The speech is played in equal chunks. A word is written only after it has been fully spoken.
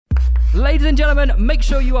Ladies and gentlemen, make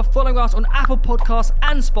sure you are following us on Apple Podcasts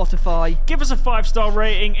and Spotify. Give us a 5-star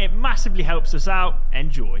rating. It massively helps us out.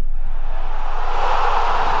 Enjoy.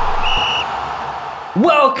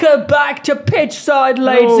 Welcome back to Pitchside,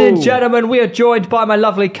 ladies and gentlemen. We are joined by my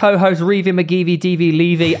lovely co-host, Reevy McGeevy, DV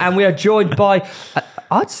Levy, and we are joined by,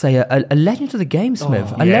 I'd say, a legend of the game,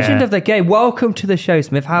 Smiv. A legend of the game. Welcome to the show,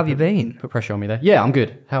 Smiv. How have you been? Put pressure on me there. Yeah, I'm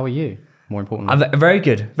good. How are you? More importantly. I'm very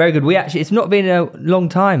good. Very good. It's not been a long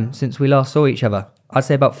time since we last saw each other. I'd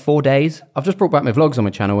say about 4 days. I've just brought back my vlogs on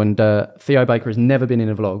my channel, and Theo Baker has never been in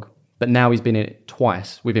a vlog, but now he's been in it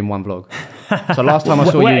twice within one vlog. So last time I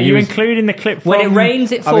saw Wait, are you including the clip from... When it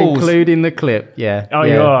rains, it falls. I'm including the clip, yeah. Oh,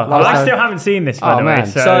 yeah. you are? Well, I still haven't seen this, by the way. Man.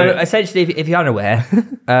 So essentially, if you're unaware,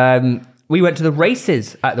 we went to the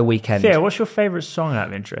races at the weekend. Theo, what's your favourite song out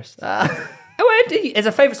of interest? It's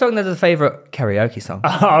a favourite song, there's a favourite karaoke song.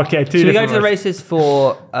 Oh, okay. So we go to the races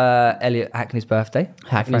for Elliot Hackney's birthday.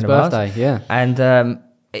 Hackney's birthday, yeah. And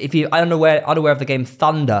if you're unaware of the game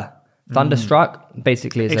Thunderstruck,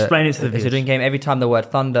 basically is Explain it to the it's a drinking game. Every time the word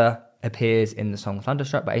thunder appears in the song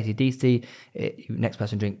Thunderstruck by AC/DC, next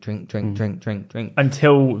person drink.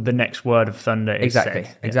 Until the next word of thunder is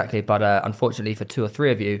Exactly. But unfortunately for 2 or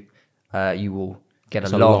 3 of you, you will get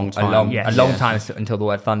a long time until the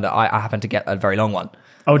word thunder. I happened to get a very long one.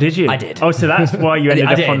 Oh, did you? I did. Oh, so that's why you ended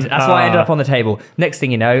up on... That's why I ended up on the table. Next thing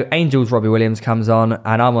you know, Angel's Robbie Williams comes on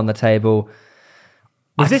and I'm on the table.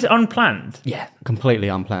 Was this unplanned? Yeah. Completely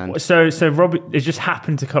unplanned. So Robbie, it just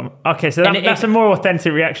happened to come... Okay, so that's a more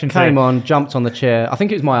authentic reaction to Came on, jumped on the chair. I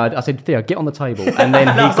think it was my idea. I said, Theo, get on the table. And then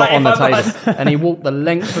he got on the table. And he walked the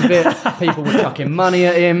length of it. People were chucking money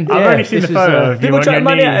at him. I've only seen the photo of you people on chucking your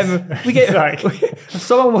money knees. at him.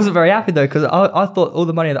 Someone wasn't very happy though, because I thought all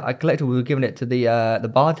the money that I collected, we were giving it to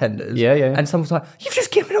the bartenders. Yeah. And someone was like, "You've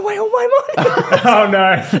just given away all my money." Oh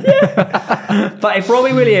no. Yeah. But if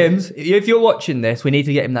Robbie Williams, if you're watching this, we need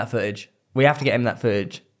to get him that footage. We have to get him that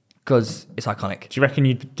footage because it's iconic. Do you reckon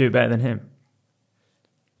you'd do it better than him?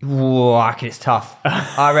 Whoa, I reckon it's tough.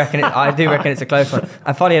 I do reckon it's a close one.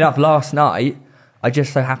 And funny enough, last night I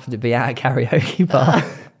just so happened to be at a karaoke bar.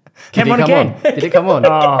 Did it come on? Oh,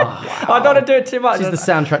 wow. I don't want to do it too much. This is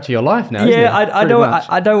the soundtrack to your life now. Yeah, isn't it?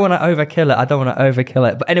 I don't want to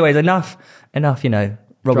overkill it. But anyways, enough. You know,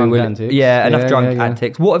 Robbie Drunk Williams. antics. Yeah, enough drunk yeah.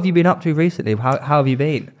 antics. What have you been up to recently? How have you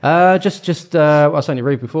been? Just I was saying to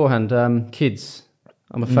read beforehand. Kids.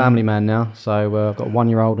 I'm a family man now, so I've got a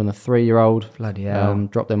 1-year-old and a 3-year-old. Bloody hell.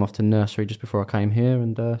 Dropped them off to nursery just before I came here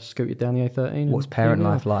and scooted down the A13. What's parent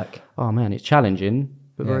life like? Oh man, it's challenging,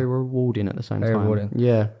 but very rewarding at the same time. Very rewarding.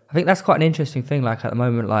 Yeah. I think that's quite an interesting thing. Like at the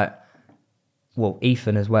moment,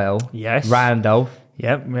 Ethan as well. Yes. Randolph.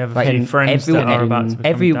 Yep, we have a few friends that are about to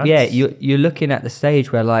become dads. Yeah, you're looking at the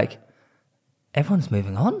stage where everyone's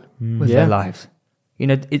moving on with their lives. You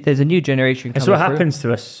know, there's a new generation coming It's what through. happens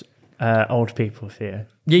to us old people, Theo.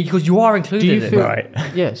 Yeah, because you are included. Do you feel right?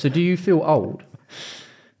 Yeah. So do you feel old?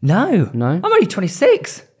 No. I'm only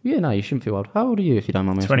 26. Yeah, no, you shouldn't feel old. How old are you, if you don't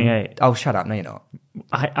mind me asking? 28. Oh, shut up. No, you're not.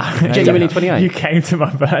 Genuinely 28? You came to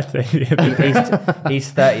my birthday the other day. He's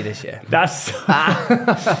 30 this year.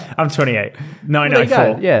 I'm 28.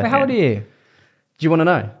 994. Yeah. Wait, how old are you? Do you want to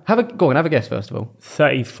know? Go on, have a guess first of all.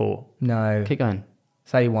 34. No. Keep going.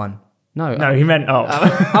 31. No. He meant up.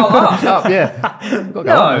 Up, yeah.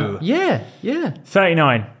 No. Yeah.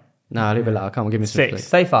 39. No, leave it like, come on, give me some 6. sleep.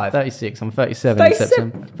 Say 5. 36. I'm 37 in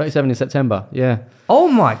September. 37 in September, yeah. Oh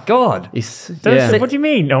my God. What do you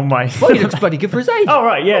mean? Oh my. Well, he looks bloody good for his age. Oh,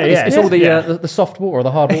 right, yeah. It's all the soft water or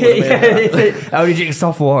the hard water. I only drink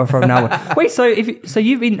soft water from now on. Wait, so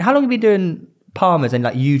how long have you been doing Palmers and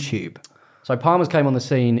YouTube? So Palmers came on the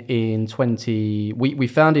scene in we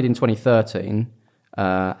founded in 2013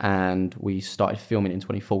 and we started filming in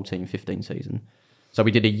 2014-15 season. So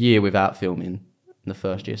we did a year without filming in the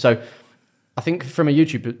first year. So I think from a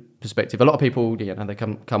YouTube perspective, a lot of people, they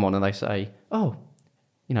come on and they say, oh,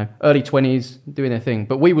 early 20s doing their thing.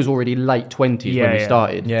 But we was already late 20s when we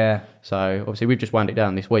started. Yeah. So obviously we've just wound it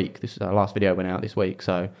down this week. This is our last video went out this week.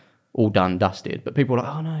 So all done, dusted. But people are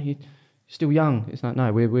like, oh no, you're still young. It's like,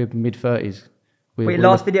 no, we're mid-30s. Wait,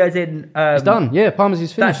 last video's in... it's done. Yeah, Palmer's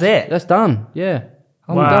is finished. That's it? That's done. Yeah.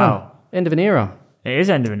 Wow. Done. End of an era. It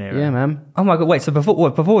is end of an era. Yeah, man. Oh my God, wait, so before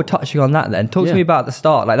we're touching on that then, talk to me about the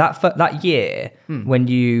start. Like that year when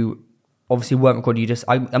you obviously weren't recording,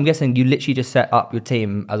 I'm guessing you literally just set up your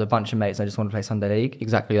team as a bunch of mates and just want to play Sunday League?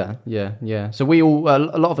 Exactly that, yeah. So we all, a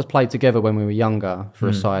lot of us played together when we were younger for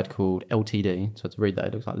a side called LTD. So to read that,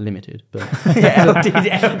 it looks like limited. But yeah,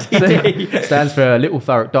 LTD. Stands for Little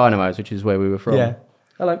Thurrock Dynamos, which is where we were from. Yeah.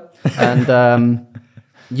 Hello. And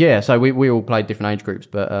Yeah, so we all played different age groups,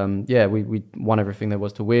 but we won everything there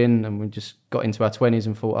was to win, and we just got into our 20s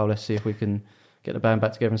and thought, let's see if we can get the band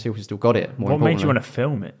back together and see if we still got it. What made you want to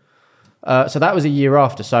film it? So that was a year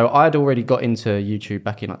after. So I'd already got into YouTube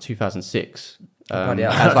back in like 2006.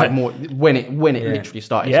 As like more when it literally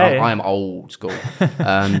started. Yeah, so I'm old school,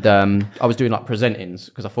 and I was doing like presentings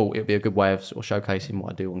because I thought it'd be a good way of sort of showcasing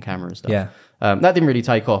what I do on camera and stuff. Yeah. That didn't really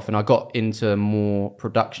take off, and I got into more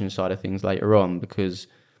production side of things later on because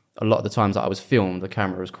a lot of the times that I was filmed, the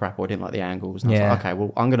camera was crap or I didn't like the angles. And I was like, okay,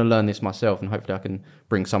 well, I'm going to learn this myself and hopefully I can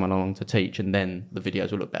bring someone along to teach and then the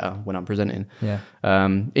videos will look better when I'm presenting. Yeah.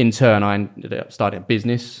 In turn, I ended up starting a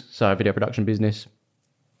business, so a video production business.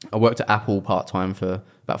 I worked at Apple part-time for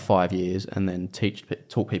about 5 years and then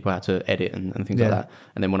taught people how to edit and things like that.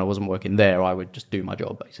 And then when I wasn't working there, I would just do my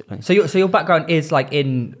job, basically. So your background is like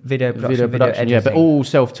in video production, video editing? Yeah, but all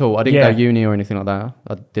self-taught. I didn't go uni or anything like that.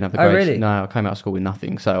 I didn't have the grades. Oh, really? No, I came out of school with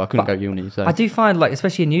nothing, so I couldn't go uni. So I do find, like,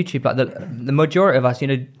 especially in YouTube, like the majority of us,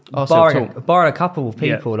 barring a couple of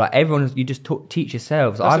people, like everyone, you just teach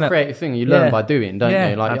yourselves. That's a creative thing. You learn by doing, don't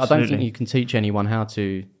you? Like, absolutely. I don't think you can teach anyone how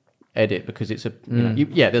to edit because it's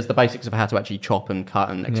there's the basics of how to actually chop and cut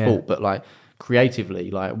and export, but like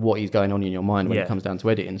creatively, like what is going on in your mind when it comes down to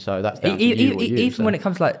editing. So that's down to you or you. Even when it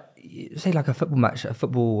comes to like, say like a football match, a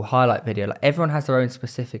football highlight video, like everyone has their own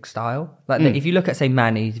specific style. Like if you look at say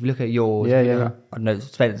Manny's, if you look at yours, I don't know,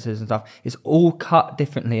 Spencer's and stuff, it's all cut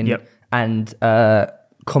differently and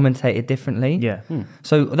commentated differently. Yeah.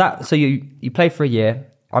 So you played for a year.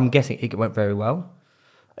 I'm guessing it went very well.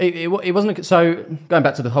 It wasn't so going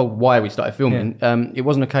back to the whole why we started filming. It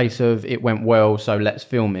wasn't a case of it went well, so let's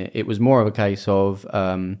film it. It was more of a case of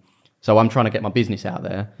so I'm trying to get my business out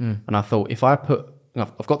there, and I thought if I've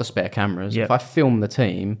got the spare cameras. If I film the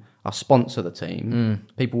team, I sponsor the team.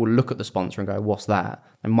 People will look at the sponsor and go, "What's that?"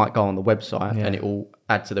 And might go on the website, and it will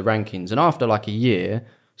add to the rankings. And after like a year,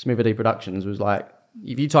 Smiv Productions was like,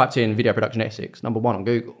 if you typed in video production Essex, number 1 on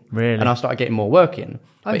Google. Really? And I started getting more work in.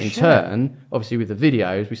 But in turn, obviously with the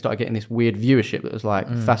videos, we started getting this weird viewership that was like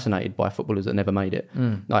fascinated by footballers that never made it.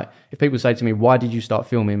 Like if people say to me, why did you start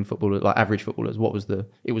filming footballers, like average footballers?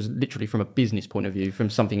 It was literally from a business point of view, from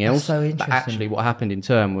something else. That's so interesting. But actually what happened in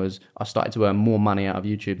turn was I started to earn more money out of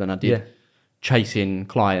YouTube than I did chasing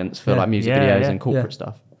clients for like music videos and corporate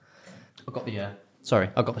stuff. I got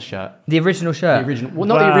the shirt. The original shirt?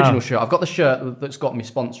 Not the original shirt. I've got the shirt that's got my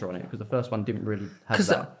sponsor on it because the first one didn't really have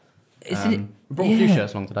that. We brought a few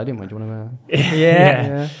shirts along today, didn't we? Do you want to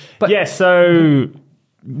wear? But so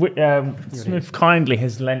Smiv kindly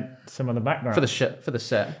has lent some of the background. For the set. But,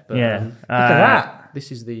 look at that.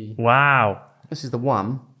 This is the... Wow. This is the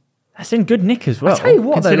one. That's in good nick as well. I'll tell you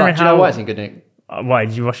what, though. Like, do you know why it's in good nick? Why?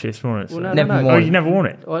 Did you wash it this morning? Well, no. Oh, you never worn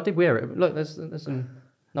it? Oh, I did wear it. Look, there's some...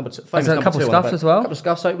 Number two, there's a couple of scuffs as well. A couple of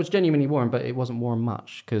scuffs, so it was genuinely worn, but it wasn't worn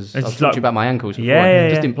much because I was like, talking about my ankles before. I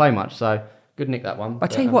just didn't play much, so good nick that one. I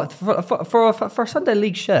tell you what, for a Sunday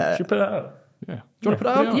League shirt, should we put that up? Yeah. Do you want to put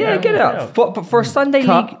it up? Yeah, get it up. For a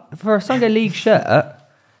Sunday League shirt,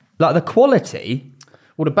 like the quality.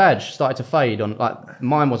 Well, the badge started to fade on, like,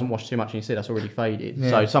 mine wasn't washed too much, and you see that's already faded. Yeah.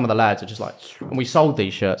 So some of the lads are just like, and we sold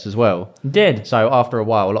these shirts as well. Did. So after a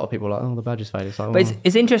while, a lot of people were like, oh, the badge is faded. Like, but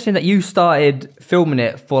it's interesting that you started filming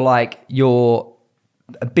it for like your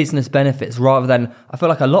business benefits rather than, I feel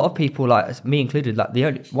like a lot of people, like me included, like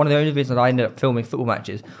one of the only reasons I ended up filming football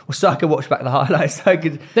matches was so I could watch back the highlights, so I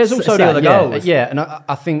could There's also see all the goals. Yeah, and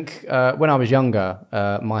I think when I was younger,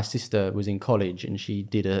 my sister was in college and she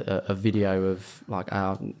did a video of like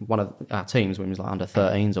one of our teams when it was like under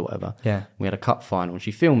 13s or whatever. Yeah, we had a cup final and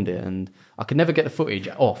she filmed it, and I could never get the footage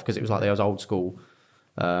off because it was like those old school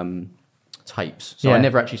tapes, so I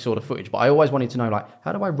never actually saw the footage, but I always wanted to know, like,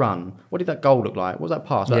 how do I run? What did that goal look like? What was that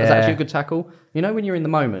pass? Was that actually a good tackle? You know, when you're in the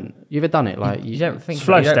moment, you ever done it? Like you don't think it's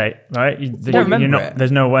flow state, right? You don't remember it.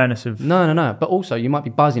 There's no awareness of no. But also, you might be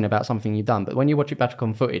buzzing about something you've done, but when you watch it back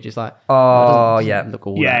on footage, it's like, look all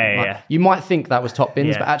that. Like, you might think that was top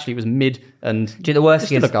bins, but actually it was mid and. Do you know the worst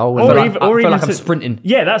thing is? A goal, or even like I'm sprinting.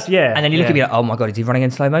 Yeah, that's And then you look at me like, oh my god, is he running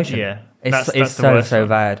in slow motion? Yeah, it's so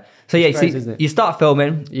bad. So yeah, crazy, you start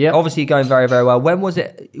filming. Yeah, obviously going very, very well. When was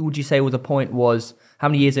it? Would you say the point was? How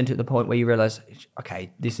many years into the point where you realise, okay,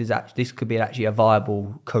 this could be actually a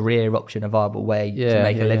viable career option, a viable way to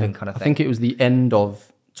make a living, kind of thing? I think it was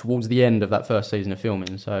towards the end of that first season of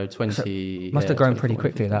filming. So 20 must have grown pretty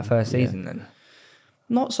quickly that first season then.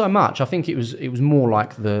 Not so much. I think it was more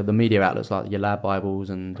like the media outlets like your Lab Bibles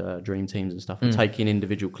and Dream Teams and stuff were taking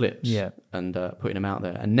individual clips and putting them out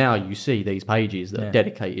there. And now you see these pages that are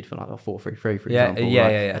dedicated for like a 433, for example,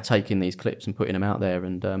 are taking these clips and putting them out there.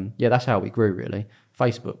 And that's how we grew really.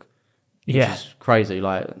 Facebook which is crazy.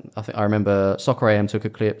 Like I remember Soccer AM took a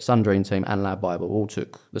clip, Sun Dream Team and Lad Bible all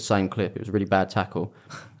took the same clip. It was a really bad tackle.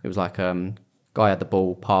 It was like guy had the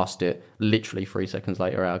ball, passed it, literally 3 seconds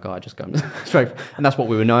later our guy just goes straight, and that's what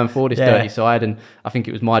we were known for, this dirty side. And I think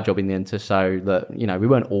it was my job in the end to show that, you know, we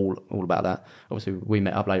weren't all about that. Obviously we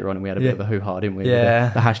met up later on and we had a bit of a hoo-ha, didn't we,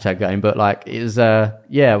 with the hashtag game. But like it was a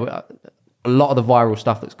lot of the viral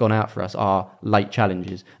stuff that's gone out for us are late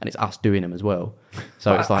challenges, and it's us doing them as well.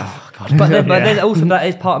 So it's like, oh God. But then also that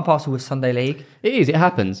is part and parcel with Sunday League. It is. It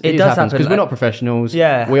happens. It does happen because we're not professionals.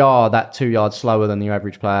 Yeah, we are that 2 yards slower than the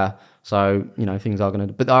average player. So, you know, things are going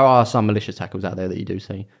to... But there are some malicious tackles out there that you do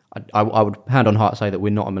see. I would hand on heart say that we're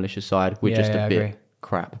not a malicious side. We're just a bit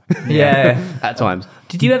crap. At times.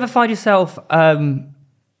 Did you ever find yourself...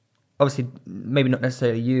 obviously, maybe not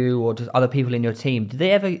necessarily you or just other people in your team, did they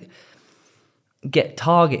ever get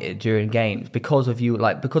targeted during games because of you?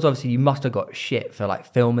 Like, because obviously you must have got shit for,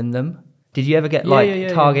 like, filming them. Did you ever get,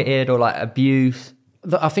 targeted or, like, abuse?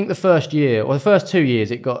 I think the first year, or the first 2 years,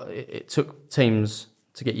 it took teams...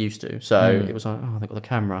 to get used to. So it was like, oh, they've got the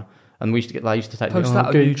camera. And we used to get, they used to take... Post that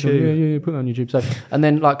on YouTube. Yeah, put it on YouTube. So, and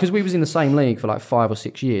then, like, because we was in the same league for like 5 or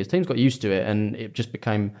 6 years, teams got used to it, and it just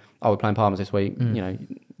became, oh, we're playing Palmers this week. You know,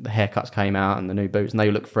 the haircuts came out and the new boots, and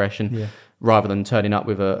they look fresh. And rather than turning up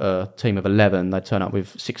with a team of 11, they'd turn up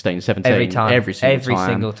with 16, 17. Every time. Every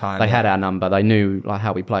single time. They had our number. They knew, like,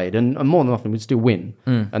 how we played. And more than often, we'd still win.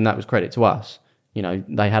 And that was credit to us. You know,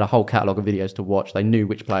 they had a whole catalogue of videos to watch. They knew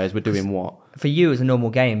which players were doing what. For you, it was a normal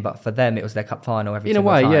game, but for them, it was their cup final every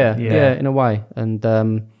single time. Yeah, in a way. And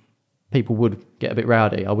people would get a bit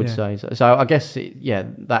rowdy, I would say. So I guess,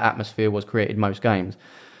 that atmosphere was created most games.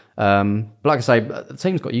 But like I say, the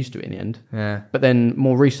teams got used to it in the end. Yeah. But then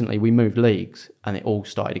more recently, we moved leagues, and it all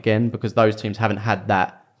started again because those teams haven't had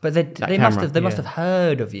that. But they must have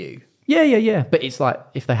heard of you. Yeah. But it's like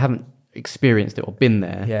if they haven't experienced it or been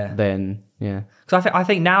there, then because I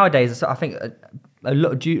think nowadays, I think a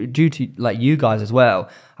lot due to like you guys as well,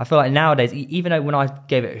 I feel like nowadays, even though when I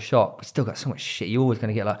gave it a shot, we still got so much shit. You're always going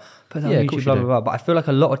to get like, put that on YouTube, blah blah blah. But I feel like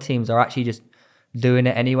a lot of teams are actually just doing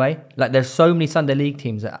it anyway. Like there's so many Sunday League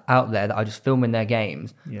teams out there that are just filming their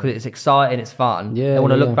games because it's exciting, it's fun. They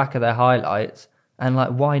want to look back at their highlights, and like,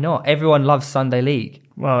 why not? Everyone loves Sunday League.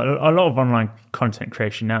 Well, a lot of online content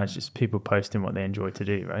creation now is just people posting what they enjoy to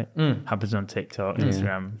do, right? Happens on TikTok,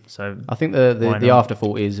 Instagram. So I think the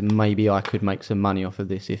afterthought is maybe I could make some money off of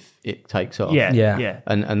this if it takes off. Yeah.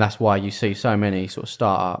 And that's why you see so many sort of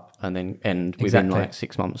start up and then end within like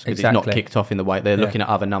 6 months because it's not kicked off in the way they're looking at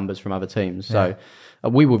other numbers from other teams. So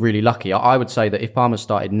we were really lucky. I would say that if Palmer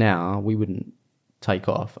started now, we wouldn't take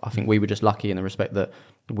off. I think we were just lucky in the respect that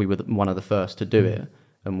we were one of the first to do it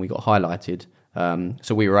and we got highlighted.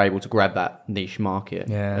 So we were able to grab that niche market.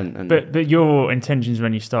 But your intentions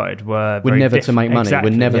when you started were never to make money. We're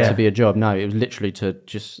never to be a job. No, it was literally to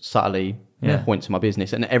just subtly point to my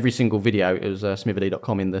business. And every single video, it was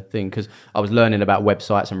smivd.com in the thing because I was learning about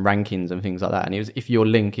websites and rankings and things like that. And it was if your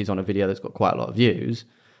link is on a video that's got quite a lot of views,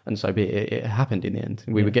 and so be it, it happened in the end.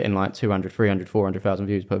 We were getting like 200, 300, 400,000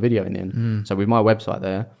 views per video in the end. So with my website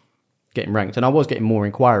there, getting ranked, and I was getting more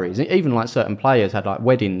inquiries. Even like certain players had like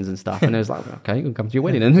weddings and stuff, and it was like, okay, you can come to your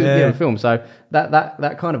wedding and film. So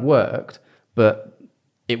that kind of worked, but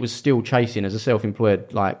it was still chasing as a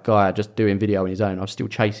self-employed like guy just doing video on his own. I was still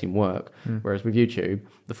chasing work. Whereas with YouTube,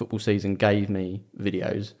 the football season gave me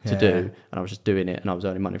videos to do, and I was just doing it, and I was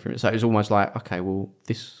earning money from it. So it was almost like, okay, well,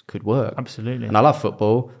 this could work. Absolutely. And I love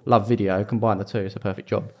football, love video. Combine the two, it's a perfect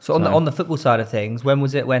job. So on the football side of things, when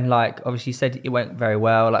was it when like obviously you said it went very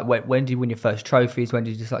well? Like when did you win your first trophies? When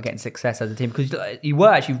did you start getting success as a team? Because you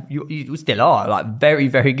were actually you still are like very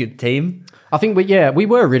very good team. I think we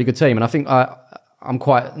were a really good team, and I think I'm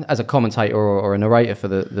quite, as a commentator or a narrator for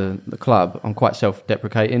the club, I'm quite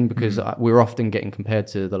self-deprecating because we're often getting compared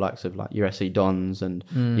to the likes of like your SE Dons and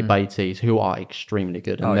your Beatties, who are extremely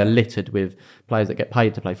good, and they're littered with players that get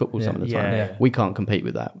paid to play football some of the time. We can't compete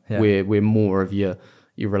with that. We're more of your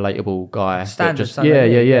relatable guy. Standard.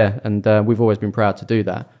 And we've always been proud to do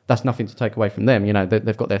that. That's nothing to take away from them. You know,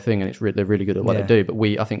 they've got their thing, and they're really good at what they do. But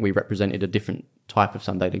I think we represented a different type of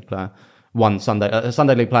Sunday League player. A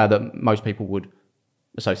Sunday League player that most people would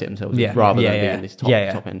associate themselves with rather than being this top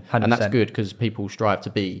end. 100%. And that's good because people strive to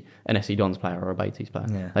be an SE Dons player or a Beatties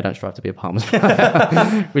player. They don't strive to be a Palmers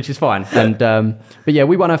player, which is fine. And but yeah,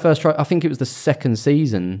 we won our first trophy. I think it was the second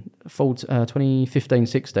season,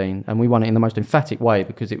 2015-16, and we won it in the most emphatic way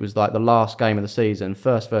because it was like the last game of the season,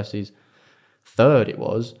 first versus third it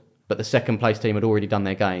was, but the second place team had already done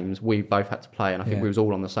their games. We both had to play, and I think we was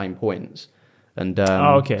all on the same points. And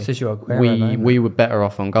So we were better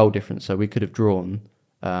off on goal difference, so we could have drawn.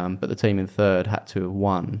 but the team in third had to have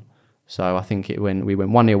won. So I think we went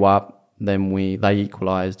 1-0 up, then they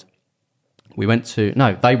equalised. They went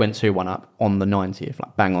 2-1 up on the 90th,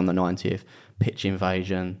 like bang on the 90th. Pitch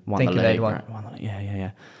invasion, won the league.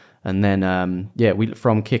 Yeah. And then, we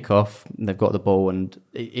from kickoff, they've got the ball, and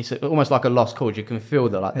it's almost like a lost cause. You can feel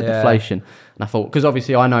the deflation. And I thought, because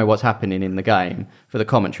obviously I know what's happening in the game. For the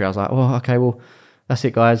commentary, I was like, oh, okay, well, that's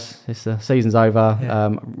it, guys. It's the season's over.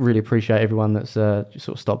 Yeah. Really appreciate everyone that's sort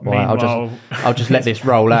of stopped by. I'll just let this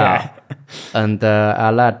roll out. And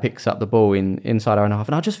our lad picks up the ball inside our own half,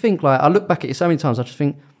 and I just think, like, I look back at it so many times. I just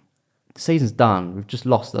think the season's done. We've just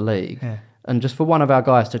lost the league. Yeah. And just for one of our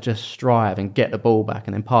guys to just strive and get the ball back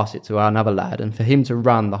and then pass it to another lad, and for him to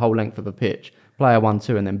run the whole length of the pitch, play a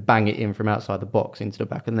 1-2, and then bang it in from outside the box into the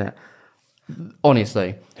back of the net.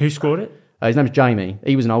 Honestly. Who scored it? His name's Jamie.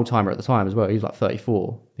 He was an old timer at the time as well. He was like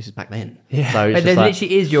 34. This is back then. Yeah. So but there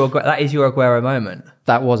literally is that is your Aguero moment.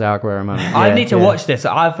 That was our Aguero moment. Yeah, I need to watch this.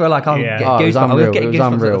 I feel like I'm getting goosebumps. It was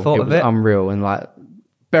unreal. It was unreal. And like,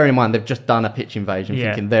 bearing in mind they've just done a pitch invasion,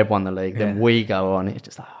 thinking they've won the league. Then we go on. It's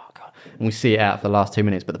just like, oh god. And we see it out for the last 2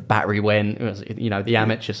 minutes, but the battery went. It was, the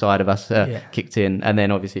amateur side of us kicked in, and then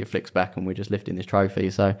obviously it flicks back, and we're just lifting this trophy.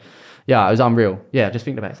 So, yeah, it was unreal. Yeah, just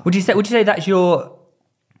thinking about it. Would you say that's your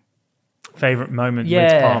favourite moment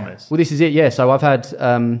with Palmer's? Well, this is it, yeah. So I've had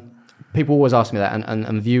people always ask me that,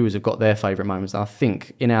 and viewers have got their favourite moments. And I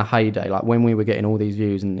think in our heyday, like when we were getting all these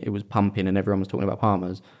views and it was pumping and everyone was talking about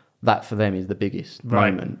Palmer's, that for them is the biggest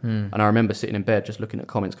moment. And I remember sitting in bed just looking at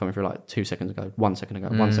comments coming through like 2 seconds ago, 1 second ago,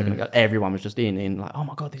 1 second ago. Everyone was just in like, oh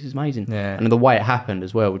my God, this is amazing. Yeah. And the way it happened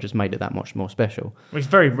as well just made it that much more special. Well, it's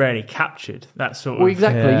very rarely captured, that sort of... Well,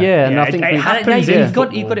 exactly, yeah. And I think it happens in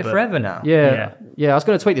football, you've got it forever now. Yeah. I was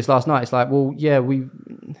going to tweet this last night. It's like, well, yeah, we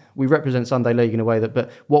represent Sunday League in a way that,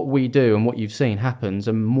 but what we do and what you've seen happens,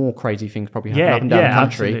 and more crazy things probably happen up and down the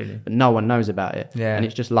country, absolutely. But no one knows about it. Yeah. And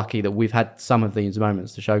it's just lucky that we've had some of these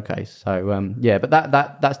moments to showcase. So, but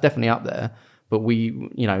that's definitely up there. But we,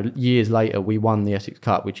 years later, we won the Essex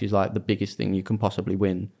Cup, which is like the biggest thing you can possibly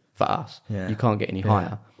win for us. Yeah. You can't get any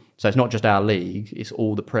higher. So it's not just our league, it's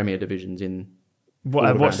all the Premier divisions in...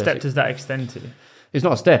 What step does that extend to? It's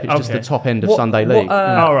not a step, it's just the top end of Sunday League.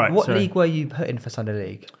 What league were you put in for Sunday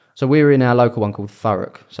League? So we were in our local one called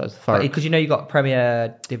Thurrock. So it's Thurrock. Because you got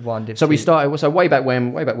Premier, Div 1, Div 2. So we started, way back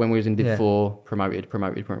when we was in Div 4, promoted.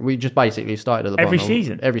 We just basically started at the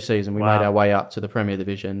bottom. Every season we made our way up to the Premier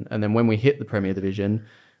Division. And then when we hit the Premier Division,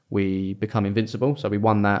 we become invincible. So we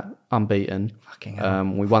won that unbeaten. Fucking hell.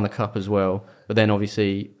 We won the Cup as well. But then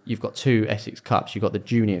obviously you've got 2 Essex Cups. You've got the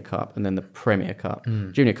Junior Cup and then the Premier Cup.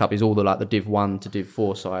 Junior Cup is all the Div 1 to Div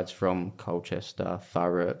 4 sides from Colchester,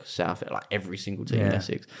 Thurrock, South, like every single team in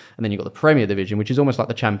Essex. And then you've got the Premier Division, which is almost like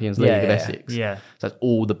the Champions League of Essex. Yeah. So that's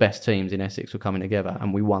all the best teams in Essex were coming together.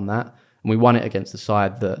 And we won that. And we won it against the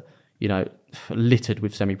side that, littered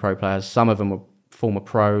with semi-pro players. Some of them were former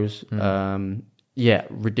pros.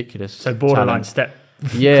 Ridiculous. So borderline step.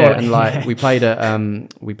 Yeah, quality. And like we played at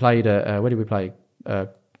where did we play?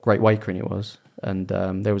 Great Wakering it was, and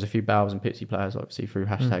there was a few Bowers and Pitsy players obviously through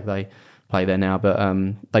hashtag they play there now, but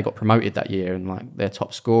they got promoted that year, and like their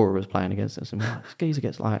top scorer was playing against us, and this geezer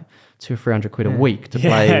gets like 200 or 300 quid a week to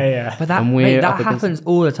play. Yeah. But that happens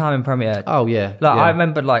all the time in Premier. Oh yeah. I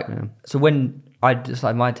remember so when I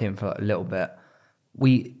decided my team for a little bit,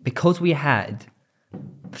 because we had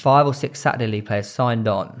 5 or 6 Saturday League players signed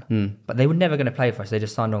on, but they were never going to play for us. They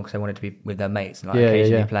just signed on because they wanted to be with their mates and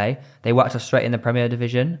occasionally play. They worked us straight in the Premier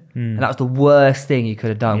Division, and that was the worst thing you could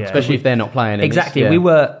have done. Yeah. Especially if they're not playing. Exactly. We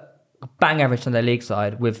were bang average on their league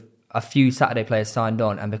side with a few Saturday players signed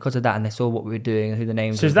on, and because of that, and they saw what we were doing and who the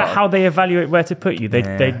names. So is that how they evaluate where to put you? They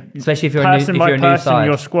especially if you're a new side,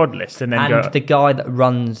 your squad list, and then the guy that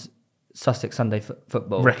runs Sussex Sunday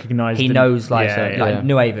football recognised. He knows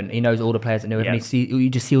New Haven. He knows all the players at New Haven. You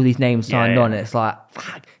just see all these names signed on, and it's like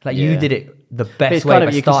you did it the best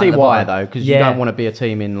way. You can see why though, because you don't want to be a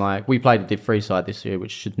team in we played a Div 3 side this year,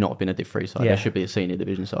 which should not have been a Div 3 side. There should be a senior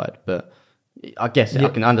division side, but I guess I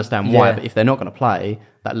can understand why. But if they're not going to play,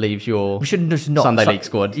 that leaves your Sunday League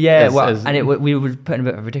squad. Yeah, we were putting a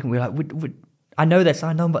bit of a predicament. We were like, I know they're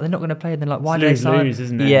signed on, but they're not going to play. And they're like, why do they sign?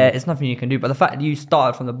 Isn't it? Yeah, it's nothing you can do. But the fact that you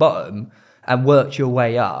started from the bottom and worked your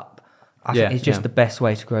way up, I think it's just the best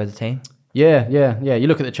way to grow the team. Yeah. You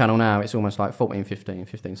look at the channel now, it's almost like 14, 15,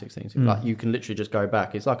 15, 16. Like you can literally just go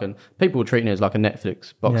back. It's like people are treating it as like a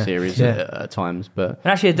Netflix box series at times. But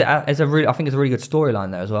and actually, I think it's a really good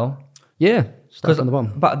storyline there as well. Yeah, starts on the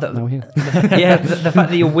bottom. But the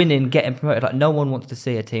fact that you're winning, getting promoted, like no one wants to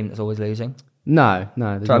see a team that's always losing. No.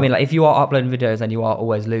 So I mean, if you are uploading videos and you are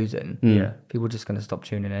always losing, people are just going to stop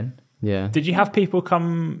tuning in. Yeah. Did you have people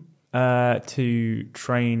come to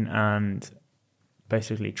train and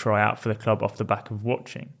basically try out for the club off the back of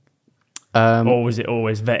watching? Or was it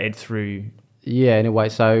always vetted through? Yeah, in a way.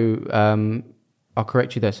 So I'll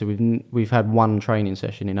correct you there. So we've had one training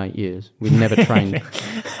session in 8 years. We've never trained.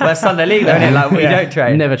 Well, it's Sunday League, though, isn't it? Like, we don't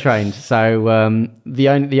train. Never trained. So the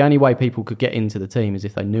only way people could get into the team is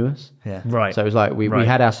if they knew us. Yeah. Right. So it was like we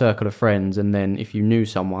had our circle of friends, and then if you knew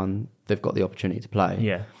someone, they've got the opportunity to play.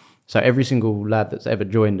 Yeah. So every single lad that's ever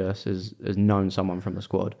joined us has known someone from the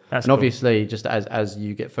squad. That's and cool. obviously, just as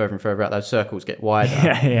you get further and further out, those circles get wider.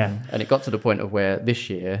 Yeah. And it got to the point of where this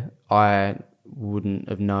year I wouldn't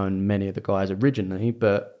have known many of the guys originally,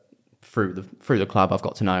 but through the club I've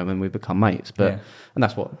got to know them and we've become mates. But and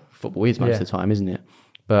that's what football is most of the time, isn't it?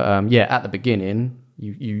 But at the beginning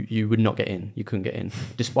you would not get in. You couldn't get in,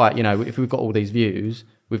 despite if we've got all these views.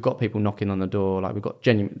 We've got people knocking on the door. Like we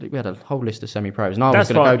had a whole list of semi-pros, and I was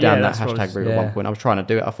going to go down that hashtag route at one point. I was trying to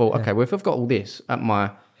do it. I thought, okay, well, if I've got all this at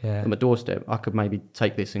my doorstep, I could maybe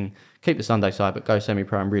take this and keep the Sunday side, but go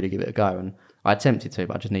semi-pro and really give it a go. And I attempted to,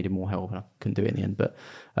 but I just needed more help, and I couldn't do it in the end. But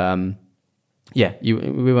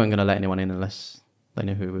we weren't going to let anyone in unless they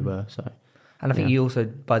knew who we were. So. And I think you also,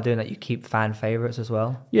 by doing that, you keep fan favourites as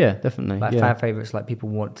well. Yeah, definitely. Like fan favourites, like people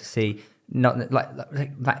want to see, not like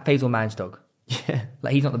Faisal Mansdog. Yeah.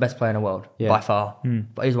 Like, he's not the best player in the world by far,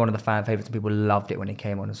 but he's one of the fan favourites, and people loved it when he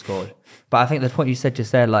came on and scored. But I think the point you said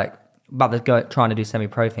just there, like about trying to do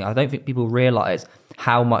semi-pro thing, I don't think people realise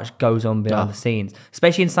how much goes on behind the scenes,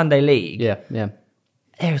 especially in Sunday League. Yeah.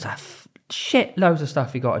 There's a shit loads of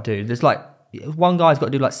stuff you got to do. There's like one guy's got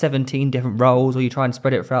to do like 17 different roles, or you try and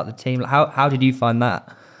spread it throughout the team. Like, how did you find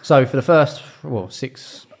that? So for the first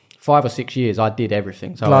 5 or 6 years, I did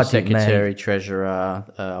everything. So I was secretary, treasurer.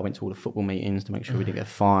 I went to all the football meetings to make sure we didn't get a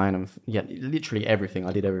fine. And literally everything.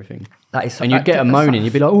 I did everything. That is, and you'd get a moaning.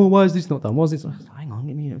 You'd be like, "Oh, why is this not done? Why is this?" Hang on,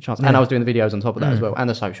 give me a chance. And I was doing the videos on top of that as well, and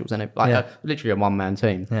the socials, and literally a one-man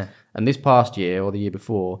team. Yeah. And this past year or the year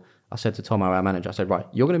before, I said to Tomo, our manager, I said, "Right,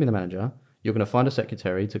 you're going to be the manager. You're going to find a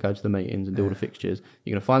secretary to go to the meetings and do all the fixtures.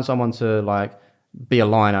 You're going to find someone to like be a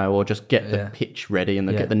lino or just get the pitch ready and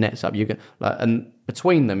get the nets up. You can and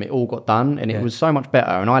between them, it all got done, and it was so much better.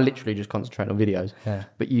 And I literally just concentrate on videos. Yeah.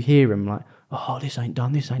 But you hear them like, "Oh, this ain't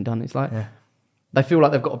done. This ain't done." It's like they feel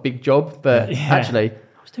like they've got a big job, but actually,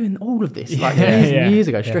 I was doing all of this like years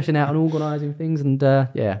ago, stressing out and organising things, and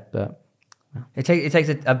but. It takes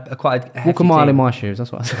a quite a hefty walk a mile team. in my shoes.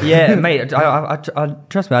 That's what I say. Yeah, mate. I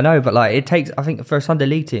trust me. I know, but like it takes. I think for a Sunday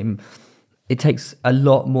League team, it takes a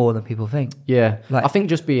lot more than people think. Yeah, like, I think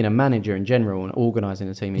just being a manager in general and organising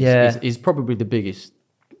a team is probably the biggest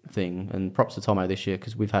thing. And props to Tomo this year,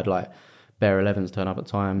 because we've had like bare 11s turn up at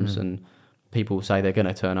times, and people say they're going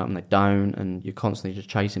to turn up and they don't, and you're constantly just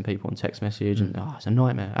chasing people on text message, and it's a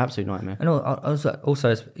nightmare, absolute nightmare. And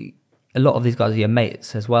also a lot of these guys are your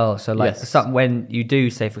mates as well. So like when you do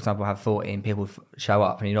say, for example, have 14 people show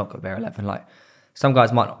up and you're not got bare 11, like some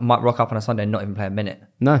guys might rock up on a Sunday and not even play a minute.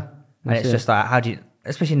 No. And it's just like, how do you,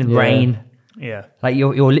 especially in the rain. Yeah. Like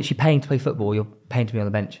you're literally paying to play football. You're paying to be on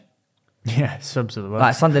the bench. Yeah, subs are the worst.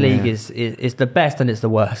 Like Sunday League is the best and it's the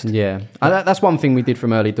worst. Yeah. That's one thing we did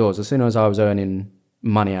from early doors. As soon as I was earning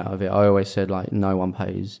money out of it, I always said like, no one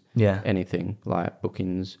pays anything, like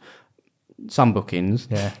bookings. Some bookings,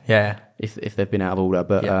 if they've been out of order,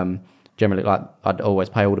 but generally, like I'd always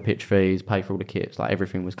pay all the pitch fees, pay for all the kits, like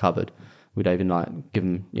everything was covered. We'd even like give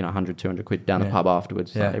them 100, 200 quid down the pub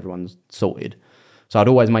afterwards. Like everyone's sorted, so I'd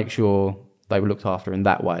always make sure they were looked after in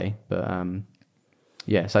that way. But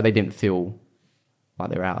so they didn't feel like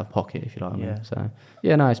they were out of pocket, if you like. So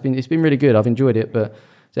it's been really good. I've enjoyed it, but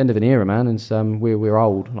it's the end of an era, man, and we're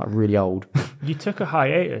old, like really old. You took a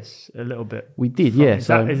hiatus a little bit. We did, Is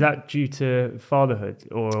that due to fatherhood,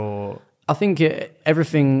 or? I think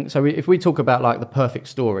everything. So if we talk about like the perfect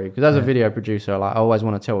story, because as a video producer, like I always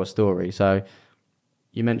want to tell a story. So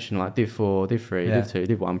you mentioned like Div 4, Div 3, Div 2,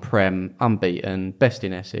 Div 1, Prem, unbeaten, best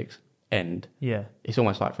in Essex, end. Yeah. It's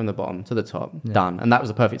almost like from the bottom to the top, done. And that was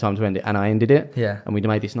the perfect time to end it. And I ended it. Yeah. And we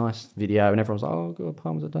made this nice video, and everyone was like, "Oh God,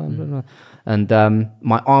 palms are done." Blah, blah. And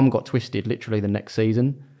my arm got twisted literally the next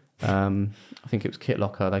season. I think it was Kit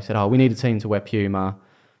Locker. They said, "Oh, we need a team to wear Puma."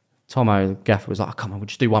 Tomo Gaffer was like, "Oh, come on, we'll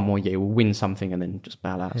just do one more year. We'll win something and then just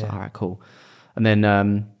bail out." I was like, "All right, cool." And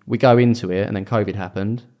then we go into it, and then COVID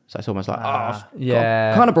happened. So it's almost like,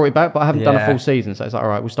 kind of brought it back, but I haven't done a full season. So it's like, all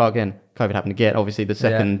right, we'll start again. COVID happened again, obviously the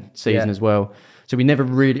second season as well. So we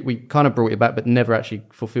kind of brought it back, but never actually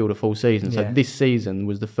fulfilled a full season. So this season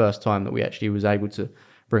was the first time that we actually was able to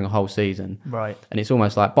bring a whole season. Right. And it's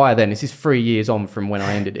almost like by then, this is 3 years on from when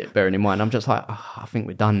I ended it, bearing in mind, I'm just like, I think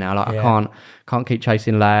we're done now. Like I can't keep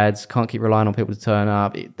chasing lads, can't keep relying on people to turn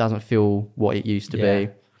up. It doesn't feel what it used to be.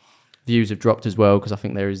 Views have dropped as well because I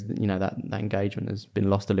think there is, that engagement has been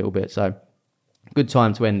lost a little bit. So good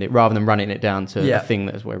time to end it rather than running it down to a thing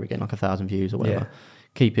that's where we're getting like 1,000 views or whatever.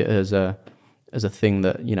 Keep it as a thing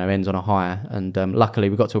that, ends on a high. And luckily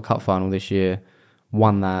we got to a cup final this year,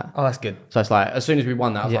 won that. Oh, that's good. So it's like, as soon as we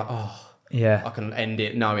won that, I was like, I can end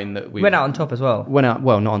it knowing that we went out on top as well.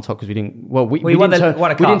 Well, not on top because we didn't. Well, we won we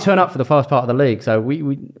didn't turn up for the first part of the league, so we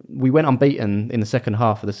went unbeaten in the second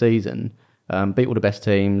half of the season. Beat all the best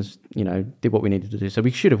teams, did what we needed to do. So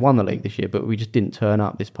we should have won the league this year, but we just didn't turn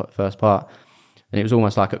up this first part. And it was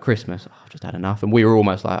almost like at Christmas, I've just had enough. And we were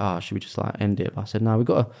almost like, should we just like end it? But I said, no, we've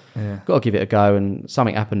got to give it a go. And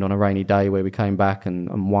something happened on a rainy day where we came back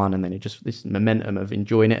and won. And then it just, this momentum of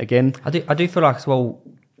enjoying it again. I do feel like as well,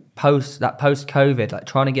 post-COVID, like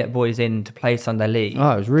trying to get boys in to play Sunday League.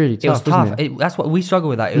 Oh, it was really tough. It was tough. That's what we struggled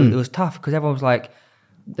with that. It was tough because everyone was like,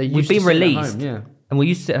 we've been released. And we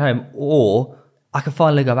used to sit at home, or I can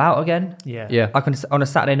finally go out again. Yeah. I can on a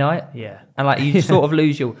Saturday night. Yeah. And like you sort of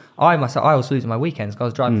lose your. I was losing my weekends because I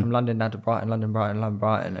was driving from London down to Brighton, London,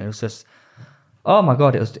 and it was just. Oh my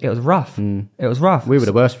god, it was rough. It was rough. We were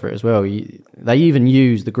the worst for it as well. They even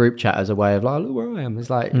used the group chat as a way of like, look where I am. It's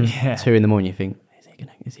like 2 a.m. You think,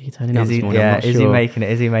 is he turning up this morning? Is he making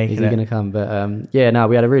it? Is he going to come? But we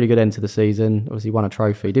had a really good end to the season. Obviously won a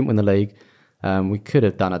trophy, didn't win the league. We could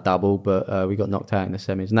have done a double, but we got knocked out in the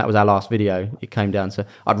semis, and that was our last video. It came down to,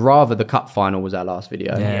 I'd rather the cup final was our last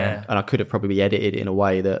video, and I could have probably edited it in a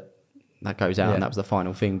way that goes out, and that was the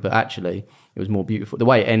final thing. But actually, it was more beautiful. The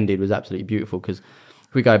way it ended was absolutely beautiful, because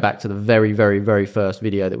if we go back to the very, very, very first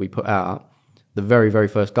video that we put out, the very, very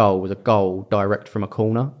first goal was a goal direct from a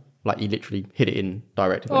corner. Like, you literally hit it in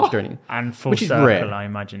direct. And full circle, rare. I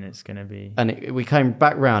imagine it's going to be. And we came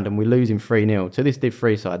back round and we're losing 3-0 to this Div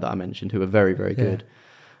 3 side that I mentioned, who are very, very good.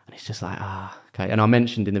 And it's just like, okay. And I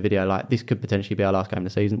mentioned in the video, like, this could potentially be our last game of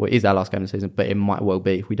the season. Well, it is our last game of the season, but it might well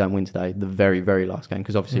be, if we don't win today, the very, very last game,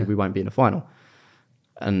 because obviously we won't be in the final.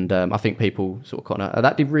 And I think people sort of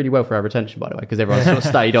that did really well for our retention, by the way, because everyone sort of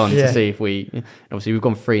stayed on to see if obviously we've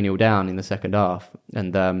gone 3-0 down in the second half.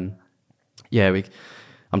 And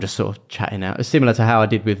I'm just sort of chatting out. It's similar to how I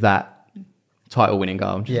did with that title-winning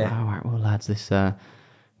goal. I'm just like, all right, well, lads,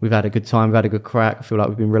 we've had a good time. We've had a good crack. I feel like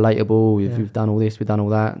we've been relatable. We've done all this. We've done all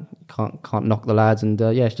that. Can't knock the lads. And,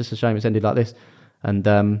 it's just a shame it's ended like this. And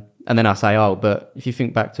then I say, but if you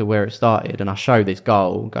think back to where it started, and I show this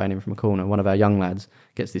goal going in from a corner, one of our young lads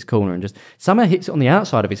gets this corner and just somehow hits it on the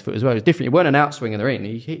outside of his foot as well. It's different. It weren't an outswing and they're in.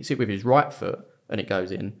 He hits it with his right foot and it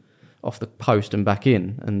goes in off the post and back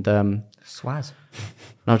in. And swaz.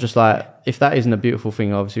 And I was just like, if that isn't a beautiful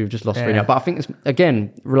thing, obviously we've just lost 3-0. But I think it's,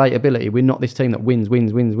 again, relatability. We're not this team that wins.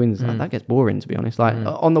 Like, that gets boring, to be honest. Like,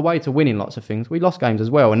 on the way to winning lots of things, we lost games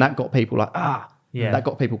as well. And that got people like, that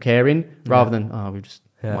got people caring rather than, we've just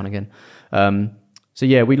won again.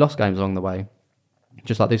 We lost games along the way,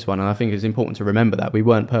 just like this one. And I think it's important to remember that we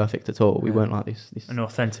weren't perfect at all. We weren't like this. An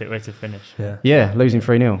authentic way to finish. Losing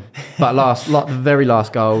 3-0. But the very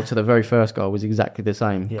last goal to the very first goal was exactly the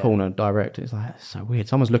same. Corner, direct. It's like, it's so weird.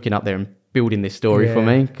 Someone's looking up there and building this story for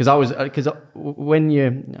me. Because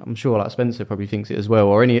I'm sure like Spencer probably thinks it as well,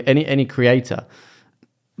 or any creator,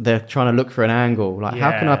 they're trying to look for an angle. Like,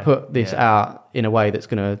 how can I put this out in a way that's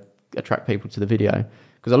going to attract people to the video?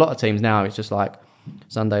 Because a lot of teams now, it's just like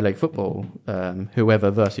Sunday League football,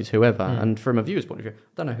 whoever versus whoever. And from a viewer's point of view, I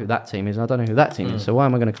don't know who that team is, and I don't know who that team is, so why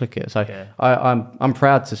am I going to click it? So I'm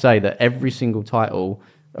proud to say that every single title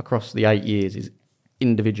across the 8 years is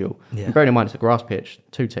individual. And bearing in mind it's a grass pitch,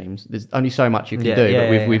 2 teams, there's only so much you can do,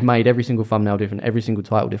 but we've made every single thumbnail different, every single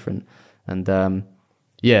title different. And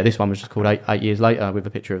this one was just called 8 years later, with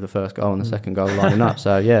a picture of the first goal and the second goal lining up.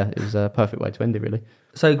 So it was a perfect way to end it, really.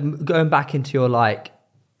 So going back into your, like,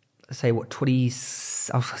 say what,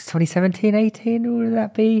 2017, 18, what would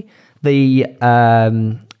that be? The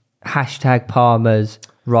hashtag Palmer's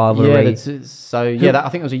rivalry. I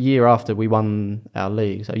think it was a year after we won our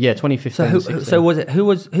league. So 2015. Who were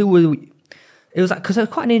it was like, because it was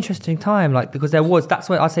quite an interesting time, like, because that's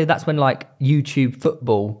when like YouTube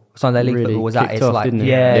football, Sunday League really football was at its off, like, didn't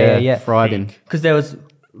it? Thriving. Because there was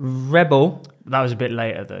Rebel. That was a bit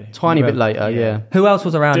later though. Tiny bit later, Who else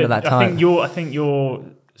was around at that time? I think you're.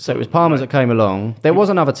 So it was Palmer's that came along. There was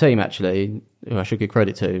another team, actually, who I should give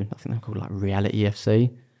credit to. I think they're called like Reality FC.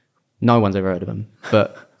 No one's ever heard of them.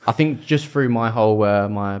 But I think just through my whole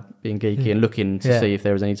my being geeky and looking to see if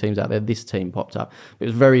there was any teams out there, this team popped up. It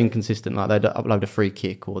was very inconsistent. Like they'd upload a free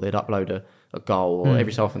kick or they'd upload a goal, or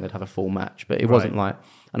every so often they'd have a full match. But it wasn't like.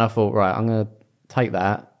 And I thought, right, I'm gonna take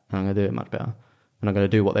that and I'm gonna do it much better, and I'm gonna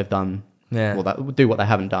do what they've done. Yeah. Well, do what they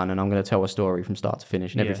haven't done, and I'm going to tell a story from start to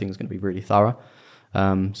finish, and everything's going to be really thorough.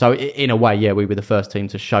 So in a way, we were the first team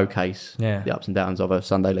to showcase the ups and downs of a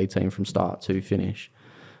Sunday League team from start to finish.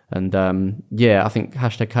 And I think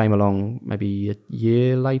hashtag came along maybe a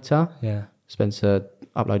year later. Yeah. Spencer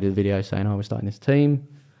uploaded a video saying, we're starting this team.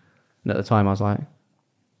 And at the time I was like,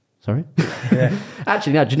 sorry? Yeah.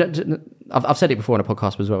 Actually, no, do you know, I've said it before in a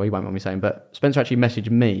podcast as well, you won't mind me saying, but Spencer actually messaged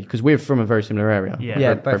me, because we're from a very similar area.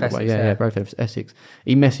 Both Essex. Both Essex.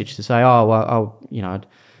 He messaged to say,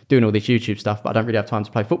 doing all this YouTube stuff, but I don't really have time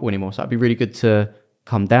to play football anymore, so it'd be really good to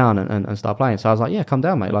come down and start playing. So I was like, yeah, come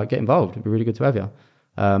down, mate, like get involved, it'd be really good to have you.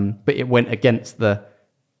 But it went against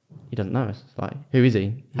he doesn't know us. Like, who is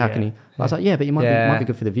he? How can he? I was like, but you might be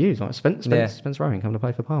good for the views. Like, Spence Rowing coming to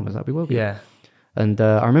play for Palmer's, that'd be well good. Yeah. And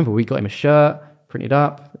I remember we got him a shirt, printed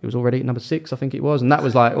up. It was already at number 6, I think it was. And that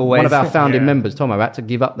was like one of our founding members, Tomo, had to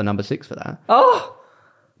give up the number 6 for that. Oh!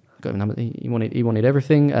 Got him number, he wanted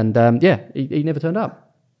everything. And he never turned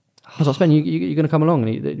up. I was like, Spen, you're going to come along?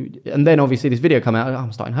 And then obviously this video come out,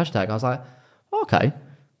 I'm starting hashtag. I was like, okay,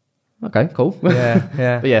 cool.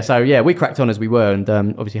 But we cracked on as we were. And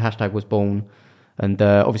obviously hashtag was born. And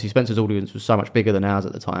obviously Spencer's audience was so much bigger than ours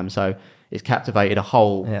at the time. So it's captivated a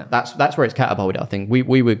whole... Yeah. That's where it's catapulted, I think.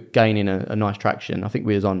 We were gaining a nice traction. I think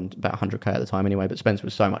we was on about 100k at the time anyway, but Spencer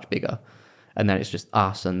was so much bigger. And then it's just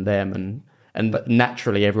us and them. But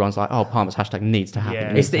naturally everyone's like, Palmer's hashtag needs to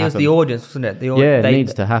happen. Yeah. It was the audience, wasn't it? It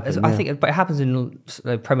needs to happen. I think, but it happens in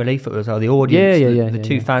Premier League football as well. The audience, the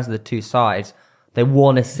two fans of the two sides, they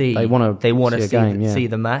want to see... They want to see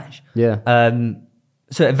the match. Yeah.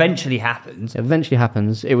 So it eventually happens.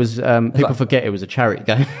 It was people forget it was a charity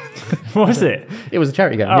game. Was it? It was a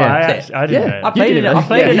charity game. I didn't know. I played in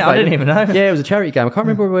it. I didn't even know. Yeah, it was a charity game. I can't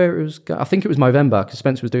remember where it was. I think it was Movember, because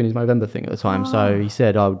Spencer was doing his Movember thing at the time. So he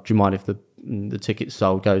said, do you mind if the tickets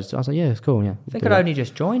sold goes? I was like, yeah, it's cool. Yeah. I think I'd only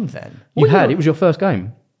just joined then. It was your first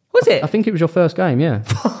game. Was it? I think it was your first game. Yeah.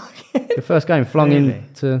 The first game flung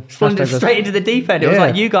straight into the deep end. It was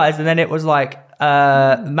like you guys, and then it was like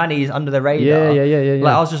Manny's under the radar. Yeah.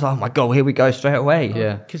 Like I was just like, oh my god, here we go straight away.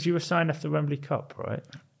 Yeah, because you were signed after the Wembley Cup, right?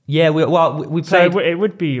 Yeah, we played. So it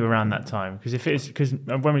would be around that time, because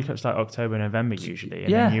Wembley Cup's like October, November usually,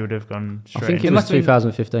 and then you would have gone straight. I think it was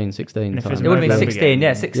 2015, 16. It would have been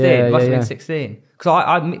 16. 16. It must have been 16.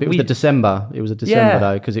 Because it was the December. It was a December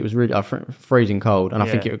though, because it was really freezing cold, and I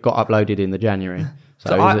think it got uploaded in the January.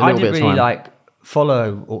 So I didn't really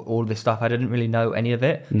follow all this stuff. I didn't really know any of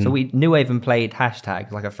it. So New Haven played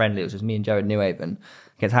hashtag like a friendly. It was just me and Joe at New Haven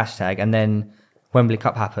against hashtag, and then Wembley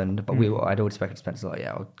Cup happened. But I'd already spoken to Spencer like,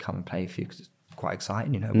 I'll come and play a few because it's quite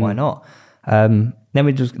exciting. Why not? Then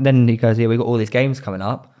he goes, we got all these games coming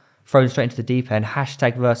up, thrown straight into the deep end.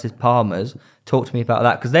 Hashtag versus Palmer's. Talk to me about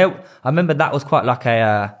that, because I remember that was quite like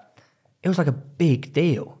it was like a big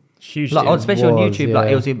deal. Huge, especially on YouTube.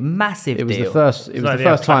 It was a massive deal. It was the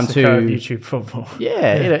first time to YouTube football.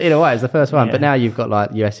 Yeah, in a way, it's the first one. But now you've got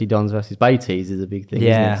like USC Dons versus Beatties is a big thing.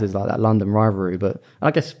 Isn't it? There's like that London rivalry, but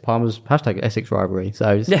I guess Palmer's hashtag Essex rivalry.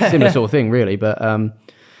 So it's a similar sort of thing, really. But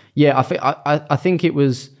I think it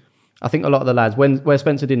was. I think a lot of the lads, where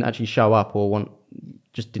Spencer didn't actually show up or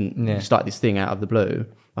didn't start this thing out of the blue.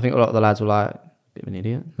 I think a lot of the lads were like, bit of an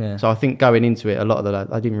idiot. Yeah. So I think going into it, a lot of the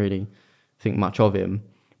lads, I didn't really think much of him.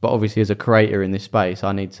 But obviously, as a creator in this space,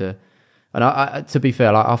 I need to... And I to be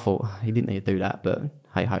fair, I thought he didn't need to do that, but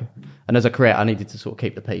hey-ho. And as a creator, I needed to sort of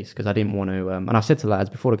keep the peace, because I didn't want to... and I said to the lads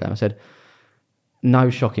before the game, I said, no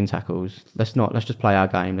shocking tackles. Let's just play our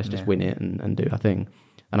game. Let's just win it and do our thing.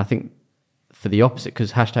 And I think for the opposite,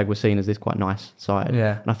 because hashtag was seen as this quite nice side.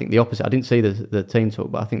 Yeah. And I think the opposite, I didn't see the team talk,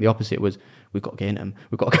 but I think the opposite was, we've got to get in them.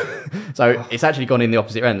 So it's actually gone in the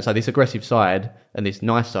opposite end. So this aggressive side and this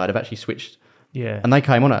nice side have actually switched. Yeah, and they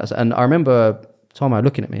came on at us, and I remember Tomo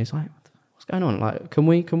looking at me. He's like, "What's going on? Like, can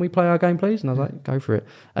we play our game, please?" And I was like, "Go for it."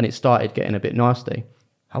 And it started getting a bit nasty.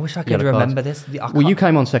 I wish I could remember this. Well, you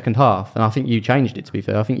came on second half, and I think you changed it. To be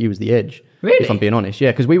fair, I think you was the edge. Really? If I'm being honest,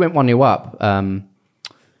 because we went 1-0 up. I'll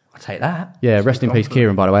take that. Yeah, rest in peace,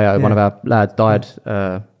 Kieran. By the way, one of our lads died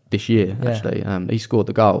this year. Actually, he scored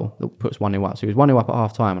the goal that put us 1-0 up. So he was 1-0 up at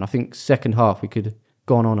half time, and I think second half we could have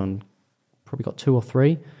gone on and probably got 2 or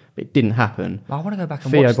 3. But it didn't happen. I want to go back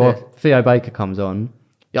and watch this. Theo Baker comes on.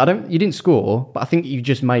 You didn't score, but I think you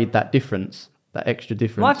just made that difference, that extra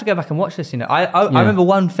difference. I have to go back and watch this. I remember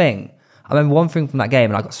one thing. I remember one thing from that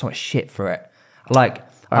game, and I got so much shit for it. Like,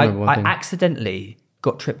 I remember one thing. accidentally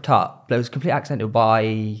got tripped up, but it was completely accidental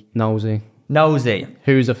by Nosey,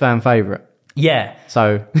 who's a fan favourite. Yeah.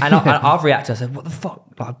 So and I've reacted. I said, "What the fuck?"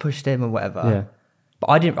 Like, I pushed him or whatever. Yeah. But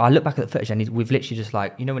I didn't. I look back at the footage and we've literally just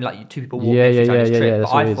like, you know, when like two people walk Yeah, into each other's yeah, trip.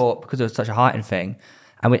 But what it I is. thought because it was such a heightened thing,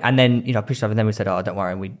 and then you know I pushed over and then we said, "Oh, don't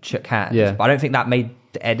worry," and we shook hands. Yeah. But I don't think that made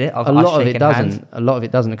the edit of a us lot of it shaking doesn't. hands. A lot of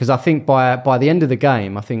it doesn't because I think by the end of the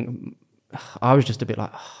game, I think I was just a bit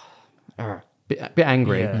like. Bit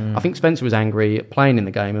angry. Yeah. I think Spencer was angry at playing in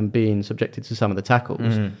the game and being subjected to some of the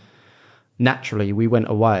tackles. Naturally, we went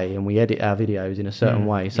away and we edit our videos in a certain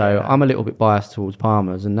way. So I'm a little bit biased towards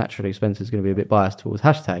Palmer's, and naturally Spencer's going to be a bit biased towards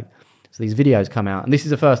hashtag. So these videos come out, and this is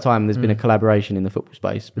the first time there's been a collaboration in the football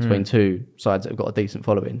space between two sides that have got a decent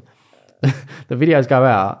following. The videos go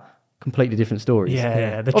out, completely different stories.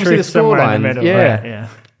 Yeah. The Obviously, truth the somewhere in the scoreline, middle. yeah. Right? Yeah.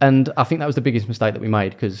 And I think that was the biggest mistake that we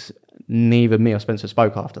made because neither me or Spencer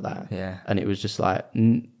spoke after that. Yeah. And it was just like,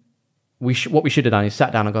 what we should have done is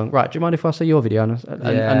sat down and gone, right, do you mind if I see your video and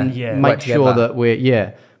make Work sure together.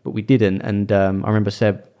 that but we didn't. And I remember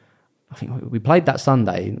Seb, I think we played that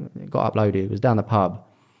Sunday, it got uploaded, it was down the pub.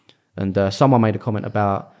 And someone made a comment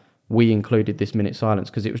about we included this minute silence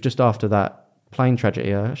because it was just after that plane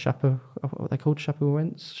tragedy, what they called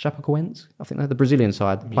Chapecoense? I think they're the Brazilian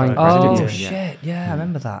side. The plane crash, Oh didn't it? shit! Yeah, I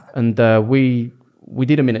remember that. And we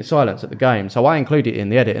did a minute silence at the game, so I include it in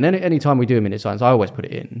the edit. And any time we do a minute silence, I always put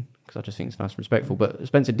it in because I just think it's nice and respectful. But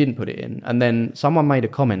Spencer didn't put it in, and then someone made a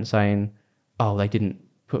comment saying, "Oh, they didn't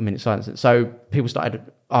put a minute silence." So people started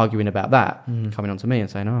arguing about that, coming on to me and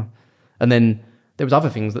saying, "Oh," and then there was other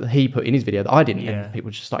things that he put in his video that I didn't, and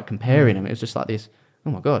people just started comparing them. It was just like this.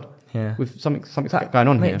 Oh my god! Yeah, with something's going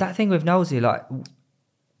on here. That thing with Nosey, like.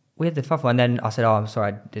 We had the fuff one, and then I said, "Oh, I'm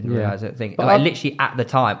sorry, I didn't realise it." Thing, like, literally at the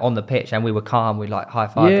time on the pitch, and we were calm. We like high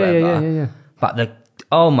five, yeah. But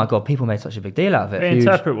oh my god, people made such a big deal out of it. They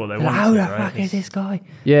interpret what they want. How to, the right? fuck is this guy?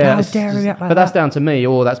 Yeah, how dare he act like but that's that? down to me,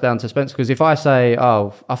 or that's down to Spencer. Because if I say,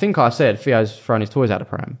 "Oh, I think I said Theo's thrown his toys out of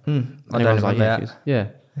pram," and everyone's like, "Yeah."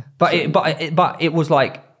 But it was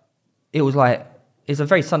like it's a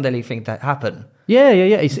very Sunday league thing to happen. Yeah.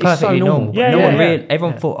 It's Perfectly so normal. Yeah,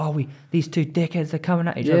 everyone thought, these two dickheads, they're coming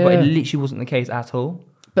at each other. But it literally wasn't the case at all.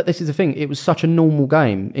 But this is the thing, it was such a normal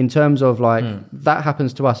game in terms of like, that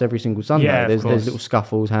happens to us every single Sunday. Yeah, there's little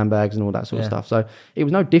scuffles, handbags and all that sort of stuff. So it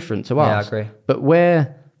was no different to us. Yeah, I agree. But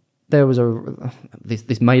where there was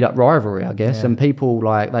this made up rivalry, I guess, and people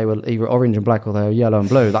like, they were either orange and black or they were yellow and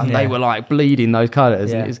blue. Like they were like bleeding those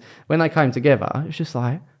colours. Yeah. And when they came together, it was just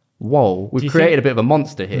like, whoa, we've created a bit of a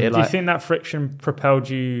monster here. Do you think that friction propelled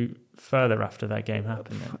you further after that game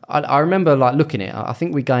happened? Then? I remember like looking at it, I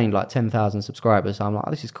think we gained like 10,000 subscribers. So I'm like,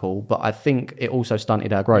 this is cool. But I think it also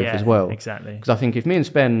stunted our growth as well. Exactly. Because I think if me and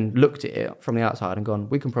Spen looked at it from the outside and gone,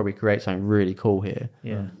 we can probably create something really cool here.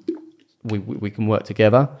 Yeah. We can work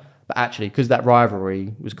together. But actually, because that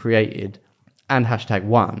rivalry was created and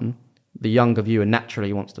 #1, the younger viewer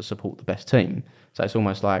naturally wants to support the best team. So it's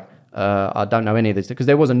almost like, I don't know any of this, because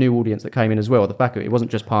there was a new audience that came in as well at the back of it. It wasn't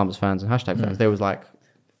just Palmer's fans and hashtag fans. There was like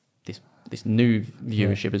this new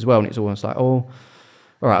viewership as well, and it's almost like, oh,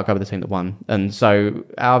 all right, I'll go with the team that won. And so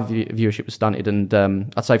our viewership was stunted, and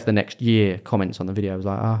I'd say for the next year, comments on the video was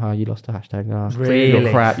like, you lost to hashtag. Really?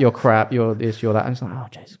 You're crap, you're this, you're that. And it's like, oh,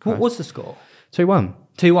 Jesus Christ. What was the score? 2-1.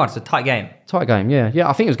 2-1, it's a tight game. Tight game, yeah.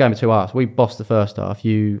 I think it was a game of 2 halves. We bossed the first half.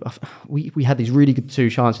 We had these really good 2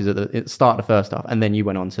 chances at the start of the first half, and then you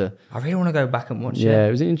went on to. I really want to go back and watch it. Yeah,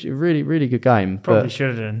 it was a really, really good game. Probably should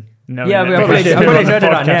have done. Yeah, I probably should have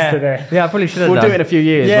done. Yeah, I probably should have done. We'll do it in a few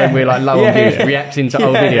years when we're like low on views, reacting to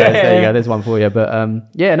old videos. There you go, there's one for you. But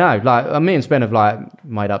me and Spen have like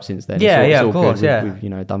made up since then. Yeah, of course. We've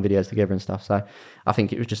done videos together and stuff. So I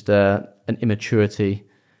think it was just an immaturity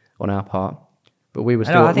on our part. But we were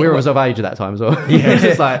still we were of age at that time as well. It was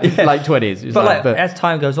just like late 20s. But as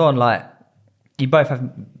time goes on, like you both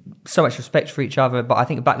have so much respect for each other. But I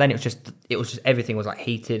think back then it was just everything was like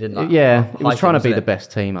heated and like, it was trying to be the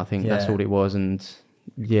best team. I think that's all it was. And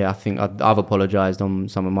I think I've apologised on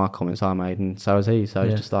some of my comments I made, and so has he. So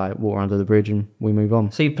it's just like water under the bridge, and we move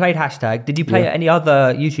on. So you played hashtag. Did you play any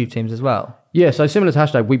other YouTube teams as well? Yeah, so similar to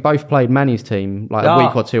hashtag, we both played Manny's team like a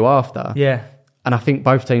week or two after. Yeah. And I think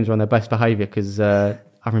both teams were on their best behaviour because I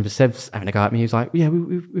remember Seb's having a go at me. He was like, yeah,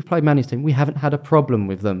 we've played Manny's team. We haven't had a problem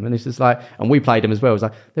with them. And it's just like, and we played them as well. It was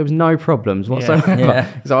like, there was no problems whatsoever. Yeah.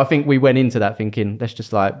 So I think we went into that thinking, let's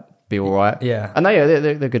just like be all right. Yeah. And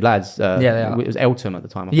they're good lads. They are. It was Eltham at the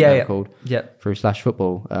time, I think they were called. Yeah. Through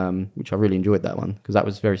 /football, which I really enjoyed that one because that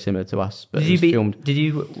was very similar to us. But Did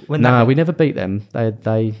you win No, we never beat them.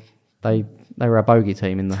 They they were a bogey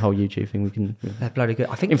team in the whole YouTube thing. They're bloody good.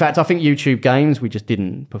 I think. In fact, I think YouTube games we just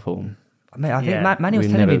didn't perform. I think Manny was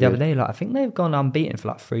telling me the other day, like I think they've gone unbeaten for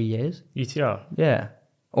like 3 years. UTR. Yeah.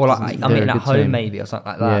 Or like at home team. maybe or something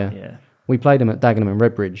like that. Yeah. We played them at Dagenham and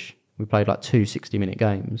Redbridge. We played like 2 60-minute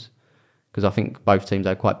games because I think both teams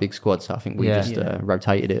had quite big squads. So I think we just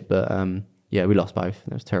rotated it. But we lost both.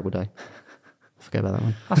 It was a terrible day. Forget about that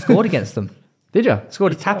one. I scored against them. Did you?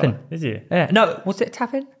 Scored a tap-in. Did you? Yeah. No, was it a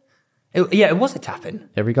tap-in? It was a tap-in.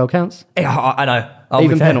 Every goal counts. Yeah, I know.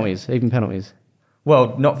 Even penalties.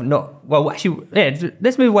 Well, not well. Actually,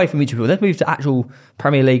 let's move away from YouTube football. Let's move to actual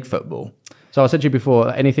Premier League football. So I said to you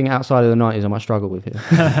before, anything outside of the 90s I might struggle with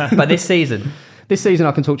here. But this season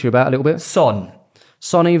I can talk to you about a little bit.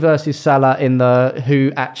 Sonny versus Salah in the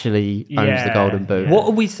who actually owns the Golden Boot. What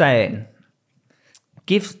are we saying?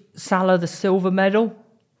 Give Salah the silver medal?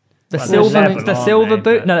 The silver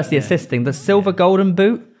boot? No, that's the assisting. The silver Golden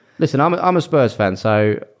Boot? Listen, I'm a Spurs fan,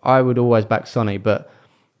 so I would always back Sonny, but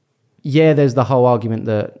yeah, there's the whole argument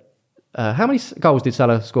that how many goals did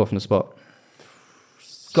Salah score from the spot?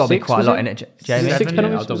 Got to be quite a lot in it, Jamie. 6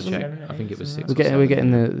 penalties? I'll double check. I think it was 6. We're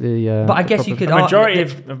getting the but I guess you could. A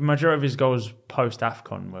majority of his goals post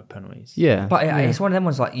AFCON were penalties. Yeah, but it's one of them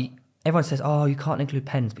ones like everyone says, "Oh, you can't include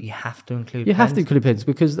pens," but you have to include. You have to include pens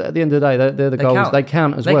because at the end of the day, they're the goals. They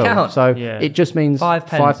count as well. Count. So it just means 5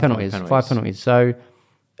 penalties. 5 penalties. So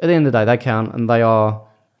at the end of the day, they count, and they are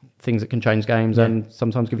things that can change games and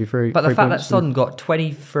sometimes give you free. But the fact that Son got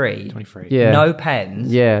 23, no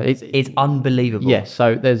pens, it's unbelievable. Yes.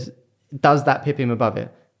 So does that pip him above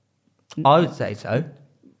it? I would say so.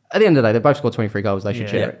 At the end of the day, they both scored 23 goals. They should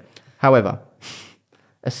share it. However,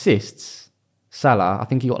 assists, Salah, I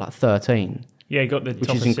think he got like 13. Yeah, he got the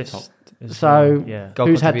top assist. So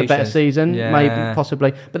who's had the better season? Maybe,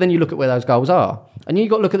 possibly. But then you look at where those goals are. And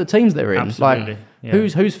you've got to look at the teams they're in. Absolutely. Like,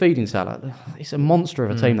 who's feeding Salah? It's a monster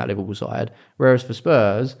of a team, that Liverpool side. Whereas for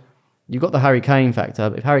Spurs, you've got the Harry Kane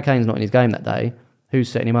factor. If Harry Kane's not in his game that day, who's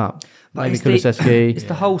setting him up? Maybe Kulusevski. It's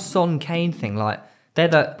the whole Son Kane thing. Like they're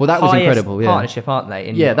the that was incredible, partnership, aren't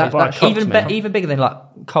they? That even bigger than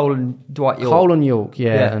like Cole and Dwight York. Cole and York,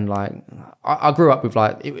 and like I grew up with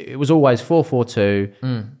like it was always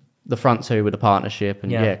 4-4-2. The front two with the partnership,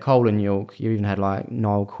 and Cole and York. You even had like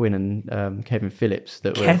Niall Quinn and Kevin Phillips.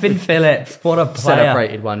 Kevin Phillips, what a player!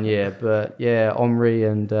 Celebrated one year, but Omri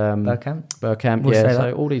and Bergkamp.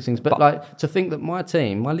 So all these things, but like to think that my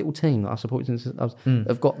little team that I supported since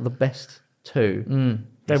have got the best two.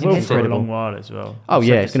 They will for a long while as well. Oh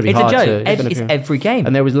yeah, it's going to be hard. It's every game.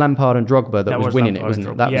 And there was Lampard and Drogba that was winning it, wasn't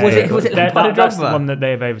it? Was it Lampard and Drogba? That's the one that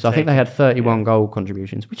they've overtaken. So I think they had 31 goal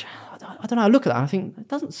contributions, which I don't know. I look at that and I think it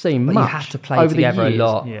doesn't seem much. You have to play together a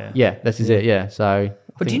lot. Yeah, this is it. Yeah, so.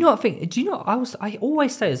 But do you not think? I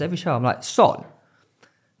always say this every show. I'm like, Son.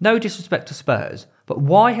 No disrespect to Spurs, but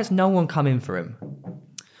why has no one come in for him?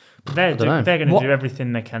 They're going to do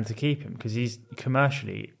everything they can to keep him because he's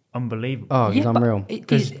commercially unbelievable. Oh, he's unreal.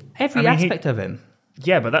 Every aspect of him.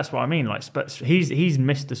 Yeah, but that's what I mean. Like Spurs, he's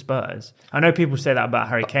Mr. Spurs. I know people say that about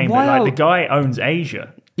Harry Kane, but like the guy owns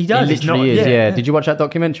Asia. He does. He literally is. Yeah. Did you watch that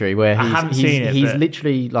documentary where I haven't seen it? He's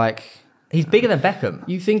literally like he's bigger than Beckham.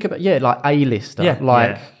 You think about like A-lister.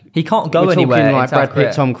 Yeah. He can't go anywhere. Like Brad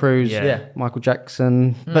Pitt, Tom Cruise, Michael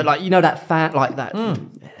Jackson. But like that fan, like that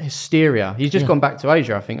hysteria. He's just gone back to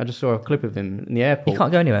Asia. I think I just saw a clip of him in the airport. He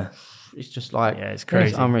can't go anywhere. It's just like it's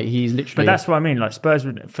crazy. He's literally. But that's what I mean. Like Spurs,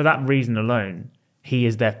 for that reason alone, he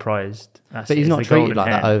is their prized. But he's not treated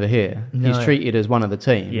like that over here. No. He's treated as one of the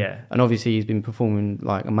team. Yeah. And obviously he's been performing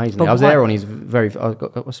like amazingly. I was there on his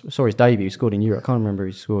saw his debut. He scored in Europe. I can't remember who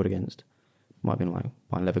he scored against. Might have been like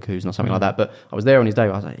Bayern Leverkusen or something like that. But I was there on his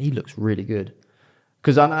debut. I was like, he looks really good.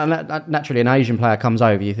 Because naturally, an Asian player comes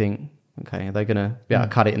over. You think, okay, are they going to be able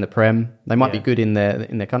to cut it in the Prem? They might be good in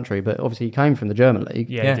their country, but obviously he came from the German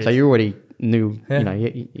league. So you already knew,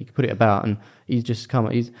 you could put it about, and he's just come.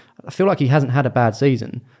 I feel like he hasn't had a bad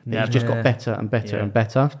season. He's just got better and better and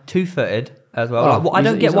better. 2-footed as well. I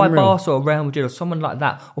don't get why Barca or Real Madrid or someone like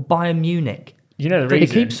that or Bayern Munich. You know the reason.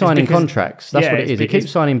 He keeps signing contracts. That's what it is. He keeps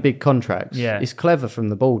signing big contracts. Yeah. It's clever from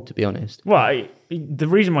the board, to be honest. Well, the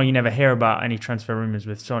reason why you never hear about any transfer rumours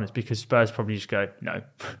with Son is because Spurs probably just go, no.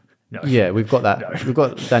 Yeah, we've got that. No. We've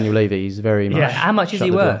got Daniel Levy. He's very much. Yeah. How much is he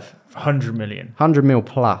worth? 100 million. 100 mil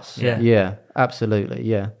plus. Yeah, absolutely.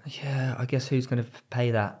 Yeah. Yeah, I guess who's going to pay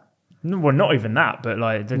that? No, well, not even that, but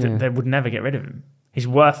like they would never get rid of him. He's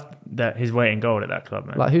worth his weight in gold at that club,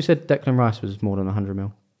 man. Like who said Declan Rice was more than 100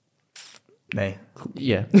 mil? Me.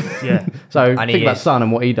 Yeah. Yeah. So think about Son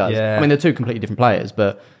and what he does. Yeah. I mean, they're two completely different players,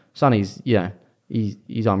 but Sonny's,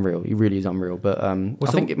 he's unreal. He really is unreal. But I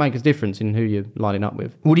think it makes a difference in who you're lining up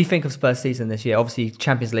with. What do you think of Spurs' season this year? Obviously,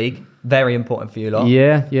 Champions League, very important for you lot.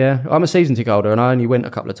 Yeah. I'm a season ticket holder, and I only went a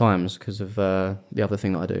couple of times because of the other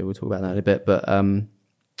thing that I do. We'll talk about that in a bit. But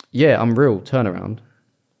unreal turnaround.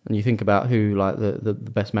 And you think about who like the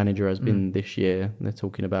best manager has been this year. They're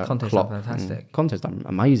talking about Conte's Klopp. fantastic. Conte's done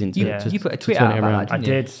amazing. You put a tweet turn out it about around. that,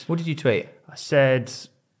 didn't I you? did. What did you tweet? I said,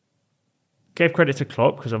 gave credit to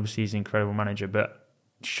Klopp because obviously he's an incredible manager, but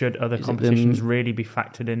should other competitions really be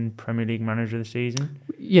factored in Premier League Manager of the Season?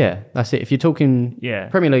 Yeah, that's it. If you're talking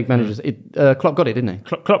Premier League managers, Klopp got it, didn't he?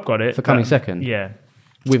 Klopp got it for coming second. Yeah,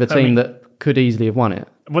 with a team that could easily have won it.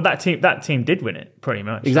 Well, that team did win it pretty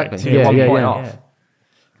much. Exactly. Like, 1 point off. Yeah.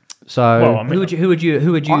 So well, I mean, who would you?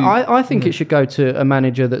 I think it should go to a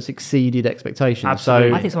manager that's exceeded expectations.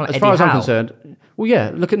 Absolutely. So I think as far as I'm concerned,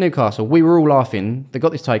 look at Newcastle. We were all laughing. They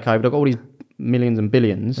got this takeover. They've got all these millions and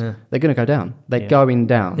billions. Yeah. They're going to go down. They're going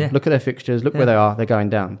down. Yeah. Look at their fixtures. Look where they are. They're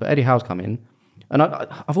going down. But Eddie Howe's come in. And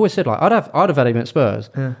I've always said, like, I'd have had him at Spurs,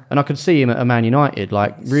 and I could see him at a Man United,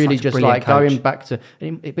 like really just like coach. Going back to.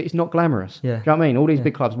 But it's not glamorous. Yeah. Do you know what I mean? All these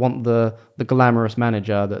big clubs want the glamorous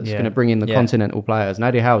manager that's going to bring in the continental players, and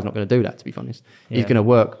Eddie Howe's not going to do that. To be honest, he's going to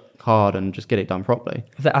work hard and just get it done properly.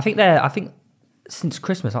 I think since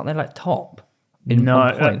Christmas, aren't they like top?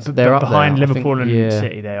 They're up behind there. Liverpool and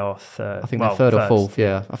City. They are third. I think they're third or fourth.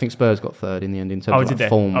 Yeah, I think Spurs got third in the end in terms of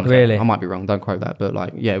form. Okay. Really? I might be wrong. Don't quote that, but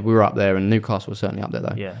we were up there, and Newcastle was certainly up there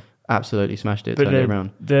though. Yeah, absolutely smashed it. But turned it around.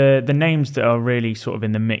 The names that are really sort of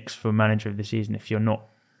in the mix for manager of the season, if you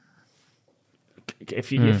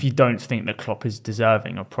don't think that Klopp is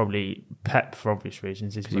deserving, or probably Pep for obvious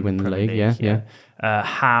reasons, is he win the league. Yeah.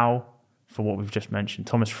 Howe, for what we've just mentioned,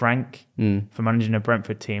 Thomas Frank for managing a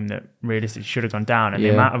Brentford team that realistically should have gone down, and the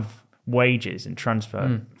amount of wages and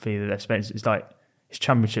transfer fee that they've spent is like it's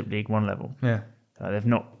Championship League 1 level. Yeah, they've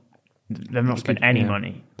not spent any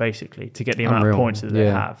money basically to get the amount of points that they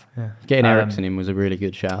have. Yeah. Getting Eriksen in was a really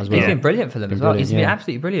good shout as well. He's been brilliant for them as well. He's been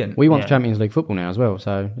absolutely brilliant. We want Champions League football now as well,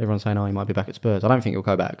 so everyone's saying, he might be back at Spurs. I don't think he'll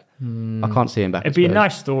go back. I can't see him back. It'd be a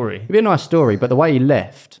nice story. It'd be a nice story, but the way he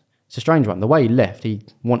left. It's a strange one. The way he left, he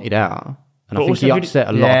wanted out. And I think he upset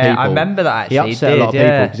a lot of people. I remember that actually. He upset a lot of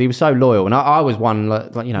people because he was so loyal. And I was one,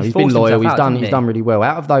 he's been loyal. He's done really well.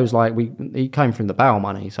 Out of those, he came from the Bale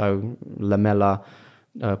money. So Lamela,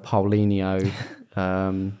 Paulinho,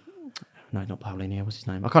 no, not Paulinho. What's his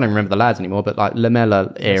name? I can't even remember the lads anymore. But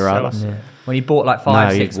Lamela era. When he bought like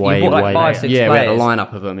five, six players. Yeah, we had a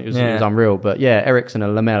lineup of them. It was unreal. But Eriksen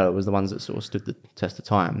and Lamela was the ones that sort of stood the test of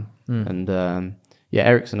time. And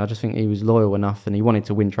Eriksen, I just think he was loyal enough and he wanted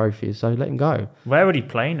to win trophies, so let him go. Where would he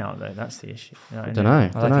play now, though? That's the issue. I don't know.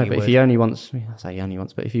 But if he only wants,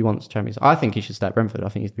 but if he wants Champions, I think he should stay at Brentford. I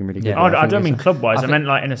think he's been really good. Yeah. I don't mean club-wise. I meant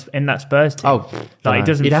like in that Spurs team. He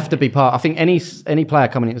doesn't. He'd have to be part. I think any player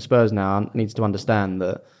coming into Spurs now needs to understand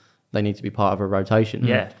that they need to be part of a rotation.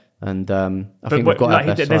 Yeah. And I think we've got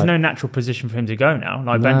our best there's side. no natural position for him to go now.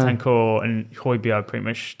 Like Bentancur and Højbjerg pretty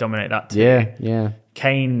much dominate that team. Yeah.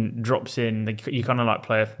 Kane drops in. You kind of like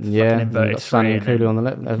play a fucking inverted three. And Kulu on the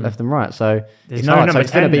left and right. So there's no number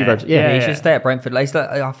 10 there. He should stay at Brentford.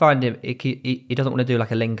 I find him. He doesn't want to do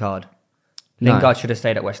like a Lingard. Lingard should have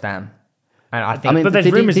stayed at West Ham. And I think, but there's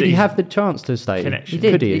rumours did he have the chance to stay? He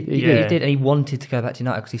did. He did, and he wanted to go back to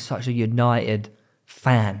United because he's such a United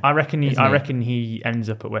fan. I reckon he ends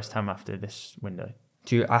up at West Ham after this window.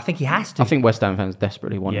 I think he has to. I think West Ham fans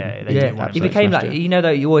desperately want him. They do want he became like, though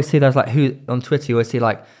you always see those like who on Twitter you always see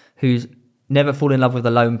like who's never fall in love with a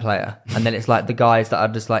lone player, and then it's like the guys that are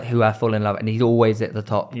just like who have fallen in love, and he's always at the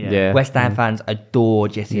top. West Ham fans adore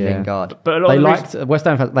Jesse Lingard, but West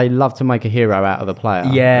Ham fans, they love to make a hero out of the player.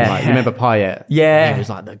 You remember Payet? He was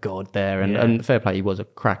like the god there, and fair play, he was a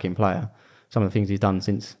cracking player. Some of the things he's done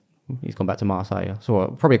since he's gone back to Marseille.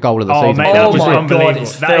 So probably a goal of the season. Mate, that was unbelievable.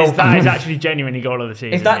 That is actually genuinely goal of the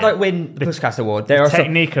season. If that win the Puskas Award, the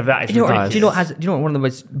technique of that is ridiculous. Do you know what one of the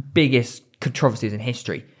most biggest controversies in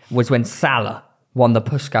history was when Salah won the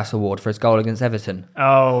Puskas Award for his goal against Everton.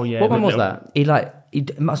 Oh yeah. What one was that? He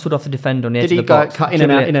muscled off the defender on the edge of the box. Did he cut in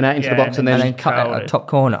and out into the box and then cut at a top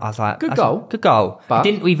corner? I was like, good goal. But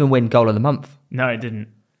it didn't even win goal of the month. No, it didn't.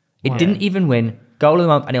 It didn't even win goal of the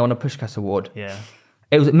month, and he won a Puskas Award. Yeah.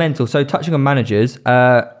 It was mental. So touching on managers,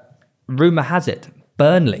 rumour has it,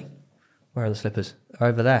 Burnley. Where are the slippers?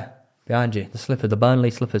 Over there, behind you. The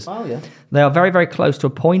Burnley slippers. Oh, yeah. They are very, very close to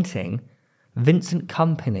appointing Vincent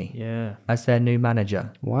Kompany as their new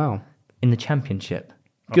manager. Wow. In the Championship.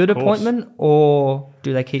 Good appointment, or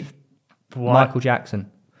do they keep Michael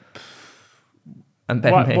Jackson? And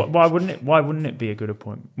Ben Mee? Why wouldn't it be a good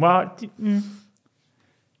appointment? Well,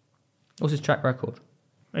 What's his track record?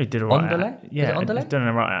 He did all right. Anderlecht? Yeah, Is it Anderlecht? he's done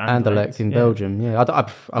all right at Anderlecht in Belgium. Yeah,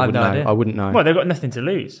 I wouldn't no know. idea. I wouldn't know. Well, they've got nothing to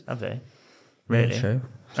lose, have they? Really? Yeah, true.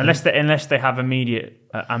 Unless they have immediate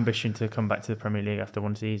ambition to come back to the Premier League after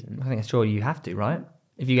one season. I think sure you have to, right?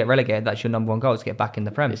 If you get relegated, that's your number one goal to get back in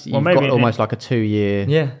the Prem. You've got almost like a 2-year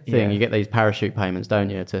thing. Yeah. You get these parachute payments, don't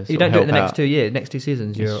you? To You don't do it in the help next out. 2 years, next 2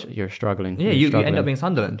 seasons. You're struggling. Yeah, You're you struggling. end up being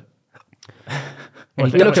Sunderland. Well,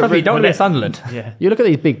 you don't want to be Sunderland. Yeah. You look at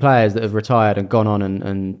these big players that have retired and gone on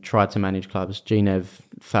and tried to manage clubs. Genev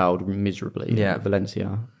failed miserably at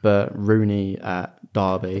Valencia, but Rooney at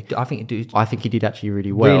Derby, I think he did actually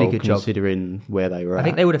really well, Really good job. considering where they were I at.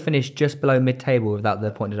 think they would have finished just below mid-table without the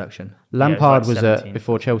point deduction. Lampard was was like at 17.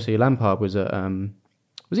 before Chelsea. Lampard was at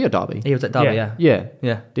was he at Derby? He was at Derby, Yeah. yeah.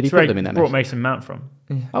 Yeah. Did he That's where put them in that brought mess? Mason Mount from.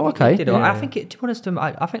 Oh, okay. He did all right. Yeah. I think, to be honest,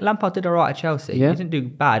 I think Lampard did all right at Chelsea. Yeah. He didn't do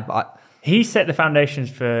bad, but He set the foundations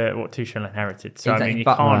for what Tuchel inherited. So, I mean, you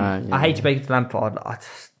But- can't... I hate to break it to Lampard. I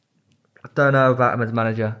don't know about him as a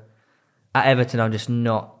manager. At Everton, I'm just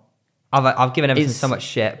not... I've given Everton so much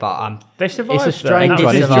shit, but They survived. It's a strange That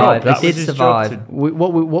was his one, isn't job. it? That They was did his job survive. to-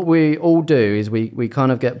 What we all do is we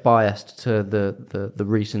kind of get biased to the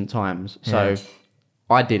recent times. So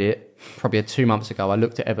I did it probably 2 months ago. I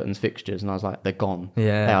looked at Everton's fixtures and I was like, they're gone.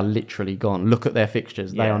 Yeah. They are literally gone. Look at their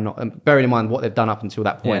fixtures. They Yeah. are not. And bearing in mind what they've done up until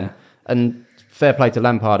that point. Yeah. And fair play to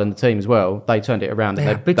Lampard and the team as well. They turned it around. Yeah,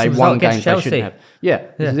 And big they result won against games they Chelsea. shouldn't have. Yeah,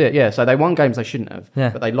 this is it. Yeah, so they won games they shouldn't have. Yeah.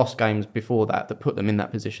 But they lost games before that put them in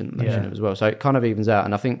that position that they Yeah. shouldn't have as well. So it kind of evens out.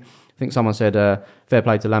 And I think someone said, fair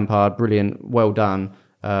play to Lampard, brilliant, well done.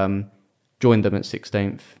 Joined them at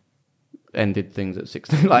 16th, ended things at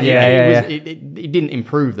 16th. Like, it didn't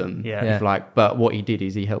improve them, Yeah. if like, but what he did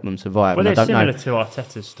is he helped them survive. Well, and I it's don't similar know. to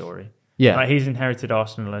Arteta's story. Yeah. Like, he's inherited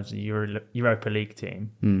Arsenal as a Europa League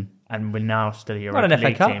team, and we're now still a Not Europa an FA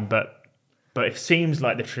League Cup. team, but it seems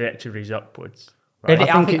like the trajectory is upwards. It- Right?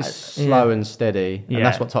 I think it's yeah. slow and steady, and Yeah.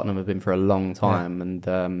 that's what Tottenham have been for a long time. And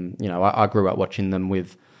I grew up watching them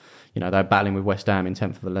with, they're battling with West Ham in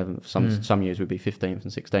 10th or 11th. Some years would be 15th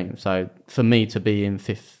and 16th. So for me to be in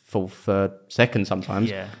 5th, 4th, 3rd, 2nd sometimes,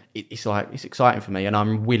 Yeah. it's exciting for me, and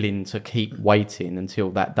I'm willing to keep waiting until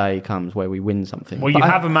that day comes where we win something. Well, you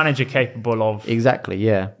have a manager capable of Exactly,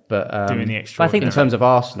 yeah, but doing the I think extraordinary. in terms of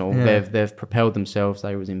Arsenal, Yeah. they've propelled themselves.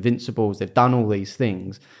 They was invincibles. They've done all these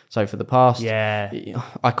things. So for the past,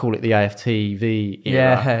 I call it the AFTV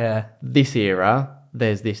era. Yeah. This era,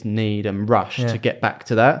 there's this need and rush to get back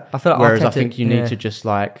to that. I feel like Whereas I Arteta- think you need yeah. to just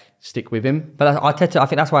like stick with him. But Arteta, I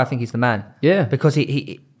think that's why I think he's the man. Yeah. Because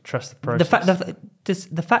he Trust the process.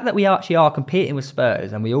 the fact that we actually are competing with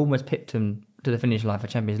Spurs and we almost pipped them to the finish line for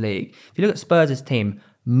Champions League. If you look at Spurs' team,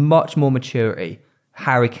 much more maturity.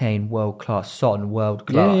 Harry Kane, world class. Son, world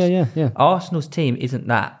class. Yeah. Arsenal's team isn't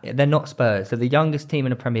that. They're not Spurs. They're the youngest team in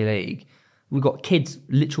the Premier League. We've got kids,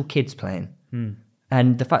 literal kids playing.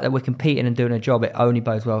 And the fact that we're competing and doing a job, it only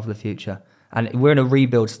bodes well for the future. And we're in a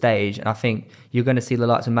rebuild stage, and I think you're going to see the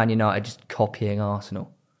likes of Man United just copying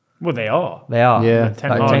Arsenal. Well, they are. They are. Yeah. Like,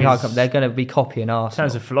 Ten Hag Ten Hag, is- they're going to be copying In Arsenal.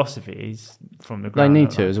 terms of philosophy, he's from the They ground. need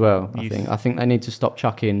up, to like, as well. youth. I think they need to stop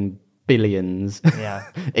chucking billions Yeah.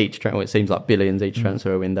 each. Well, it seems like billions each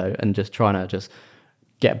transfer window, and just trying to just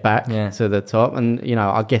get back Yeah. to the top. And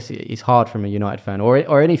I guess it's hard from a United fan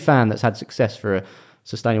or any fan that's had success for a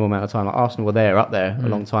sustainable amount of time. Like Arsenal were up there a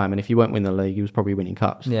long time, and if you weren't winning the league, you was probably winning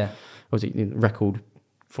cups. Yeah. Was it record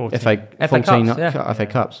 14. FA FA 14 Cups, yeah. FA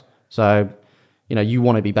Cups? So you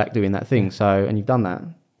want to be back doing that thing. So and you've done that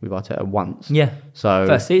with Arteta once. Yeah. So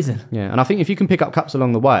First season. yeah, and I think if you can pick up cups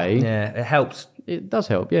along the way, Yeah, it helps. it does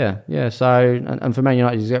help. Yeah. So and for Man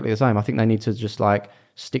United, it's exactly the same. I think they need to just like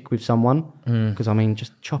stick with someone because I mean,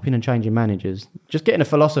 just chopping and changing managers, just getting a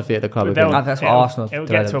philosophy at the club. But again. I think that's what it'll- Arsenal It'll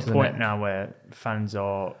get to a developed, isn't point it? now where fans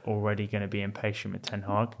are already going to be impatient with Ten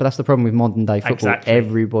Hag. But that's the problem with modern day football. Exactly.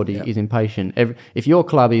 Everybody is impatient. If your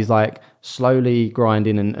club is like slowly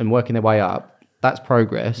grinding and working their way up, that's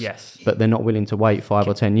progress. Yes. But they're not willing to wait 5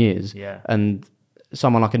 or 10 years. Yeah. And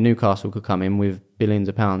someone like a Newcastle could come in with billions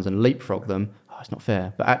of pounds and leapfrog them. Oh, it's not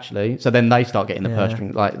fair. But actually, so then they start getting the purse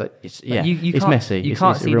strings. Like it's You it's can't- messy. You It's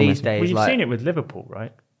can't see real these messy. days. Well, you've like, seen it with Liverpool,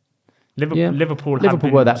 right? Yeah. Liverpool have Liverpool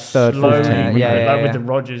been were that third, fourth slowly- team, yeah. with the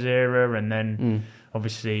Rodgers era, and then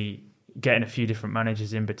obviously getting a few different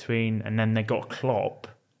managers in between, and then they got Klopp,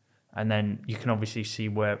 and then you can obviously see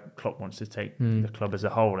where Klopp wants to take the club as a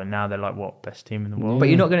whole, and now they're like, what, best team in the world? But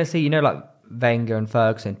you're not going to see, like Wenger and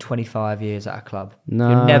Ferguson, 25 years at a club. No.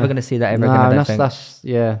 You're never going to see that ever again, I don't think. That's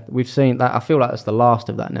we've seen that. I feel like that's the last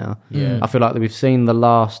of that now. Yeah. I feel like that we've seen the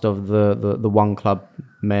last of the one club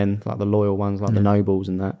men, like the loyal ones, like the Nobles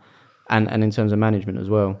and that, and in terms of management as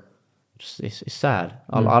well. It's sad.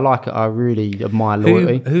 I like it. I really admire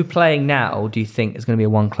loyalty. Who playing now do you think is going to be a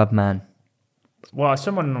one-club man? Well,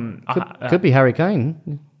 someone Could be Harry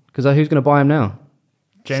Kane, because who's going to buy him now?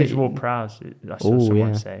 James Ward-Prowse. I saw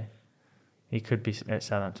someone say he could be at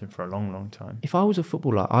Southampton for a long, long time. If I was a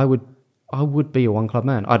footballer, I would be a one-club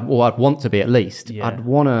man. I'd want to be at least. Yeah. I'd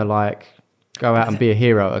want to go out and be a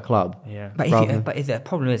hero at a club. Yeah. But the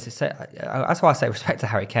problem is, that's why I say respect to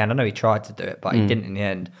Harry Kane. I know he tried to do it, but he didn't in the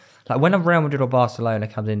end. Like when a Real Madrid or Barcelona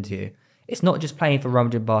comes into you, it's not just playing for Real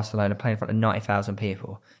Madrid, Barcelona, playing in front of 90,000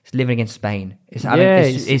 people. It's living against Spain. It's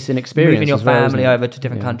an experience. Moving your as well, family over to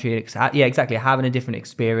different yeah. countries. Yeah, exactly. Having a different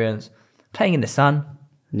experience. Playing in the sun.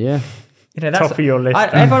 Yeah. That's top of your list.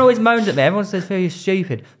 Everyone always moans at me. Everyone says you're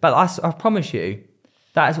stupid, but I promise you,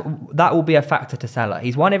 that will be a factor to Salah.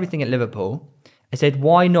 He's won everything at Liverpool. I said,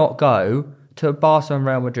 why not go to Barca and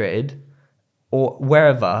Real Madrid or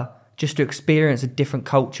wherever just to experience a different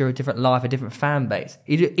culture, a different life, a different fan base?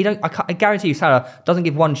 I guarantee you, Salah doesn't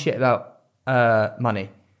give one shit about money.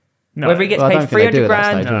 No. Whether he gets paid 300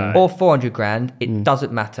 grand or 400 grand, it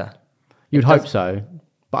doesn't matter. You'd hope so.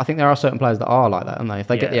 But I think there are certain players that are like that, aren't they? If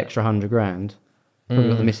they get the extra 100 grand, probably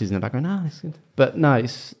got the missus in the background. No, it's good. But no,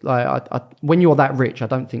 it's like when you're that rich, I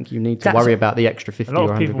don't think you need to worry about the extra 50 or 100 grand.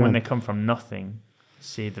 A lot of people, when they come from nothing,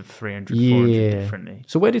 see the 300, 400 differently.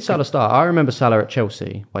 So where did Salah start? I remember Salah at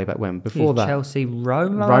Chelsea way back when. Before that, Chelsea,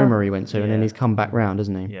 Roma? Roma he went to, and then he's come back round,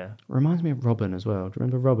 hasn't he? Yeah. Reminds me of Robin as well. Do you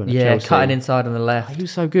remember Robin at Chelsea? Cutting Oh, inside on the left. He was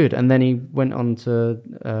so good. And then he went on to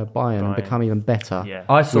Bayern and become even better. Yeah.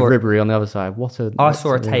 I saw with Ribery on the other side. I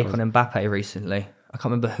saw a take on Mbappe recently. I can't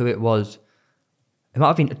remember who it was. It might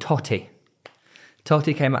have been Totti.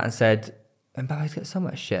 Totti came out and said, Mbappe's got so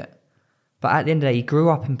much shit. But at the end of the day, he grew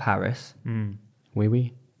up in Paris.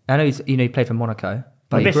 Oui. I know he played for Monaco.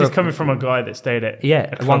 But this is coming from a guy that stayed at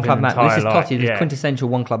a one-club man. This is Totti, the yeah. quintessential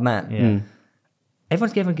one-club man. Yeah.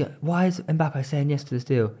 Everyone's giving, why is Mbappe saying yes to this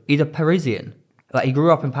deal? He's a Parisian. Like, he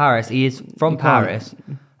grew up in Paris. He is from Paris.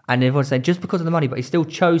 And everyone's saying just because of the money, but he still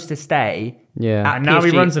chose to stay. Yeah. And now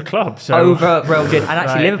he runs a club. So over Real Madrid. And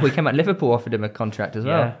actually, Liverpool, he came out, Liverpool offered him a contract as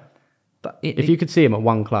well. Yeah. But if you could see him at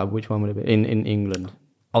one club, which one would it be? In England?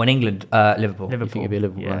 Oh, in England, Liverpool. You think it'd be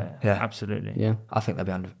Liverpool? Yeah, yeah, absolutely. Yeah, I think they'll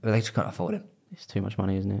be under. They just can't afford him. It's too much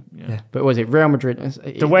money, isn't it? Yeah. But was it Real Madrid?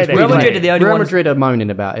 The way they Real Madrid are the only Real ones. Madrid are moaning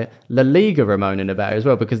about it. La Liga are moaning about it as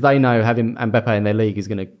well because they know having Mbappe in their league is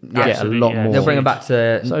going to get a lot more. They'll bring him back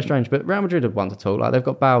to. So strange, but Real Madrid have one to talk. Like they've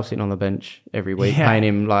got Bale sitting on the bench every week, paying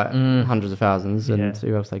him like hundreds of thousands, and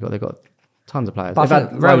who else they got? They've got tons of players. They've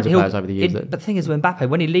had loads of players over the years. But the thing is, with Mbappe,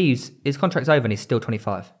 when he leaves, his contract's over and he's still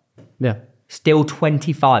 25. Yeah. Still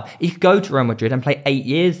 25. He could go to Real Madrid and play 8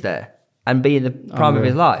 years there and be in the prime of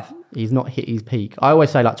his life. He's not hit his peak. I always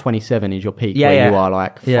say like 27 is your peak, you are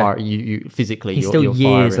like far, you physically. He's you're still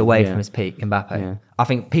years firing. away from his peak, Mbappe. Yeah. I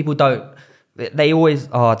think people don't. They always.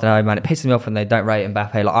 Oh, I don't know, man. It pisses me off when they don't rate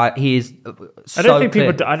Mbappe. Like he is. I don't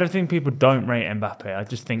think people don't rate Mbappe. I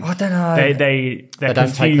just think I don't know. They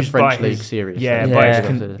don't take the French league seriously.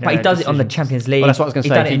 But he does it on the Champions League. Well, that's what I was going to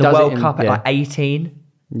say. He done it in the World Cup at like 18.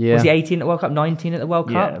 Yeah. Was he 18 at the World Cup? 19 at the World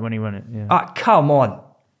Cup? Yeah, when he won it. Yeah. Come on.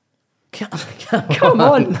 Come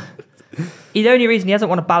on. The only reason he hasn't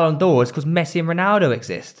won a Ballon d'Or is because Messi and Ronaldo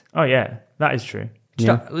exist. Oh yeah, that is true.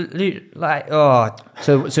 Yeah.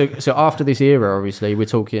 So after this era, obviously, we're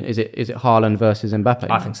talking. Is it Haaland versus Mbappe?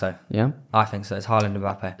 I think so. Yeah, I think so. It's Haaland and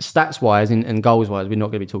Mbappe. Stats wise and goals wise, we're not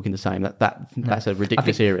going to be talking the same. That's a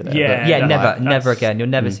ridiculous era there. Yeah, never again. You'll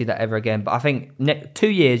never see that ever again. But I think 2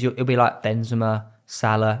 years it'll be like Benzema,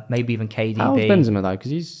 Salah, maybe even KDB. How old's Benzema though?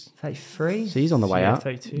 Because he's 33. So he's on the way out.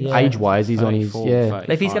 32. Yeah. Age wise, he's on his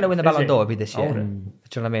If he's going to win the Ballon d'Or, it'll be this year. Do you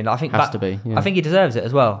know what I mean? I think has to be. Yeah. I think he deserves it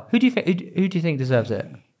as well. Who do you think? Who do you think deserves it?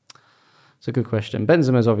 It's a good question.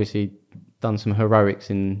 Benzema's obviously done some heroics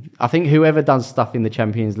in. I think whoever does stuff in the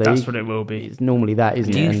Champions League, that's what it will be. It's normally that,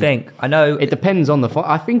 isn't it? Do you think? I know it depends on the.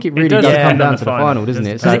 I think it really does come down to the final, doesn't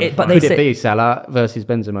it? So could it be Salah versus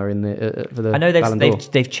Benzema in the for the? I know Ballon d'Or?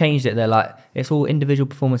 they've changed it. They're like it's all individual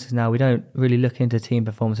performances now. We don't really look into team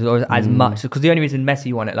performances or as much because the only reason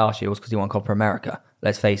Messi won it last year was because he won Copa America.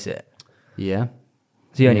 Let's face it. Yeah,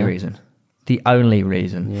 it's the only reason. The only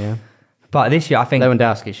reason. Yeah. But this year, I think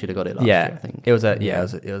Lewandowski should have got it last year. I think it was a.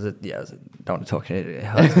 Don't want to talk shit. It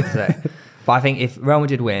hurts me to say, but I think if Real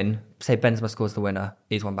Madrid win, say Benzema scores the winner,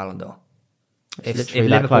 he's won Ballon d'Or. If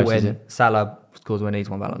Liverpool win, Salah scores the winner, he's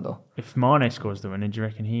won Ballon d'Or. If Mane scores the winner, do you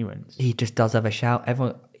reckon he wins? He just does have a shout.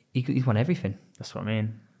 Everyone, he's won everything. That's what I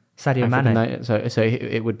mean. Sadio Mane. So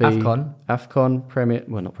it would be AFCON, Premier.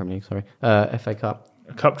 Well, not Premier League. Sorry, FA Cup,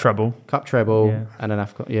 Cup treble, and an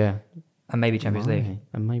AFCON. Yeah, and maybe Champions League.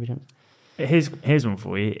 And maybe Champions. Here's one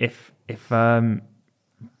for you. If if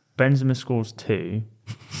Benzema scores 2,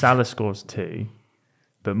 Salah scores 2,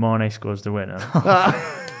 but Mane scores the winner,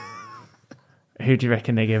 who do you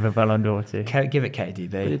reckon they give a Ballon d'Or to? Give it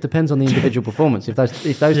KDB. It depends on the individual performance. If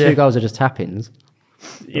those 2 goals are just tap-ins,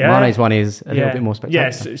 Mane's one is a little bit more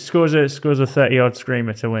spectacular. Yes, scores a 30-yard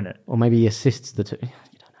screamer to win it. Or maybe he assists the 2. You don't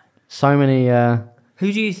know. So many...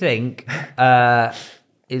 Who do you think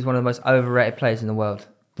is one of the most overrated players in the world?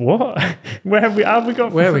 What? How have we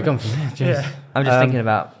gone? Where have we gone from there? Yeah. I'm just thinking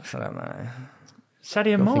about... I don't know. Sadio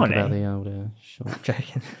Think about Mane? the old shot.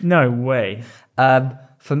 Joking. No way.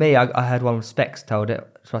 For me, I heard one of Specs told it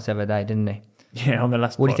to us the other day, didn't he? Yeah, on the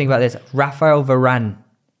last What do you think about this? Raphael Varane,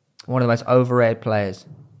 one of the most overrated players.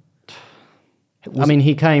 I mean,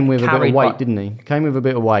 he came with a bit of Carried weight, by- didn't he? Came with a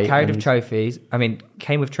bit of weight. Carried and- with trophies.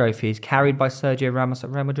 Came with trophies. Carried by Sergio Ramos at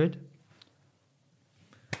Real Madrid.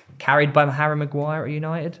 Carried by Harry Maguire at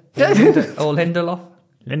United. Or Lindelof.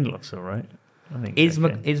 Lindelof's all right. I think Is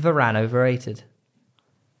okay. Varane overrated?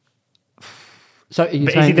 So are you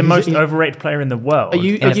But saying is he the most he's- overrated player in the world? Are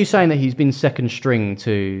you saying that he's been second string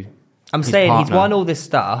to? I'm his saying he's partner? won all this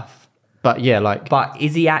stuff, But yeah, like but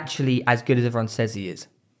is he actually as good as everyone says he is?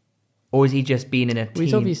 Or is he just being in a team? well,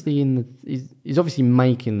 he's obviously he's obviously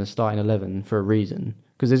making the starting 11 for a reason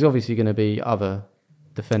because there's obviously going to be other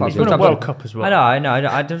defenders. He's won a World Cup as well. I know.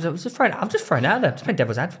 I'm just throwing out there. I'm just playing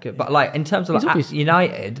devil's advocate. But like in terms of He's like, at obviously-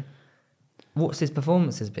 United, what's his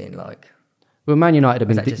performances been like? Well, Man United have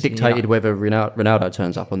Or is been that just dictated United? whether Ronaldo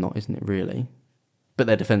turns up or not, isn't it? Really, but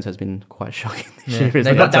their defense has been quite shocking this year. They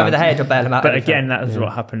isn't got it? down with the head or bail him out. But every again, time. that was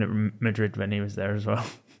what happened at Madrid when he was there as well.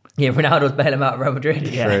 Yeah, Ronaldo's bail him out at Real Madrid.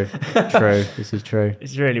 Yeah. True. This is true.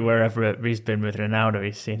 It's really wherever he's been with Ronaldo,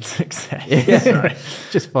 he's seen success. Yeah.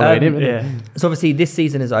 Just following him. Isn't it? Yeah. So obviously this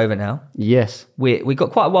season is over now. Yes. We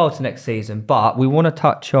got quite a while to next season, but we want to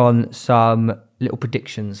touch on some little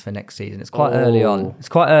predictions for next season. It's quite early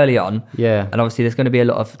on. Yeah. And obviously there's going to be a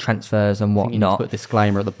lot of transfers and I think you need to whatnot. put a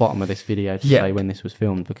disclaimer at the bottom of this video to Yeah. say when this was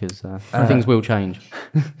filmed because things will change.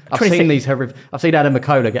 I've 26 seen these I've seen Adam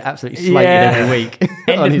McCullough get absolutely slated every week.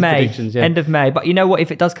 End on of his May. predictions, yeah. End of May. But you know what?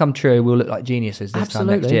 If it does come true, we'll look like geniuses this time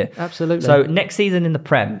next year. Absolutely. So next season in the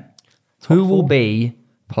Prem, who will be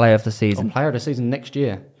player of the On season? player of the season next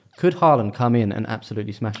year. Could Haaland come in and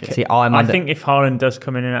absolutely smash it? See, I think if Haaland does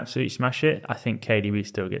come in and absolutely smash it, I think KDB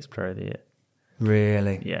still gets player of the year.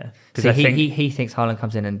 really. Yeah. See, I think, he thinks Haaland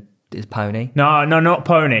comes in and is pony. No, not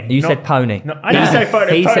Pony. You Not- said pony. No, I didn't say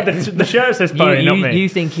Pony. He Pony. said- the shirt says Pony, not me. You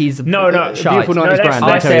think he's No, shite. Beautiful 90s No, brand.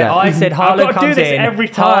 I don't tell you said that. Haaland I've got to do comes this in every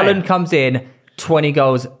time. Haaland comes in 20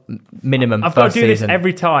 goals minimum. I've got to first do this season.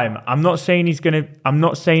 every time. I'm not saying he's gonna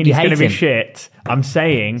hate be him. shit. I'm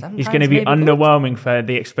saying he's Sometimes gonna be maybe good. underwhelming for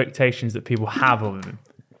the expectations that people have of him.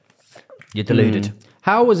 You're deluded.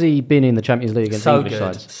 How has he been in the Champions League against So English good.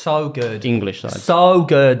 sides? So good. English sides. So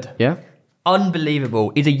good. Yeah?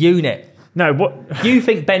 Unbelievable. He's a unit. No, what? You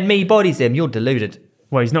think Ben Mee bodies him? You're deluded.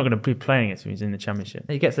 Well, he's not going to be playing it if he's in the Championship.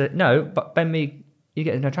 He gets but Ben Mee, you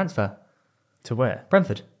get no transfer. To where?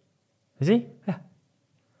 Brentford. Is he?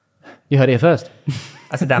 You heard it here first.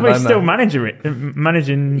 That's a damn Well, he's still moment.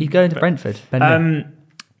 managing. You go into Brentford. Ben Mee.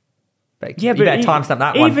 Yeah, you but better timestamp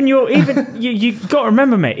that one. you got to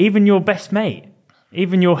remember, mate. Even your best mate,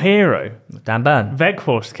 even your hero, Dan Burn.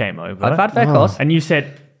 Weghorst came over. I've had Weghorst. and you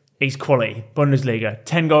said he's quality, Bundesliga,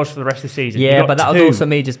 10 goals for the rest of the season. You Yeah, got but that was 2. also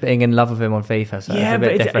me just being in love with him on FIFA. So Yeah, it's a but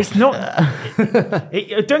bit different. it's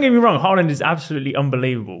not. Don't get me wrong, Haaland is absolutely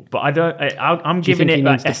unbelievable, but I'm Do you giving think it he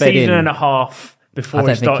like needs to a bed season in? and a half I before don't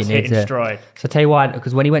he think starts he needs hitting it. stride. So I tell you why,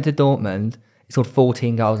 because when he went to Dortmund, he scored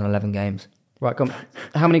 14 goals in 11 games. Right, come on.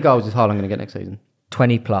 How many goals is Haaland going to get next season?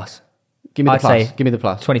 20 plus. Give me the I'd plus. say Give me the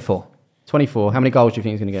plus. 24. 24. How many goals do you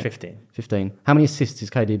think he's going to get? 15, 15. How many assists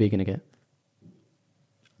is KDB going to get?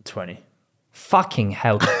 20. Fucking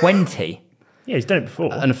hell, 20? Yeah, he's done it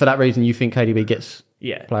before. And for that reason, you think KDB gets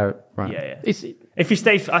Yeah. player right? Yeah, yeah. It's, If he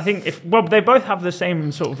stays, I think they both have the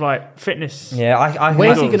same sort of like fitness. Yeah, I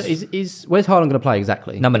where's he Goals. going to where's Haaland going to play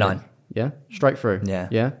exactly? Number 9. Yeah, straight through. Yeah.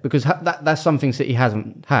 yeah, because that's something City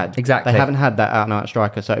hasn't had. Exactly. they haven't had that out and out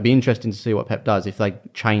striker. So it'd be interesting to see what Pep does if they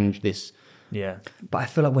change this. Yeah. But I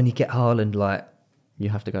feel like when you get Haaland, like, You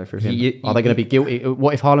have to go through him. You- Are they going to be guilty?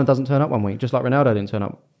 What if Haaland doesn't turn up one week, just like Ronaldo didn't turn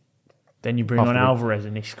up? Then you bring After on the- Alvarez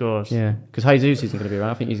and he scores. Yeah, because Jesus isn't going to be around.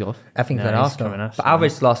 I think he's off. I think No, he's at he's Arsenal. coming us, But yeah.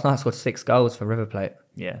 Alvarez last night scored 6 goals for River Plate.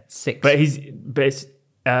 Yeah. 6. But it's.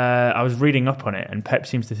 I was reading up on it, and Pep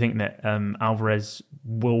seems to think that Alvarez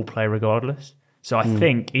will play regardless. So I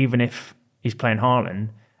think even if he's playing Haaland,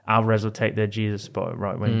 Alvarez will take their Jesus spot at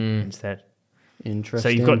right wing instead. Interesting. So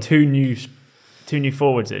you've got two new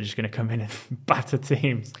forwards that are just going to come in and batter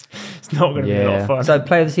teams. It's not going to be a lot of fun. So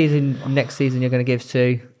player of the season next season you're going to give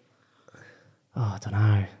to? Oh, I don't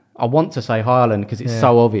know. I want to say Haaland because it's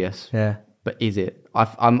so obvious. Yeah. But is it?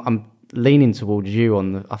 I'm leaning towards you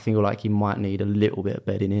on the. I feel like he might need a little bit of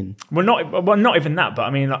bedding in. Well, not even that. But I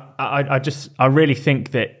mean, I really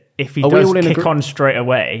think that if he does kick on straight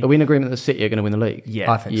away, are we in agreement that City are going to win the league?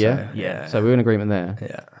 Yeah, I think so. Yeah. So we're in agreement there.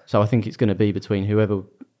 Yeah. So I think it's going to be between whoever.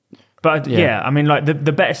 But I mean, like the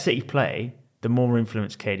better City play, the more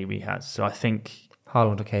influence KDB has. So I think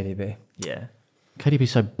Haaland or KDB. Yeah.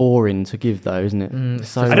 KDB's so boring to give though, isn't it?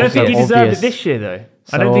 I don't think he deserved it this year though.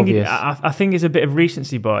 So I don't think obvious. I think it's a bit of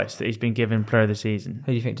recency bias that he's been given player of the season.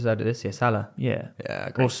 Who do you think deserved it this year? Salah? Yeah. Yeah, I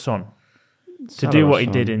agree. Or Son. To Salah do or what he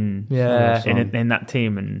Son. did in that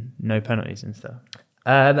team and no penalties and stuff.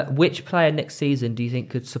 Which player next season do you think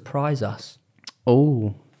could surprise us?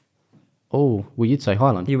 Oh, well, you'd say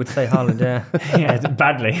Haaland. You would say Haaland, yeah. Yeah,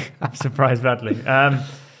 badly. I'm surprised badly.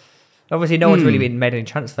 Obviously, no one's really been made any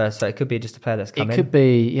transfers, so it could be just a player that's come in. It could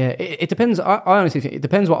be, yeah. It depends. I honestly think it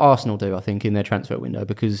depends what Arsenal do, I think, in their transfer window.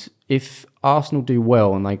 Because if Arsenal do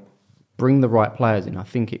well and they bring the right players in, I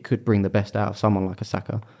think it could bring the best out of someone like a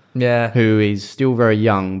Saka, who is still very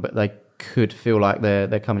young, but they could feel like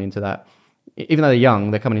they're coming into that. Even though they're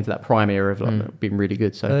young, they're coming into that prime era of like, being really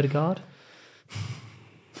good. So Odegaard?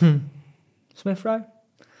 Smith Rowe?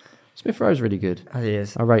 Smith Rowe's really good. He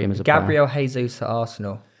is. I rate him as a player. Gabriel Jesus at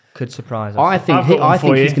Arsenal could surprise us. I think I've got one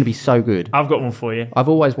for he's you. going to be so good. I've got one for you. I've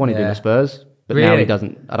always wanted him Yeah. at Spurs, but now he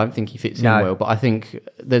doesn't. I don't think he fits in well. But I think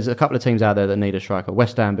there's a couple of teams out there that need a striker.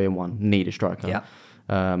 West Ham being one, need a striker.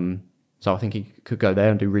 Yeah. So I think he could go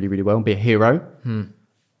there and do really, really well and be a hero.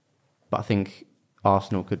 But I think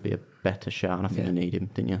Arsenal could be a better shout, and I think you need him,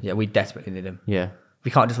 didn't you? Yeah, we desperately need him. Yeah. We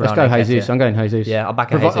can't just Let's rely go on Jesus. Nketiah. I'm going Jesus. Yeah, I'll back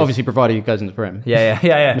Jesus. Obviously, provided he goes into the Prem. Yeah.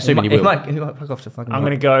 I'm assuming he will. He might fuck off to fucking. I'm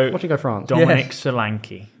going to go Watch him go France. Dominic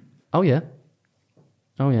Solanke Oh yeah.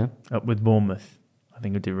 up with Bournemouth. I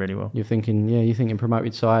think he'll do really well. You're thinking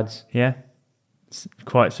promoted sides. Yeah.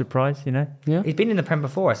 Quite surprised, you know? Yeah. He's been in the Prem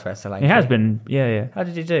before, I swear. So like, He has been, yeah. How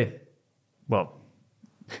did he do? Well,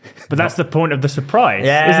 but that's the point of the surprise,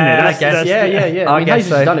 Yeah, isn't it? I guess. Yeah. I I mean, guess Jesus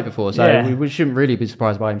so. has done it before, so Yeah. we shouldn't really be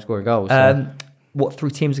surprised by him scoring goals. So. What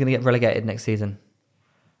three teams are going to get relegated next season?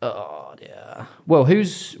 Oh yeah. Well,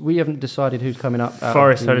 we haven't decided who's coming up.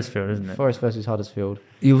 Forest Huddersfield, isn't it? Forest versus Huddersfield.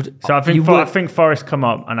 So I think Forest come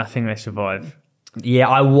up and I think they survive. Yeah,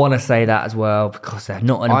 I want to say that as well because they're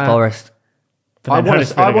not in Forest. But I then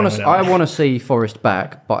Huddersfield are gonna win it. want to see Forest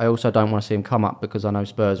back, but I also don't want to see him come up because I know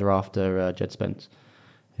Spurs are after Jed Spence,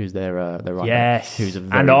 who's their right back, Yes. who's a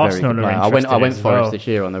very, And Arsenal very good are player. interested I went as Forest well. this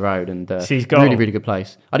year on the road and See his goal? really, really good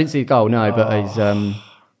place. I didn't see his goal, no, but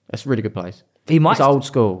it's a really good place. He might. It's old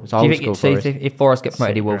school. It's Do you old think school so Forest. if Forest get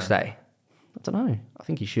promoted, he will Sick, stay? I don't know. I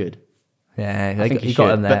think he should. Yeah, I think he got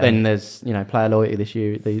should. him there. But then there's player loyalty this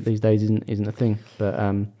year these days isn't a thing. But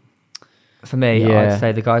for me, Yeah. I'd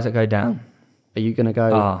say the guys that go down. are you going to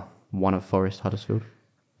go one of Forest Huddersfield?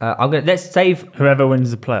 Let's save. Whoever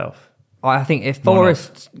wins the playoff. I think if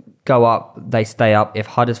Forest go up, they stay up. If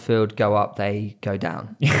Huddersfield go up, they go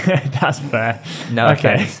down. That's fair. No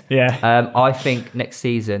okay. offense. Yeah. I think next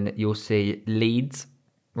season you'll see Leeds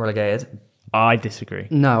relegated. I disagree.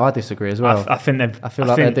 No, I disagree as well. I think they've. I feel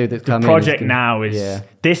like think they do this the come in project is gonna- now is yeah.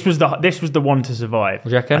 this was the one to survive. Do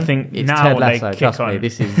you reckon? I think It's now Ted they Lasso. kick Trust on. me,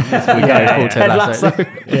 this is we go full Ted Lasso.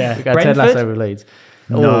 Yeah. We go Ted Brentford? Lasso with Leeds.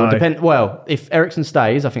 No. Well, if Ericsson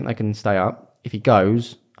stays, I think they can stay up. If he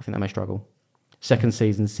goes, I think they may struggle. Second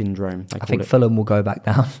season syndrome. I think Fulham will go back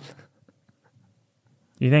down.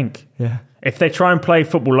 You think? Yeah. If they try and play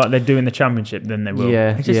football like they do in the Championship, then they will.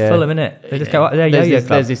 Yeah, It's just Fulham, innit? They just go out there.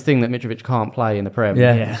 There's this thing that Mitrovic can't play in the Prem.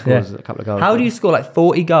 Yeah. He scores a couple of goals. How do you score like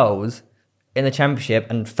 40 goals in the Championship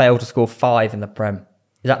and fail to score 5 in the Prem?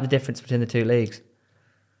 Is that the difference between the two leagues?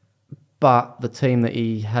 But the team that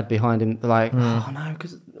he had behind him,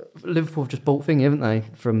 because Liverpool have just bought Thingy, haven't they,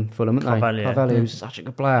 from Fulham, haven't they? Carvalho. Who's such a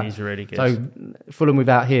good player. He's really good. So Fulham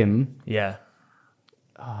without him, Yeah.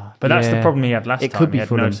 But that's the yeah. problem he had last It time. could be he had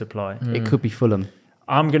Fulham. no supply. it could be Fulham.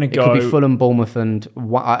 I'm going to It go. could be Fulham, Bournemouth, and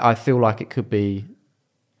I feel like it could be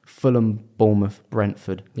Fulham, Bournemouth,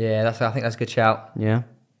 Brentford. Yeah, I think that's a good shout. Yeah,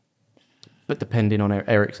 but depending on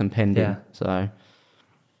Ericsson pending. Yeah. So I'm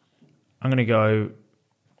going to go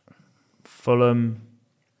Fulham,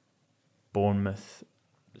 Bournemouth,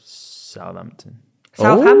 Southampton.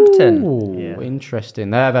 Southampton. Ooh, Yeah.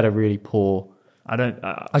 Interesting. They have had a really poor. I don't.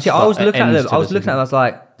 Actually, I was looking at ends them. to I was the looking at them. season. I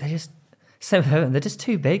was like, they're just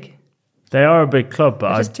too big. They are a big club, but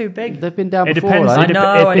They're I, just too big. They've been down it before. depends. like- It,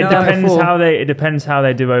 I know. depends Before. how they. It depends how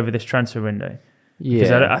they do over this transfer window. Because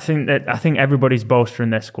Yeah. I think everybody's bolstering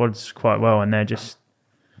their squads quite well, and they're just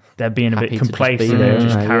they're being a happy bit to just be complacent there, and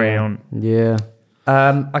just aren't they? carry Yeah. on.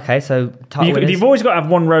 Yeah. Okay, so title winners. You've always got to have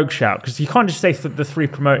one rogue shout because you can't just say the 3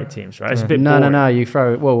 promoted teams, right? It's a bit No. boring. You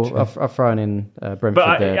throw. Well, I've thrown in Brentford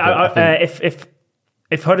But there. But I think,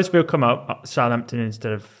 if Huddersfield come up, Southampton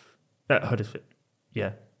instead of Huddersfield,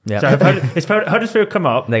 yeah. Yeah. So if Huddersfield come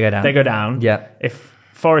up, They go down. They go down. Yeah. If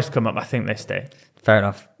Forest come up, I think they stay. Fair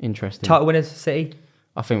enough. interesting. Title winners, City.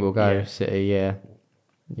 I think we'll go Yeah. City. Yeah.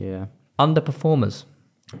 Yeah. Underperformers.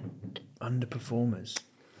 Underperformers.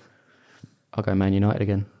 I'll go Man United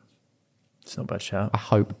again. It's not a bad shout. I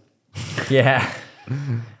hope Yeah.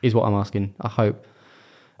 is what I'm asking. I hope.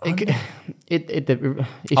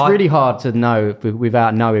 It's really hard to know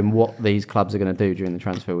without knowing what these clubs are going to do during the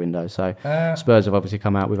transfer window. So Spurs have obviously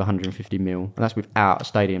come out with 150 mil, and that's without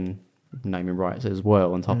stadium naming rights as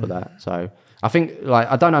well on top of that. So I think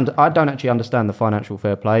I don't actually understand the financial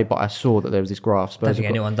fair play, but I saw that there was this graph. I don't think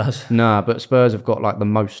anyone does. No, but Spurs have got like the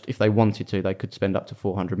most. If they wanted to, they could spend up to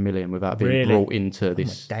 400 million without being Really? brought into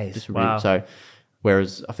this. days. this Wow. So,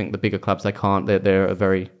 whereas I think the bigger clubs they can't. They're a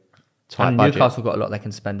very tight And budget. Newcastle got a lot they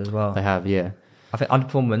can spend as well. They have, yeah. I think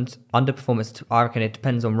underperformance. I reckon it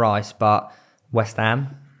depends on Rice, but West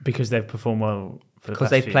Ham Because they've performed well. because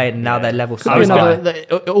they've played and now they're level. Could be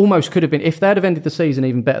it almost could have been if they'd have ended the season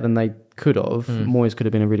even better than they could have. Moyes could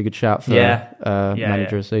have been a really good shout for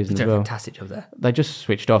manager of the season Did as a well. fantastic job there. They just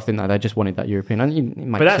switched off, didn't they? They just wanted that European. And it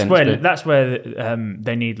makes But that's sense, that's where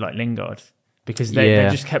they need like Lingard because they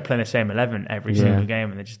just kept playing the same 11 every single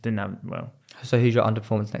game and they just didn't have So who's your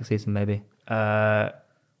underperformance next season? Maybe.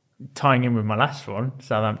 tying in with my last one,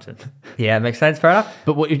 Southampton. Yeah, makes sense. Fair enough.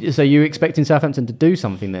 But so you expecting Southampton to do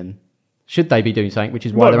something then? Should they be doing something, which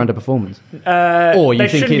is why they're underperforming? Or you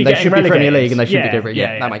thinking they should be Premier League and they should be different?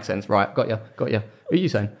 Yeah, that makes sense. Right, got you. Who are you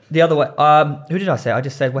saying? The other way. Who did I say? I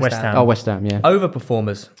just said West Ham. Oh, West Ham, yeah.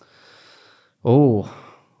 Overperformers. Oh,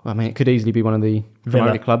 I mean, it could easily be one of the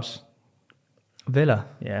promoted clubs. Villa.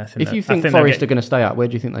 Yeah, I think If you think Forest are going to stay up, where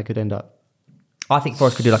do you think they could end up? I think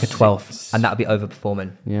Forest could do like a 12th, and that would be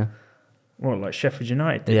overperforming. Yeah. Well, like Sheffield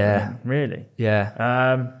United did, Yeah. really. Yeah.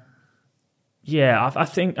 I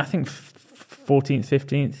think 14th,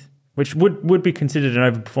 15th, which would be considered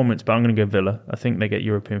an overperformance, but I'm going to go Villa. I think they get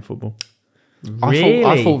European football. Really?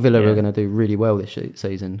 I thought Villa were going to do really well this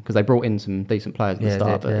season because they brought in some decent players at the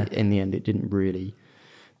start, but in the end, it didn't really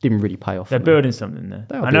pay off. They're building something there.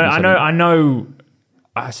 I know.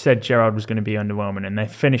 I said Gerrard was going to be underwhelming, and they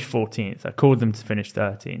finished 14th. I called them to finish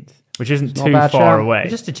 13th, which isn't too far away.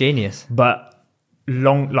 You're just a genius. But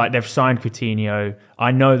they've signed Coutinho.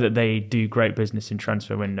 I know that they do great business in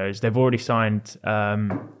transfer windows. They've already signed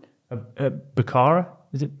Bukhara.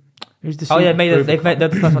 Is it? Who's the they're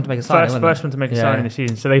the first one to make a signing. First one to make a signing this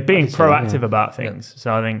season. So they're being proactive about things.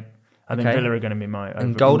 So I think Villa are going to be my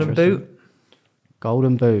and Golden Boot.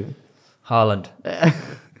 Golden Boot. Haaland.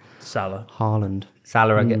 Salah.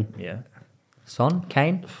 Salah again. Yeah. Son?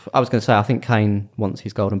 Kane? I was going to say, I think Kane wants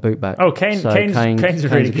his Golden Boot back. Oh, Kane's a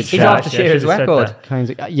really good He's shout. after Shearer's record.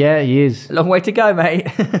 Yeah, he is. Long way to go, mate.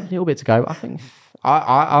 A little bit to go. I think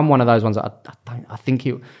I'm one of those ones that I think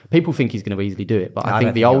people think he's going to easily do it, but I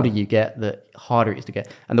think the older you get, the harder it is to get.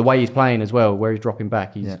 And the way he's playing as well, where he's dropping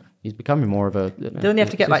back, he's becoming more of a. Doesn't he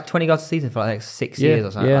have to get like 20 goals a season for like the next 6 years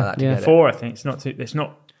or something like that? Yeah. 4, I think. It's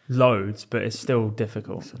not loads, but it's still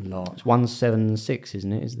difficult. It's a lot. It's 176,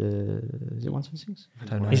 isn't it? Is it 176? I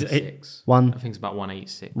don't know. Is it- 186. One I think it's about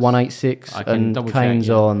 186. 186, I can and double Kane's check,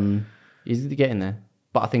 yeah. on. Is he getting there?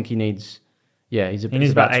 But I think he needs. Yeah, He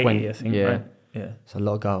needs about 80, 20. I think. Yeah. Right? Yeah. It's a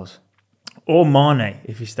lot of goals. Or Mane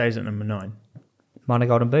if he stays at number 9. Mane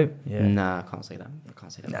Golden Boot. Yeah. Nah, I can't see that.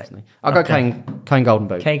 Personally. I'll go Kane Golden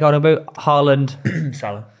Boot. Kane Golden Boot. Haaland.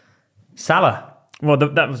 Salah. Well,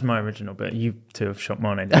 that was my original, but you two have shot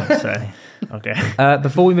Mane down. So okay.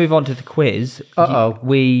 Before we move on to the quiz,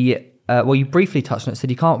 you briefly touched on it. Said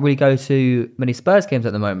you can't really go to many Spurs games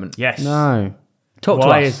at the moment. Yes. No. Talk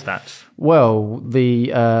Why to us. is that? Well,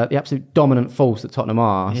 the absolute dominant force that Tottenham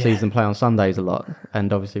are sees them play on Sundays a lot,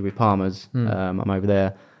 and obviously with Palmer's, I'm over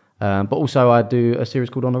there. But also I do a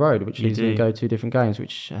series called On the Road, which leads me to go to different games,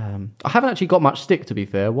 which I haven't actually got much stick, to be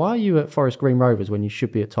fair. Why are you at Forest Green Rovers when you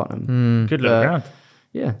should be at Tottenham? Good little ground.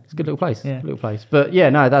 Yeah, it's a good little place. Yeah. Good little place. But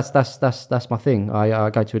yeah, no, that's my thing.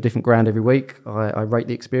 I go to a different ground every week. I rate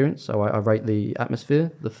the experience. So I rate the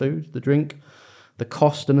atmosphere, the food, the drink, the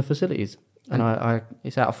cost, and the facilities. And I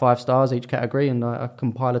it's out of 5 stars each category, and I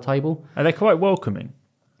compile a table. Are they quite welcoming?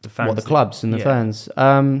 The fans. The clubs and the fans.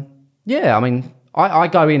 Yeah, I mean, I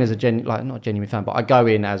go in as not a genuine fan, but I go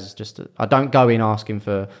in as I don't go in asking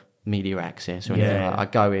for media access or anything like that. I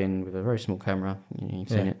go in with a very small camera. You've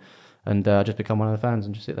seen it. and just become one of the fans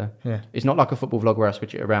and just sit there. Yeah. It's not like a football vlog where I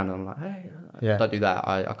switch it around and I'm like, hey, Yeah. don't do that.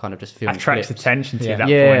 I kind of just film Attracts clips. attention to Yeah. that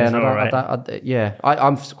Yeah, point as and well, right?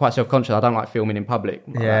 I'm quite self-conscious. I don't like filming in public,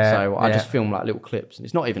 like Yeah, that, so I yeah. just film like little clips. And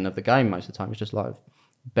it's not even of the game most of the time. It's just like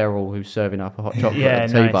Beryl who's serving up a hot chocolate Yeah, at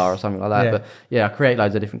a tea nice. bar or something like that. Yeah. But yeah, I create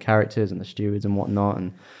loads of different characters and the stewards and whatnot.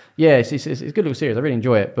 And yeah, it's a good little series. I really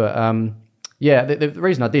enjoy it. But yeah, the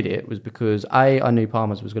reason I did it was because I knew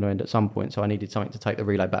Palmer's was going to end at some point, so I needed something to take the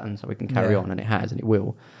relay baton so we can carry on, and it has, and it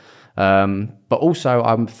will. But also,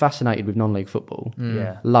 I'm fascinated with non-league football.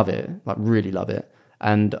 Yeah. Love it, like really love it.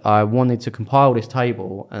 And I wanted to compile this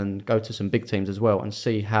table and go to some big teams as well and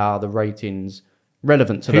see how the ratings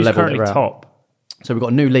relevant to Who's the level currently they're at. top? So we've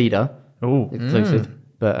got a new leader, Oh, exclusive,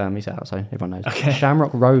 but he's out, so everyone knows. Okay.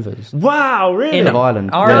 Shamrock Rovers wow! Really? In of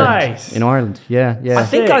Ireland. Ireland? Nice. In Ireland, yeah. I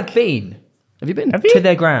think Sick. I've been Have you been? Have you? to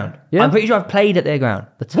their ground. Yeah. I'm pretty sure I've played at their ground.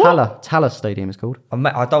 The Taller Stadium is called.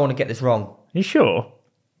 I don't want to get this wrong. You sure?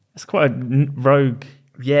 That's quite a rogue.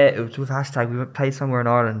 Yeah, it was with hashtag. We played somewhere in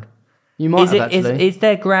Ireland. You might Is have it actually. is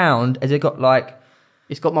their ground? Has it got like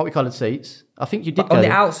It's got multicoloured seats. I think you did go on the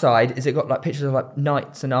there. outside? Is it got like pictures of like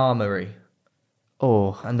knights and armory?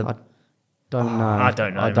 Oh, And the- I don't know. I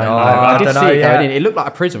don't know, I don't man. know. I I did don't see know, it yeah. going in. It looked like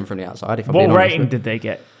a prison from the outside. If I'm What being honest rating with- did they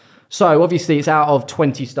get? So obviously it's out of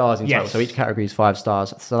 20 stars in total. Yes. So each category is 5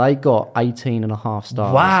 stars. So they got 18.5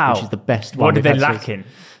 stars, Wow. which is the best one. What did we've they had lack since.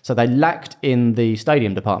 in? So they lacked in the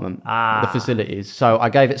stadium department, the facilities. So I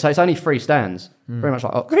gave it. So it's only 3 stands, very much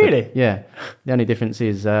like Oxford. Really? Yeah. The only difference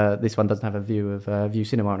is this one doesn't have a view of View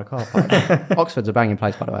Cinema and a car park. Oxford's a banging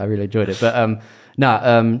place, by the way. I really enjoyed it. But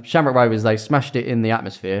Shamrock Rovers, they smashed it in the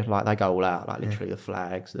atmosphere. Like they go all out, like literally the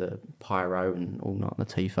flags, the pyro, and all not the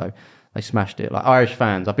tifo. They smashed it. Like Irish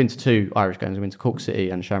fans, I've been to 2 Irish games. I've been to Cork City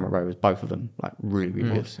and Shamrock Rovers, both of them, like really,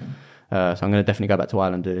 really good. So I'm going to definitely go back to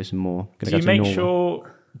Ireland and do some more. Do you make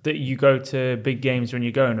sure that you go to big games when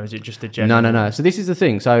you're going, or is it just a general? No. So this is the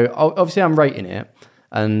thing. So obviously I'm rating it,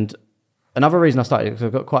 and another reason I started is because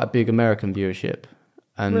I've got quite a big American viewership,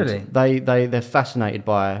 and Really? they're fascinated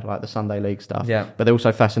by like the Sunday League stuff. Yeah. But they're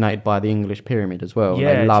also fascinated by the English pyramid as well.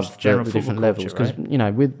 Yeah, They love just general the different football levels culture, because you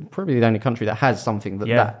know we're probably the only country that has something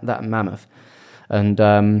that mammoth, and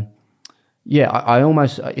I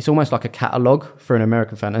almost it's almost like a catalogue for an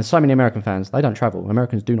American fan. And so many American fans, they don't travel.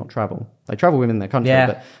 Americans do not travel. They travel within their country, Yeah.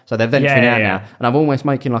 but so they're venturing out Yeah. now. And I'm almost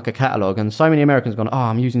making like a catalogue. And so many Americans have gone,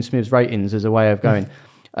 I'm using Smith's ratings as a way of going.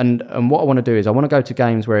 And what I want to do is I want to go to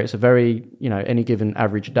games where it's a very, any given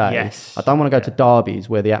average day. Yes. I don't want to go to derbies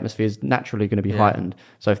where the atmosphere is naturally going to be heightened.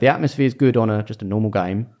 So if the atmosphere is good on just a normal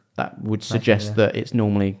game, that would suggest that it's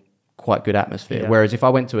normally quite good atmosphere. Yeah. Whereas if I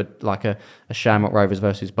went to a Shamrock Rovers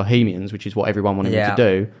versus Bohemians, which is what everyone wanted me to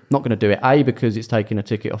do, I'm not going to do it. A, because it's taking a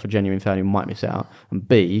ticket off a genuine fan who might miss out, and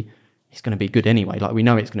B, it's going to be good anyway. Like we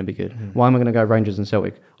know it's going to be good. Why am I going to go Rangers and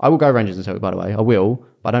Celtic? I will go Rangers and Celtic, by the way. I will,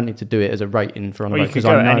 but I don't need to do it as a rating for on the Well, road, you could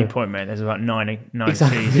 'cause go I at know- any point, mate. There's about nine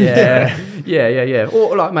Exactly. teams. Yeah.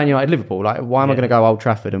 Or like Man United, Liverpool. Like, why am I going to go Old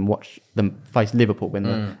Trafford and watch them face Liverpool when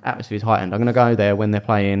the atmosphere is heightened? I'm going to go there when they're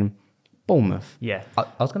playing Bournemouth. Yeah. I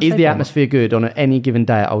was going to Is say the Bournemouth. atmosphere good on any given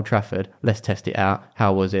day at Old Trafford? Let's test it out.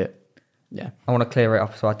 How was it? Yeah. I want to clear it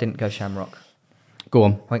up, so I didn't go Shamrock. Go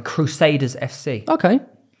on. I went Crusaders FC. Okay.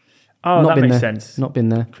 Oh, Not that been makes there. sense. Not been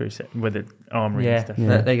there. Crusade with the armory Yeah, and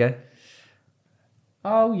stuff. there you go.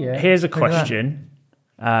 Oh, yeah. Here's a Look at that. question,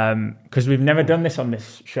 because we've never done this on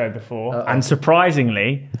this show before, and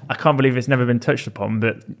surprisingly, I can't believe it's never been touched upon.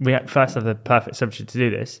 But we first have the perfect subject to do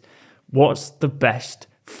this. What's the best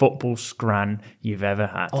football scran you've ever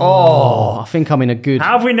had? Oh, I think I'm in a good...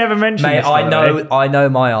 How have we never mentioned Mate, this? by the way? I know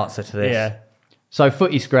my answer to this. Yeah. So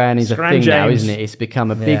footy scran is Scran a thing now, James. isn't it? It's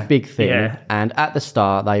become a Yeah. big thing. Yeah. And at the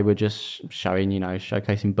start, they were just showing,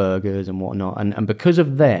 showcasing burgers and whatnot. And because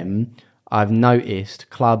of them, I've noticed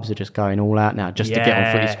clubs are just going all out now just to get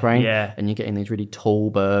on footy scran. Yeah. And you're getting these really tall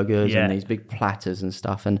burgers Yeah. and these big platters and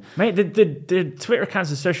stuff. And Mate, the Twitter accounts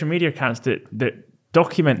and social media accounts that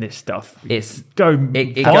document this stuff It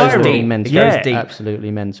viral. goes deep. mental. It goes deep. Absolutely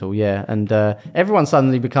mental, yeah. And everyone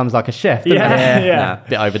suddenly becomes like a chef, don't Yeah, they? yeah. Nah,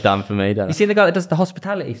 bit overdone for me, don't You it? seen the guy that does the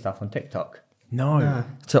hospitality stuff on TikTok? No.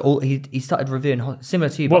 So he started reviewing similar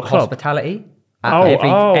to you, What but club? hospitality.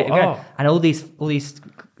 Oh. And all these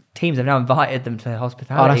teams have now invited them to Oh,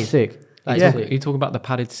 hospitality. that's sick. That's Yeah. sick. Are you talking about the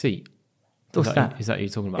padded seat? What's Is that? Is that what you're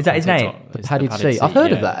talking about? Is that his On name? TikTok? The It's padded seat. I've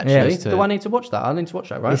heard of that, Yeah. actually. Just to- Do I need to watch that? I need to watch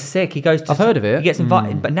that, right? It's sick. He goes to. I've heard of it. He gets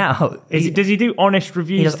invited, but now Does he do honest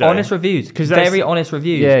reviews? he does though? honest reviews. 'Cause that's- Very honest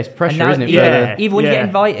reviews. Yeah, it's pressure, And now isn't it, Even, for the- even when you Yeah. get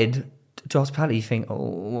invited to hospitality, you think,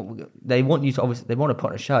 they want you to obviously they want to put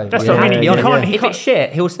on a show. That's Well, what I you mean. have to be You honest. can't- If it's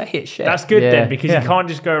shit, he'll say it's shit. That's good Yeah. then, because Yeah. you can't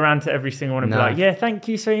just go around to every single one and No. be like, yeah, thank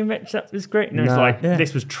you so much, that was great. No, it's No. like,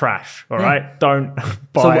 this was trash, all right? Don't So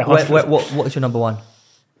buy it. what is your number one?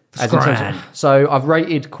 As in terms of- so I've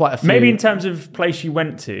rated quite a few. Maybe in terms of place you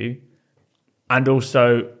went to and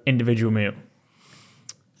also individual meal.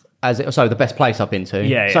 So the best place I've been to.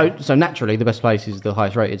 Yeah. So naturally, the best place is the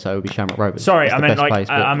highest rated. So it would be Shamrock Rovers. Sorry, It's I the meant best like, place,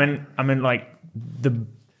 but- I meant like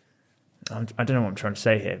I don't know what I'm trying to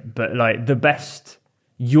say here, but like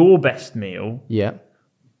your best meal, Yeah.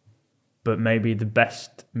 but maybe the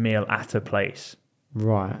best meal at a place.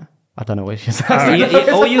 Right. I don't know what you're So saying.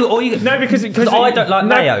 or you No, because I don't like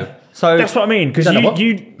mayo. So That's what I mean. Because don't know what?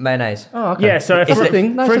 you mayonnaise. Oh, okay. yeah. So if, It's a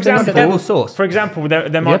thing. No, for it's a thing. example, Devil sauce. For example, there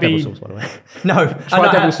Yeah, might devil be. sauce, by the way. No, Try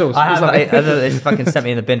devil sauce. I It's have. like- It's fucking sent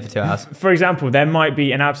me in the bin for 2 hours. For example, there might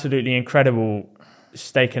be an absolutely incredible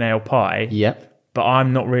steak and ale pie, Yep. but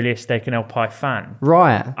I'm not really a steak and ale pie fan.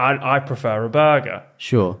 Right. I prefer a burger.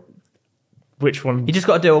 Sure. Which one? You just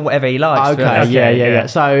got to do whatever he likes. Okay, really. yeah.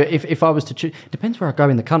 So if I was to choose, depends where I go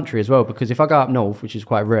in the country as well, because if I go up north, which is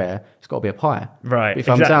quite rare, it's got to be a pie. Right, If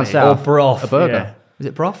I'm down exactly. south, Or broth. a burger. Yeah. Is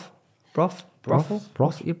it broth? Brothel?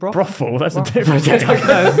 Broth? You broth? Brothel. That's a different.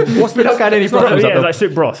 What's the We're not going any Brothel, brothels up yeah, north. like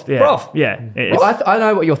soup broth. Yeah. Broth. Yeah, it is. Well, I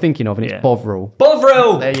know what you're thinking of, and it's Yeah. Bovril.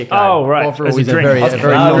 Bovril. There you go. Oh, right. Bovril As a is a drink. very That's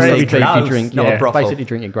non-beefy close. drink. Not Yeah, a brothel. basically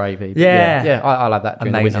drinking gravy. Yeah. Yeah, I'll have that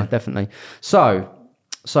during the Amazing. winter, definitely.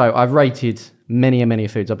 So I've rated many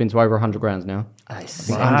foods. I've been to over 100 grounds now. Nice. I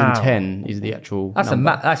think Wow. 110 is the actual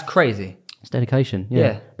number. That's crazy. It's dedication, Yeah.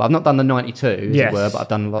 yeah. But I've not done the 92, as Yes. it were, but I've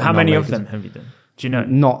done a lot How of many of non-leagues. them have you done? Do you know?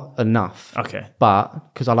 Not enough. Okay.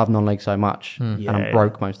 But because I love non-league so much, and Yeah. I'm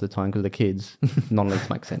broke most of the time because of the kids, non-leagues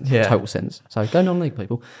make sense. Yeah. Total sense. So go non-league,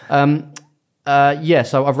 people.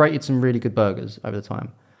 So I've rated some really good burgers over the time.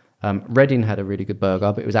 Reading had a really good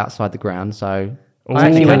burger, but it was outside the ground. So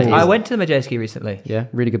I went to the Majeski recently. yeah,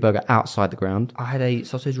 really good burger outside the ground. I had a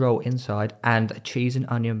sausage roll inside and a cheese and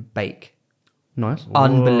onion bake. Nice.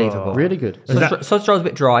 Unbelievable. Really good. Sausage roll was a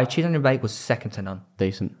bit dry. Cheese and onion bake was second to none.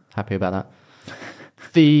 Decent. Happy about that.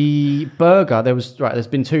 The burger, there's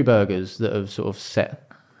been two burgers that have sort of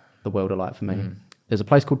set the world alight for me. There's a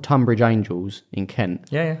place called Tunbridge Angels in Kent.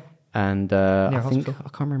 Yeah. And Near I think, hospital. I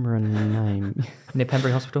can't remember her name. Near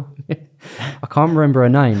Pembury Hospital. I can't remember her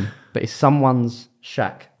name, but it's someone's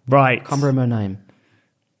shack. Right. I can't remember her name.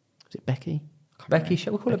 Is it Becky? Becky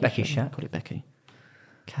Shack. We'll call it Becky Shack. Call it Becky.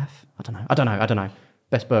 Calf? I don't know.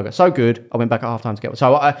 Best burger. So good. I went back at half time to get one.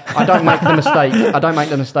 So I don't make the mistake. I don't make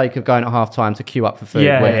the mistake of going at half time to queue up for food.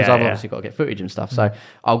 Yeah, Because I've yeah. obviously got to get footage and stuff. So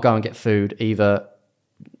I'll go and get food either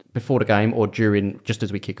before the game or during, just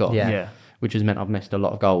as we kick off. Yeah. Yeah. Which has meant I've missed a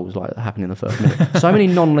lot of goals like that happen in the first minute. So many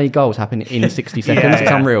non-league goals happen in 60 seconds. Yeah, It's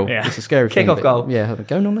yeah, unreal. yeah. It's a scary thing. Kick-off but goal. Yeah,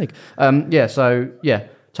 go non-league.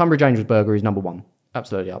 Tunbridge Angels burger is number one.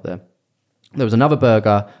 Absolutely up there. There was another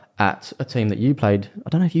burger at a team that you played. I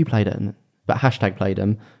don't know if you played it, but hashtag played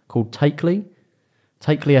them, called Takeley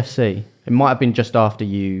FC. It might have been just after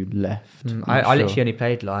you left. I'm I not sure. literally only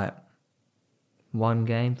played like one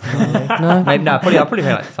game. Maybe I probably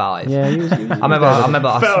played like 5. Yeah, he was I remember.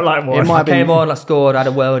 I Felt like It one. might I have been, came on, I scored, I had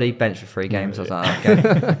a worldie, bench for 3 games. I was like,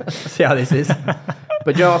 okay, see how this is.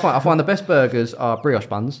 but you know, I find the best burgers are brioche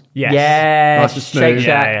buns. Yes. Yeah, Nice and smooth. Shake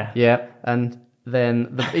Yeah, Shack. yeah. Yeah, and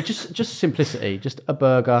then it just simplicity, just a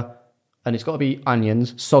burger, and it's got to be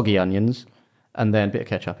onions, soggy onions, and then a bit of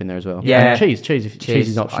ketchup in there as well. Yeah. And cheese. If cheese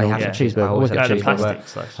is I optional, have yeah. to cheese. I cheeseburger. always Always have get the cheeseburger. plastic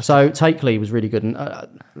slice. So Takeley was really good, and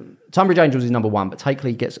Tunbridge Angels is number one, but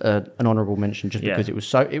Takeley gets an honourable mention just Yeah. because it was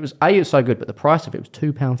so good, but the price of it was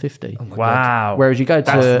 £2.50. Oh my God. Wow. Whereas you go to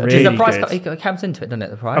That's Does really the price good. it comes into it, doesn't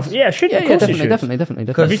it? The price. Yeah, it should. yeah, Of course it should. definitely.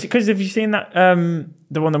 Because have you seen that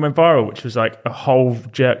the one that went viral, which was like a whole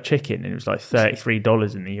jerk chicken, and it was like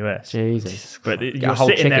 $33 in the US. Jesus. But a you're whole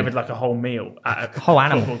sitting there chicken. with like a whole meal at a Whole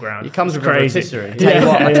animal. football ground. It comes It's with a crazy. rotisserie.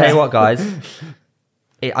 I tell you what, guys.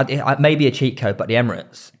 It may be a cheat code, but the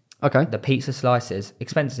Emirates, Okay. the pizza slices,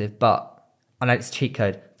 expensive, but I know it's a cheat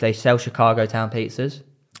code. They sell Chicago Town pizzas.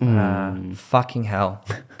 Fucking hell.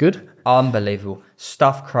 Good. Unbelievable.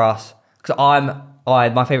 Stuffed crust. Because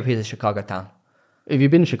my favourite pizza is Chicago Town. Have you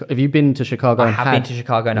been to Chicago? I and have had- been to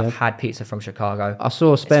Chicago and I've had pizza from Chicago. I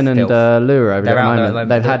saw Spen It's and filth. Lura over They're there out at there the at the moment. moment.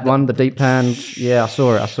 They've The- had one, the deep pan. Yeah, I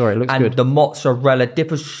saw it. It looks And good. the mozzarella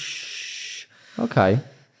dip was... Okay.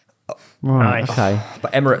 Right, Nice. okay.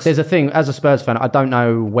 But Emirates... There's a thing, as a Spurs fan, I don't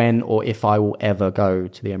know when or if I will ever go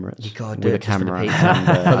to the Emirates You gotta with do a it just for the camera. pizza. And,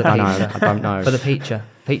 For the I don't pizza. know. I don't know. For the pizza.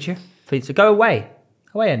 Pizza? Go away.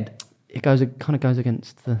 Away end. It kind of goes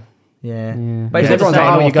against the Yeah. But Yeah. everyone's like,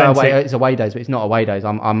 Saying "Oh, you go away. authentic. It's away days," but it's not away days.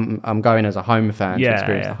 I'm going as a home fan to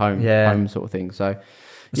experience the home sort of thing. So,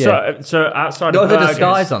 yeah. So outside Got of the burgers,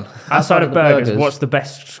 disguise on. Outside of the burgers, burgers. what's the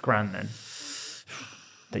best scran then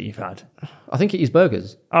that you've had? I think it is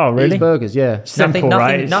burgers. Oh, It really? is burgers, yeah. Simple,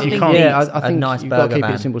 right? nothing You can't- beats Yeah, I a think nice you've got to burger, keep it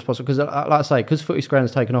man. as simple as possible because, like I say, because footy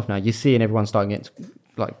scran's taken off now, you're seeing everyone starting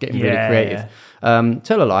getting really Yeah, creative.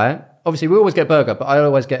 Tell a lie. Obviously, we always get burger, but I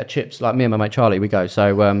always get a chips. Like me and my mate Charlie, we go.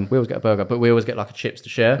 So we always get a burger, but we always get like a chips to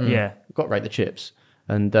share. Yeah. We've got to rate the chips,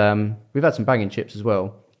 and we've had some banging chips as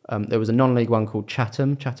well. There was a non-league one called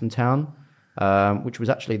Chatham Town, which was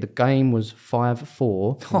actually the game was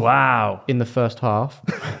 5-4 Wow. in the first half.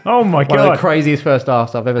 Oh my One of the god. craziest first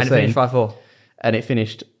halves I've ever And it seen. finished 5-4. And it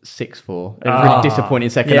finished 6-4. It was really disappointing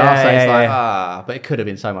second Yeah, half. So it's yeah, like, but it could have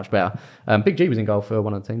been so much better. Big G was in goal for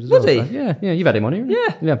one of the teams as Was well. he? So, yeah, you've had him on here.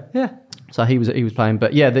 Yeah. Yeah. So he was playing.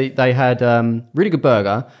 But yeah, they had really good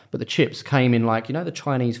burger, but the chips came in like, the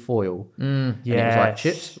Chinese foil. And it was like Yes.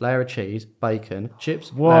 chips, layer of cheese, bacon,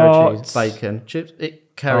 chips, What? layer of cheese, bacon, chips.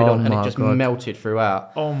 It carried Oh on and my it just God. melted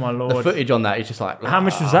throughout. Oh my The lord. footage on that is just like... How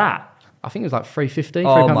much was that? I think it was like $3.50.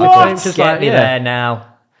 Oh £3.50. my What? God. Just Get like, me there now.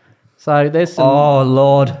 So there's some... Oh,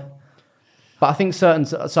 Lord. But I think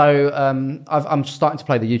I'm starting to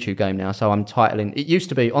play the YouTube game now. So I'm titling. It used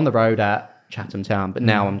to be on the road at Chatham Town, but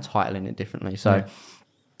now I'm titling it differently. So I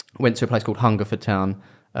went to a place called Hungerford Town,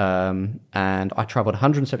 and I travelled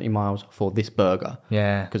 170 miles for this burger.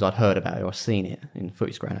 Yeah. Because I'd heard about it, or I'd seen it in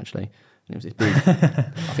Footy Scran actually, and it was this big.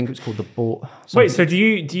 I think it was called the Bort. Wait, so do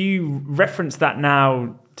you reference that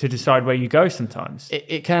now to decide where you go sometimes?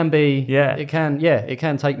 It can be. Yeah. It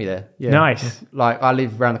can take me there. Yeah. Nice. Like I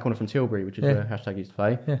live around the corner from Tilbury, which is where hashtag used to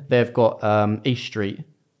play. Yeah. They've got East Street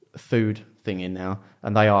food thing in now,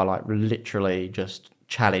 and they are like literally just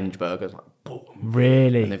challenge burgers, like boom.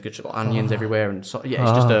 Really? And they've just got onions everywhere, and it's just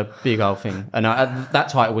a big old thing. And that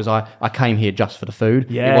title was I came here just for the food.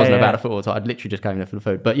 Yeah, it wasn't yeah. about the football title. I literally just came there for the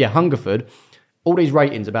food. But yeah, Hungerford, all these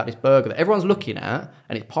ratings about this burger that everyone's looking at,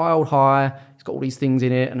 and it's piled high. It's got all these things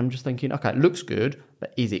in it, and I'm just thinking, okay, it looks good,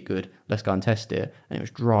 but is it good? Let's go and test it. And it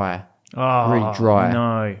was dry. Oh, Really dry.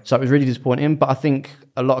 No. So it was really disappointing, but I think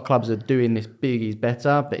a lot of clubs are doing this biggies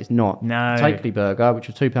better, but it's not. No. Takeley Burger, which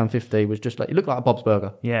was £2.50, was just like, it looked like a Bob's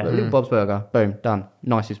Burger. Yeah. Like a little Bob's Burger, boom, done.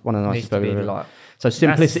 Nicest, one of the Needs nicest to be burgers. like- So That's the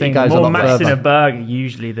simplicity thing, goes the a more lot mass in further. a burger,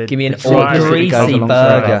 usually the Give me an the all fries- greasy goes alongside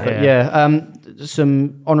burger. that. But yeah,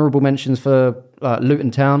 some honourable mentions for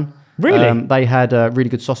Luton Town. Really? They had really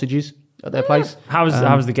good sausages at their place. How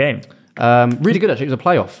was the game? Really good actually. It was a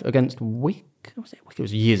playoff against Wick. Was it Wick? It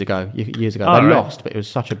was years ago. Years ago, Oh, they right. lost, but it was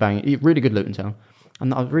such a bang. Really good Luton Town,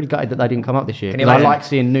 and I was really gutted that they didn't come up this year. Can you 'Cause I imagine? like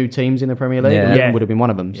seeing new teams in the Premier League. Yeah. And Luton Yeah. would have been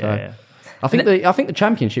one of them. So Yeah. I think the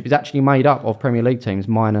Championship is actually made up of Premier League teams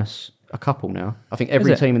minus a couple now. I think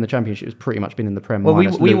every Is it? team in the Championship has pretty much been in the Prem. Well,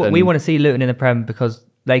 minus we Luton. want to see Luton in the Prem because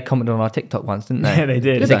they commented on our TikTok once, didn't they? Yeah, they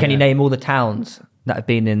did. They said, Did can they? you name all the towns that have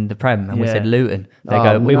been in the Prem? And we Yeah. said Luton. They Oh,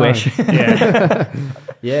 go, we no. wish.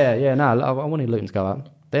 Yeah. Yeah. No, I wanted Luton to go up.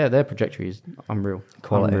 Their trajectory is unreal.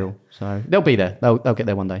 Quality. Unreal. So they'll be there. They'll get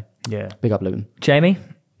there one day. Yeah. Big up Luton. Jamie,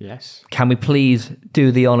 Yes. can we please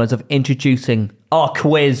do the honours of introducing our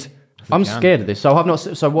quiz? I'm scared of this. So I've not.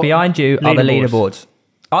 So what? Behind you are the Leaderboards. leaderboards.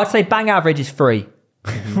 I'd say bang average is 3.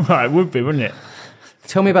 Right, it would be, wouldn't it?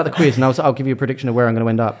 Tell me about the quiz, and I'll give you a prediction of where I'm going to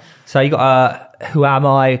end up. So you got who am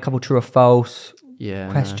I? A couple true or false Yeah.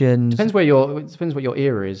 questions. Depends what your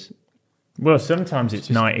era is. Well, sometimes it's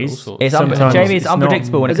 90s. sorts. It's Sometimes Jamie, it's it's not.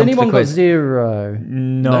 unpredictable when it Has comes to anyone the got quiz. 0?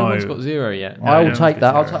 No. No one's got 0 yet. No, I will one's take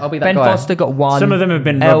that. got 0. I'll be that Ben guy. Foster got 1. Some of them have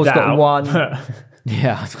been Elle's rubbed got out. 1.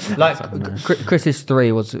 Yeah. Like Chris's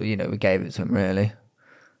 3 was, we gave it to him really.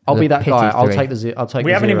 I'll The be that pity guy. I'll 3. take the 0. I'll take.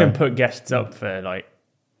 We the haven't 0. even put guests up for like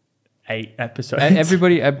 8 episodes.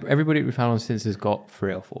 Everybody we found on since has got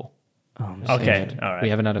 3 or 4. Oh, I'm Okay, scared. all right. We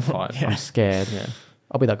haven't had a 5. I'm scared. Yeah.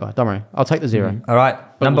 I'll be that guy. Don't worry. I'll take the 0. All right.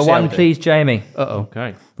 Number we'll see how 1, we do. please, Jamie.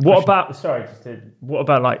 Okay. What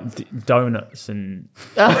about like donuts and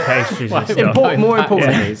pastries and stuff? More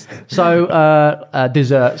importantly, so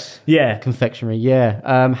desserts, Yeah. confectionery.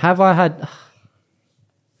 Yeah. Have I had?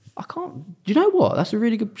 I can't. Do you know what? That's a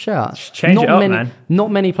really good shout. change not it up, many, man.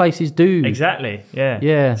 Not many places do. Exactly. Yeah.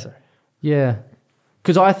 Yeah. Yeah.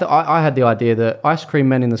 Because I had the idea that ice cream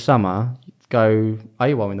men in the summer go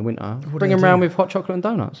AWOL in the winter. Bring them around with hot chocolate and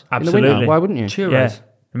donuts. In the Absolutely. winter. Why wouldn't you? Churros. Yeah.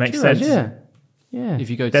 It makes Churros, sense. Yeah. Yeah. If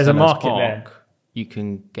you go to There's a Sellers market Park, there. you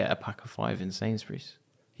can get a pack of 5 in Sainsbury's.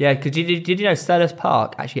 Yeah, because did you know Sellers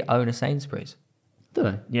Park actually own a Sainsbury's? Do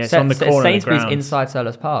they? Yeah, it's on the corner Sainsbury's of the ground. inside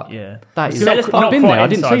Sellers Park. Yeah. That is. Sellers Park- I've been there. I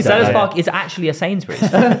didn't see that. Sellers Yeah. Park is actually a Sainsbury's.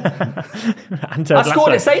 And I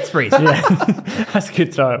scored at Sainsbury's. That's a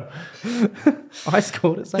good title. I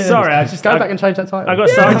scored at Sainsbury's. Sorry, I just Go back and change that title. I got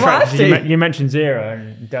I have sidetracked. to. You mentioned Zero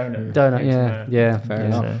and Donut. Donut. Yeah, fair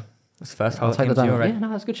enough. That's the first time I'll take the you donut. Yeah, no,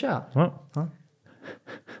 that's a good shout. What?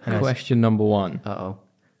 Question number 1. Uh-oh.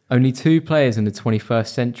 Only 2 players in the 21st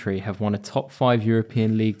century have won a top 5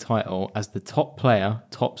 European League title as the top player,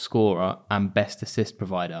 top scorer, and best assist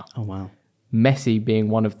provider. Oh, wow. Messi being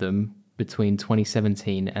one of them between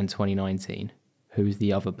 2017 and 2019. Who's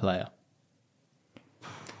the other player?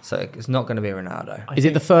 So it's not going to be Ronaldo. Is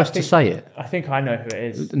it the first to say it? I think I know who it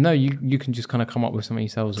is. No, you can just kind of come up with something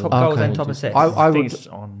yourselves. Top or- goals Okay. and top assists. I think would. it's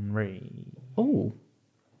Henri.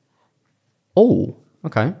 Oh,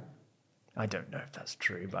 okay. I don't know if that's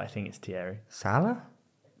true, but I think it's Thierry. Salah?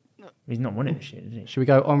 He's not won it this year, did he? Should we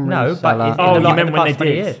go Henri, No, Salah? but Oh, in the, you meant in the when past they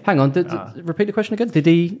 20 did. years. Hang on, repeat the question again. Did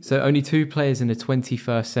he? So only 2 players in the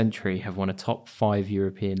 21st century have won a top 5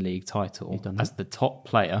 European League title done that. as the top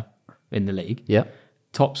player in the league, Yeah.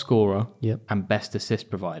 top scorer, Yep. and best assist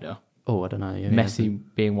provider. Oh, I don't know. Yeah, Messi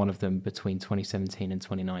being one of them between 2017 and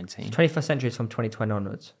 2019. 21st century is from 2020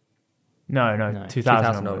 onwards. No, No, 2000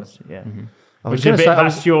 2000 onwards. Yeah. I was Which is going a to bit, say.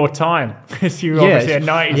 that's your time. Because you're Yeah, obviously a it's-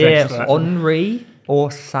 90s Yeah, expert. Henri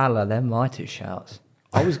or Salah, they're my two shouts.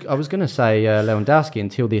 I was going to say Lewandowski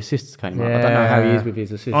until the assists came up. I don't know how he is with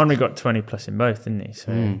his assists. Henri got 20 plus in both, didn't he?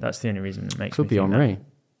 So that's the only reason that makes Could me be think Henri. that.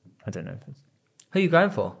 I don't know if it's... Who are you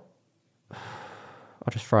going for?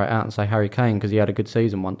 I'll just throw it out and say Harry Kane because he had a good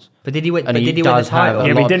season once. But did he win? And But he did he win the does have title? a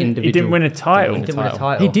Yeah, lot but of he didn't win a title. He didn't win a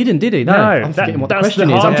title. He didn't, did he? No, No, I'm that- forgetting what the that's question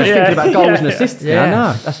the is. I'm hard- just yeah. thinking about goals and Yeah. assists. Yeah. Yeah,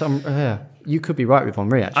 no, that's yeah. You could be right with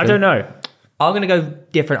Henri actually. I don't know. I'm going to go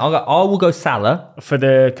different. I will go Salah. For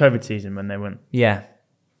the COVID season when they went. Yeah.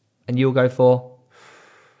 And you'll go for?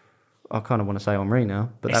 I kind of want to say Henri now,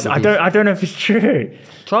 but that would I be- don't know if it's true.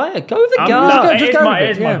 Try it. Go with the No, gut. just it is go my, with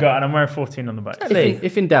it is it, my yeah. gut, and I'm wearing 14 on the back.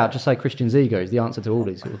 If in doubt, just say Christian Zigo is the answer to all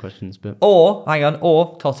these sort of questions. But Or, hang on,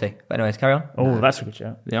 or Totti. But anyways, carry on. Oh, that's a good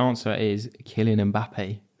shout. The answer is Kylian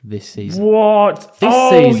Mbappe this season. What? This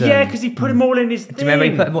oh, season. yeah, because he put them all in his thing. Do you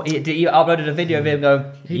remember he uploaded a video of him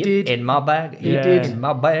going, He did. In my bag. He did. In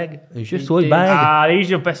my bag. It's just He toy did. bag. He's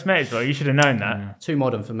your best mate as well. You should have known that. too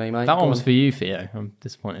modern for me, mate. That Go one was on. for you, Theo. I'm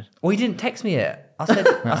disappointed. Well, he didn't text me yet.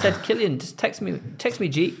 I said, Killian, just text me,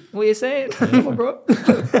 G. What are you saying? Come on, bro.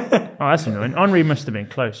 Oh, that's annoying. Henri must have been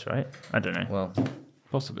close, right? I don't know. Well,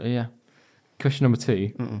 Possibly, yeah. Question number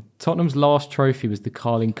 2. Tottenham's last trophy was the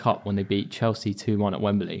Carling Cup when they beat Chelsea 2-1 at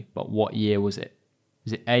Wembley. But what year was it?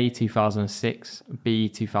 Was it A, 2006, B,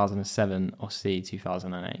 2007, or C,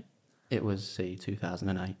 2008? It was C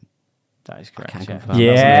 2008. That is correct. Can Yeah. confirm.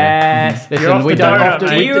 yes. Listen, You're off we the don't donut, often.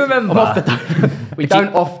 mate. Do you remember? We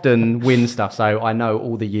don't often win stuff, so I know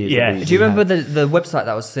all the years. Yeah. That we, Do you we remember have. the website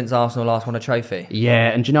that was since Arsenal last won a trophy? Yeah,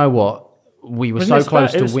 and do you know what? We were Wasn't so it close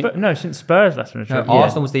Spurs? It to was win. no, since Spurs last one. No, Yeah.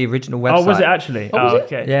 Arsenal was the original website. Oh, was it actually? Oh, was it?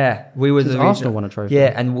 Okay. Yeah, we were Since the Arsenal original- won a trophy.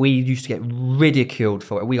 Yeah, and we used to get ridiculed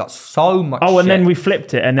for it. We got so much. Oh, and shit. then we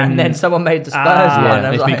flipped it, and then someone made the Spurs Ah, one. yeah, and I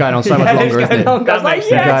was it's been like- going on so much Yeah, longer, it's isn't it? going on. I That was like,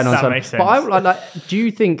 makes yes. sense. Going on That so- makes sense. But I like. Do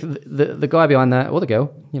you think the guy behind that, or the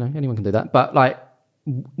girl, anyone can do that? But like,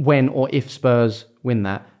 when or if Spurs win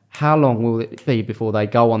that, how long will it be before they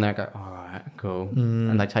go on there and go, all right, cool,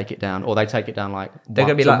 and they take it down, or they take it down like They're going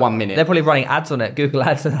to be to like 1 minute? They're probably running ads on it, Google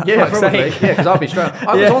ads. And Yeah, probably. Yeah, because I'll be straight.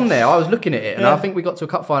 I was Yeah. on there. I was looking at it, and I think we got to a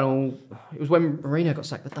cup final. It was when Mourinho got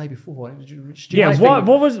sacked the day before. It was stupid. yeah. I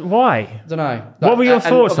What? think- Why? I don't know. What were your And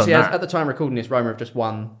thoughts on obviously, that? At the time recording this, Roma have just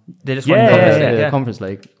won They just Yeah, won the yeah, Conference League, the yeah. Conference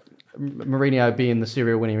League. Mourinho being the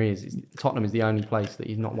serial winner he is, Tottenham is the only place that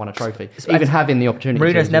he's not won a trophy. Even having the opportunity. to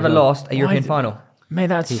Mourinho's as never well. lost a European Why- final. Mate,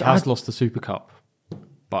 that's He has lost the Super Cup,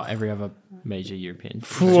 but every other major European.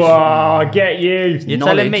 Whoa, get you. You're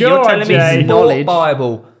Knowledge. telling me. You're telling me. Jay. Sport Knowledge.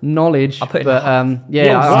 Bible. Knowledge, I put it- but yeah,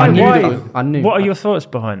 Yeah, I knew. why? that- I knew. What are your thoughts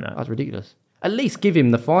behind That that? was ridiculous. At least give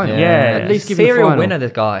him the final. Yeah. At least give him the Serial final. winner,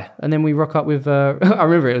 this guy. And then we rock up with. I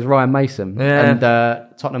remember it was Ryan Mason Yeah.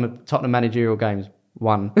 and Tottenham managerial games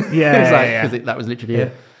won. Yeah, It was yeah. 'cause that was literally Yeah.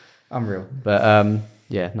 it. Unreal. But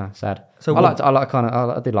yeah, no, sad. So I what-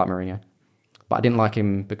 I did like Mourinho, but I didn't like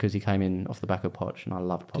him because he came in off the back of Poch, and I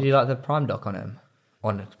loved Poch. Did you like the Prime Doc on him?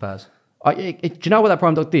 On Spurs? Do you know what that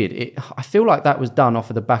Prime Doc did? I feel like that was done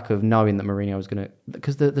off of the back of knowing that Mourinho was going to...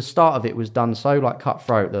 Because the start of it was done so like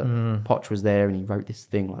cutthroat that Poch was there and he wrote this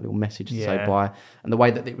thing, like a little message to say Yeah. bye. And the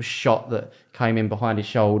way that it was shot that came in behind his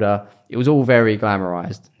shoulder, it was all very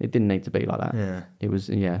glamorised. It didn't need to be like that. Yeah. It was,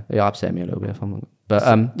 it upset me a little bit. But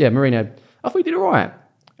yeah, Mourinho, I thought he did all right.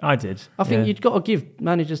 I did. I think Yeah. you've got to give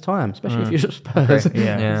managers time, especially if you're Spurs.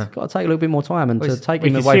 Yeah. It's got to take a little bit more time, and to take We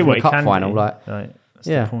him can away see from what the he cup can final, do. like That's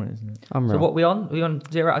yeah. the point, isn't it? unreal. So what we on? We on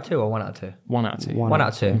 0 out of 2 or 1 out of 2? 1 out of 2. 1 out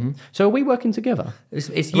of 2. Mm-hmm. So are we working together? It's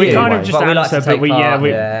We you, kind of just but we like answer, to take but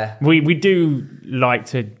part. we do like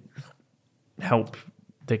to help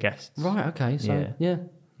the guests. Right. Okay. So yeah.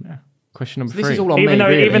 Yeah. Question number This 3. is all on Even me. though,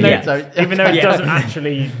 really. even though, Yeah. So- even though it doesn't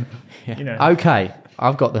actually, okay,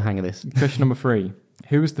 I've got the hang of this. Question number 3.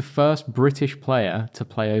 Who was the first British player to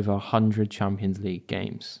play over 100 Champions League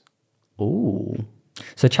games? Ooh.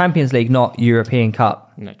 So Champions League, not European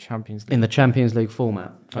Cup. No, Champions League. In the Champions League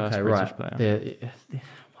format. First Okay, British right. player.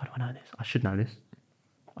 Why do I know this? I should know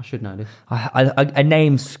this. A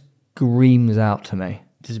name screams out to me.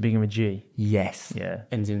 does it begin with G? Yes. Yeah.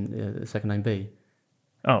 Ends in the second name B.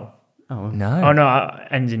 Oh. Oh, No. Oh no,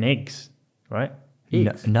 ends in Iggs, right?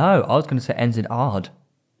 No, I was going to say ends in Ard.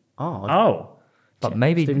 Oh. But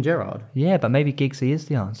maybe, Steven Gerrard. yeah, but maybe Giggsy is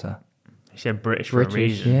the answer. He said British for a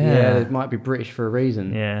reason. Yeah. It might be British for a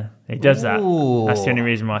reason. Yeah, he does that. Ooh. That's the only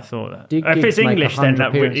reason why I thought that. Did If Giggs it's make English, 100 then that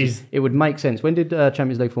appearances? is. It would make sense. When did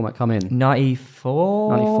Champions League format come in?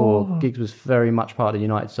 94? 94. Giggs was very much part of the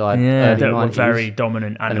United side. Yeah. Early That were 90s. very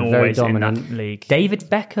dominant and And very always in dominant. that league. David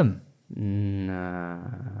Beckham, Nah.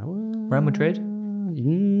 Real Madrid.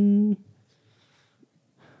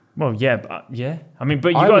 Well, yeah, but yeah. I mean, but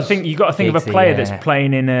you I got to was- think. You got to think of a Giggsy, player yeah. that's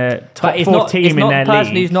playing in a top But it's 4 not, team it's in not their the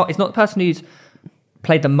person league. who's not. It's not the person who's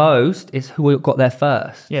played the most. It's who got there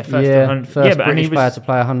first. Yeah, first yeah, 100. first Yeah, but and he British player was. to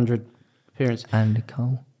play 100 appearances. Andy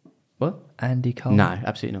Cole. What? Andy Cole. No,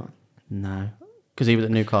 absolutely not. No. Because he was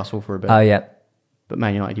at Newcastle for a bit. Oh yeah. But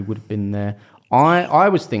Man United, he would have been there. I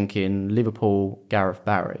was thinking Liverpool, Gareth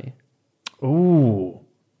Barry Ooh,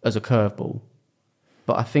 as a curveball.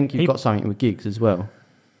 But I think you've got something with Giggs as well.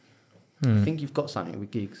 I think you've got something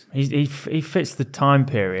with Giggs. he fits the time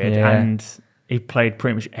period, Yeah. and he played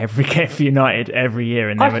pretty much every game for United every year.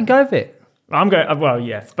 And I can go with it. I'm going. Well,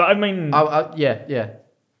 yeah, but I mean, Yeah.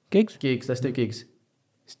 Giggs. Giggs, let's do Giggs.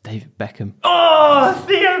 It's David Beckham. oh,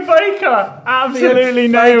 Theo Baker, absolutely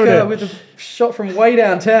nailed it. With a shot from way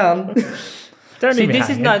downtown. Don't See, leave me this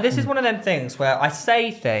is hanging. this is one of them things where I say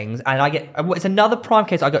things and I get. It's another prime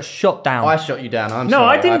case. I got shot down. I shot you down. I'm No,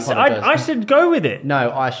 sorry. I didn't. I apologise. said go with it.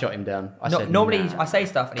 No, I shot him down. I said normally nah. I say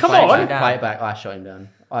stuff. And Come he plays on. it down. Play it back. I shot him down.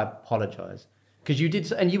 I apologise. Because you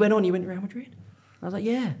did, and you went on. You went Real Madrid. I was like,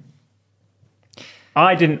 yeah.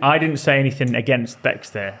 I didn't say anything against Bex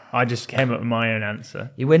there. I just came up with my own answer.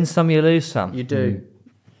 You win some, you lose some. You do.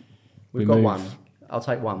 We've We got move. one. I'll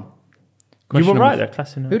take one. You were Question right number- there,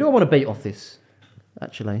 class. Who do I want to beat off this?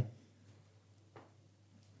 Actually,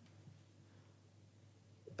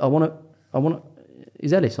 I want to.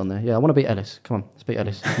 Is Ellis on there? Yeah, I want to beat Ellis. Come on, let's beat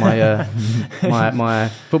Ellis. My my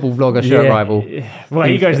football vlogger shirt rival. Well,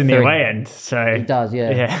 he goes in the Three. away end, so He does, yeah.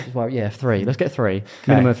 Yeah. Which is why- yeah, 3. Let's get 3.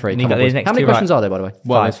 Minimum of 3. And you Come got on, these boys. next How many two questions right. are there, by the way?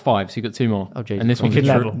 Well, 5. there's 5, so you got 2 more. Oh, Jesus. And this one's, Good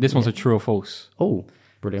level. this one's a true or false. Oh,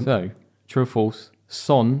 brilliant. So, true or false,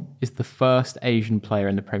 Son is the first Asian player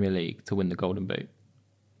in the Premier League to win the Golden Boot.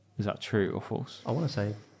 Is that true or false? I want to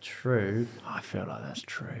say true. I feel like that's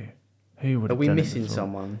true. Who would Are have we done it missing before?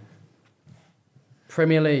 someone?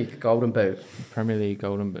 Premier League, Golden Boot. Premier League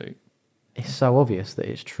Golden Boot. It's so obvious that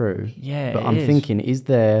it's true. Yeah, But it I'm is. thinking, is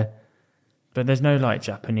there... But there's no like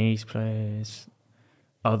Japanese players,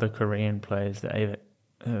 other Korean players that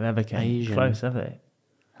ever came Asian. close, have they?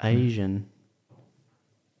 Asian?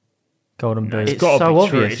 Golden No, boot. It's gotta so be true.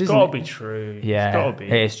 obvious, It's isn't got it? to be true. Yeah, it's got to be.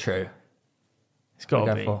 it is true. It's got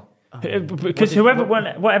Go to be. for. Because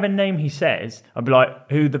whatever name he says, I'd be like,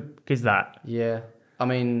 who the f- is that? Yeah. I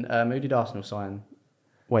mean, who did Arsenal sign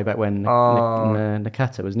way back when?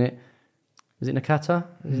 Nakata, wasn't it? Was it Nakata?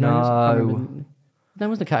 His name is? I can't remember. No, it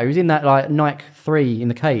was Nakata. He was in that like Nike 3 in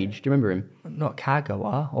the cage. Do you remember him? Not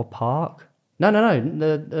Kagawa or Park. No.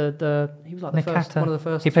 The he was like the first, Nakata. one of the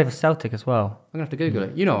first. He played for Celtic as well. I'm gonna have to Google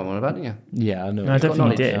it. You know what I'm on about, don't you? Yeah, I know. No, I don't think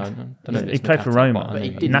he did. Yeah, I don't know if He it's played for Nakata, Roma. but I But know he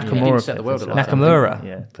he- didn't- Nakamura didn't set the played world for alight. Celtic. Nakamura.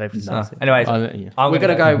 Yeah, played for No. Celtic. Anyways, Yeah. I'm We're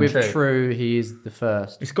gonna go with true. true. He is the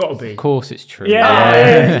first. It's got to be. Of course it's true.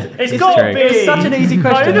 Yeah, it's got to true. be. It's such an easy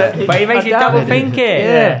question, But he makes you double think it.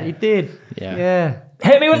 Yeah, he did. Yeah. Yeah.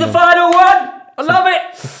 Hit me with the final one. I love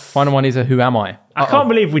it. Final one is a who am I? I can't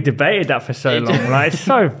believe we debated that for so long. Like, it's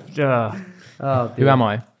so. Oh, Who am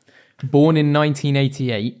I? Born in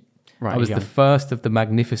 1988, Right, I was young. the first of the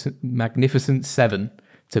Magnificent Seven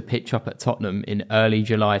to pitch up at Tottenham in early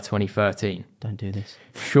July 2013. Don't do this.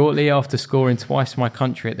 Shortly after scoring twice for my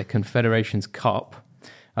country at the Confederations Cup,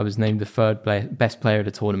 I was named the third best player of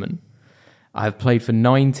the tournament. I have played for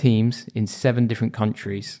 9 teams in 7 different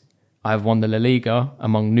countries. I have won the La Liga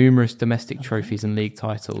among numerous domestic trophies and league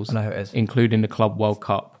titles, I know who it is. including the Club World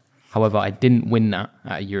Cup. However, I didn't win that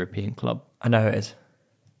at a European club. I know who it is.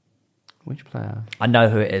 Which player? I know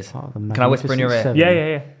who it is. Part of the Can I whisper in your ear? Magnificent Seven.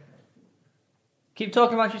 Yeah. Keep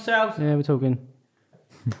talking about yourselves. Yeah, we're talking.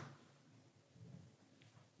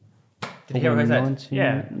 Did you hear what I said?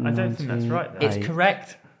 Yeah, I don't think that's right, though. It's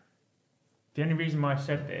correct. The only reason why I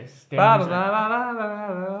said this...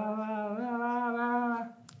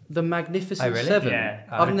 The Magnificent Oh, really? Seven. Yeah.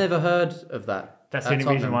 I've never heard of that. That's at the only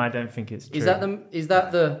reason Tottenham. why I don't think it's true.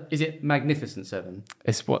 Is it Magnificent Seven?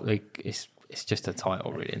 It's what it's just a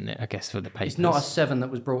title, really, isn't it? I guess for the papers. It's not a seven that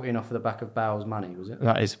was brought in off of the back of Bale's money, was it?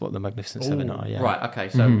 That is what the Magnificent Seven are. Yeah. Right. Okay.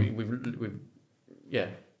 So we've yeah.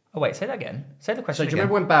 Oh, wait, say that again. Say the So question do you again.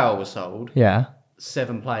 remember when Bale was sold? Yeah.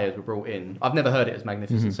 7 players were brought in. I've never heard it as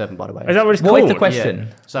Magnificent Seven, by the way. Is that what it's What called? is the question?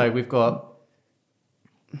 Yeah. So we've got.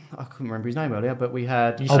 I couldn't remember his name earlier, but we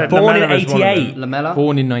had You Oh, said born in Lamela was one of them. 88. Lamella.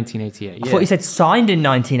 Born in 1988. I thought you said signed in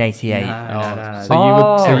 1988. No.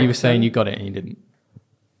 So you were saying you got it and you didn't.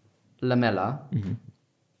 Lamella.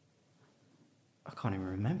 I can't even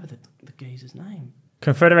remember the geezer's name.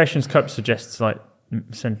 Confederations Cup suggests like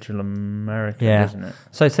Central America, Yeah. doesn't it?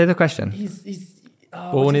 So say the question. He's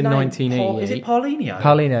Born in 1988. Is it Paulinho?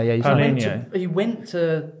 Paulino, yeah. You said it. Paulinho. He went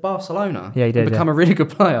to Barcelona. Yeah, he did, And become a really good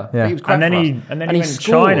player. Yeah. He was crap And then for he us. and then And he he went to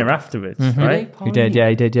scored. China afterwards, Did right? He did, yeah,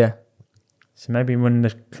 he did, yeah. So maybe win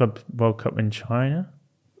the Club World Cup in China.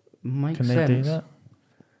 Makes Can they sense. do that?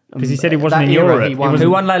 Because he said he wasn't That in era, Europe. he He won- wasn't-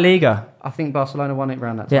 Who won La Liga? I think Barcelona won it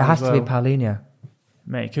around that time. Yeah, it has as to be well. Paulinho.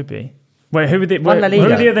 Mate, it could be. Wait, who were the Won La who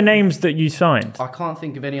Liga. are the other names that you signed? I can't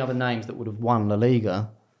think of any other names that would have won La Liga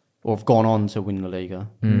or have gone on to win La Liga.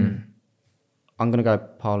 I'm going to go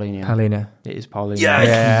Paulinho. Paulino. It is Paulinho.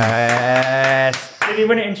 Yes. Did he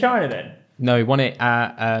win it in China then? No, he won it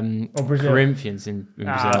at Brazil. Corinthians in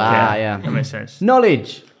Brazil. Ah, yeah. That makes sense.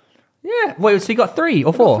 Knowledge. Yeah. Wait, so you got 3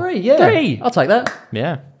 or 4? 3, yeah. 3. I'll take that.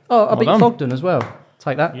 Yeah. Oh, I Well beat done. Fogden as well.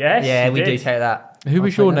 Take that. Yes. Yeah, you we do did. take that. Who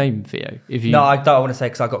was your name, Theo? If you No, I don't want to say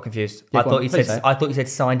because I got confused. Yeah, I go thought on, you please said say. I thought you said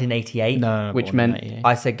signed in 88. no, Which born in meant- 88.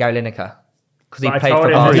 I said Go Lineker because he But I played told for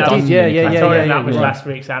him Arsenal. that- He did, yeah. I told him that yeah, was yeah. last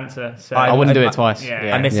week's answer. So I wouldn't do it twice.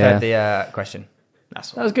 Yeah. I misheard Yeah. the question.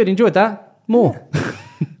 That's That was good. Enjoyed that. More.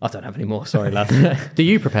 I don't have any more. Sorry, lad. Do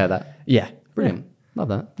you prepare that? yeah. Brilliant. Love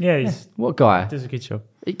that. Yeah, he What a guy. does a good job.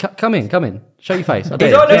 Come in. Show your face. I He's dare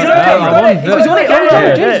you. on it. He's on it. He's on it. He's on it.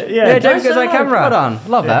 Yeah, James. yeah. Yeah, James goes on camera. Well done.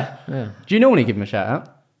 Love that. Do you normally give him a shout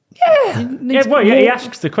out? Yeah, well, yeah, he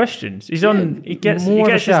asks the questions. He's on. He gets. He more of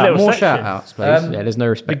a gets his shout. little More section. shout outs, please. Yeah, there's no The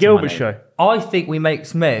respect. Gilbert to my name. Show. I think we make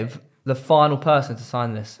Smiv the final person to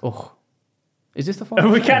sign this. Oh. Is this the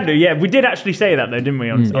final? We can do. Yeah, we did actually say that though, didn't we,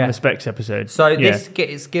 on Yeah. the Specs episode? So Yeah. this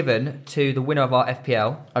is given to the winner of our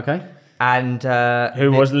FPL Okay. and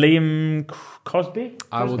Who was Liam Cosby?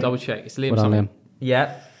 I will double check. It's Liam Well done, something. Liam.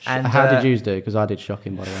 yeah. And How did you do? Because I did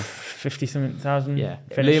shocking, by the way. 50-something thousand. Yeah.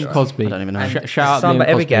 Finish. Liam Cosby. I don't even know. and Shout out signed Liam by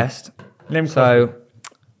every Cosby. guest. Liam Cosby. So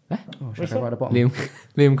Oh, should I go right at the bottom?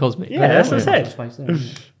 Liam Cosby. Yeah, that's what I said. Space there.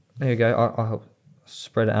 there you go. I'll help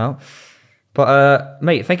spread it out. But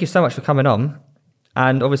mate, thank you so much for coming on.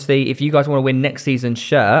 And obviously, if you guys want to win next season's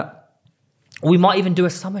shirt, we might even do a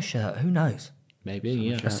summer shirt. Who knows? Maybe,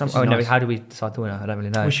 yeah. Oh no! How do we decide the winner? I don't really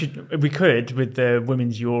know. We could with the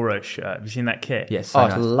women's Euro shirt. Have you seen that kit? Yes, so Oh,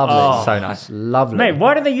 nice. it's lovely. Oh. So nice. It's lovely. Mate,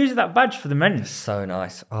 why do they use that badge for the men's? So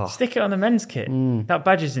nice. Oh, Stick it on the men's kit. That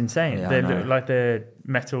badge is insane. Yeah, I know. Like the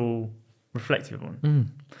metal reflective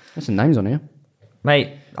one. There's some names on here.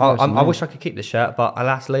 mate, some I wish I could keep the shirt, but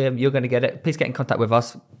alas, Liam, you're going to get it. Please get in contact with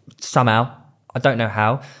us somehow. I don't know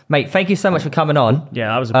how, mate. Thank you so much for coming on. Yeah,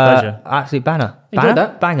 that was a pleasure. Absolute banner. Enjoyed Banner?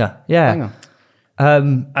 that. Banger. Yeah. Hang on.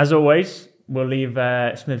 As always, we'll leave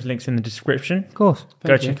Smith's links in the description. Of course.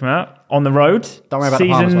 Go check him out. On the road. Don't worry about the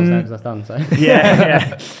Palmers ones now because that's done. So.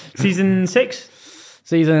 Yeah. Season 6?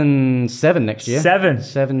 Season 7 next year. 7.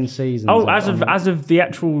 7 seasons. Oh, as of the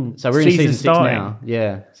actual So we're in season 6 starting. now.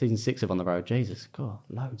 Yeah, season 6 of On the Road. Jesus, God,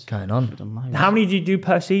 loads. Going on. We've done loads. How many do you do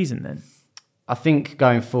per season then? I think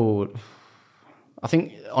going forward, I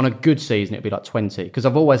think on a good season it'd be like 20 because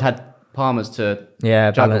I've always had Palmers to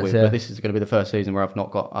Yeah, juggle balance, with, yeah. but this is going to be the first season where I've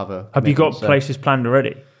not got other. Have you got commitments, so- places planned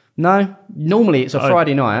already? No, normally it's a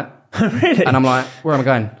Friday night. Really? And I'm like, where am I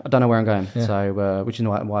going? I don't know where I'm going. So, which is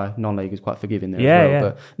why non-league is quite forgiving there Yeah, as well. yeah.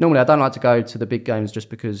 But normally I don't like to go to the big games just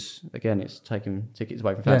because, again, it's taking tickets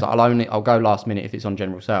away from fans. Yeah. I'll go last minute if it's on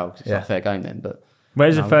general sale because it's Yeah. not a fair game then. But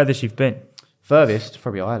Where's the furthest you've been? furthest,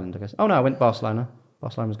 probably Ireland, I guess. Oh no, I went to Barcelona.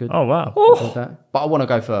 Barcelona was good. Oh, wow. Enjoyed that. But I want to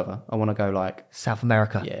go further. I want to go like, South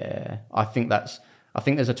America. yeah, I think there's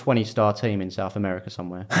a 20-star team in South America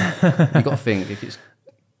somewhere. You've got to think if it's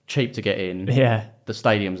cheap to get in. Yeah. The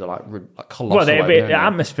stadiums are like colossal. Well, the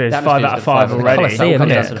atmosphere is 5 out of 5 already. Coliseum,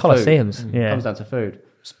 Comes isn't down it? to the Coliseums. food. Yeah. Comes down to food.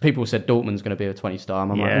 People said Dortmund's going to be a 20-star.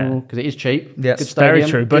 I'm Yeah. like, because it is cheap. Yeah. Good Very stadium,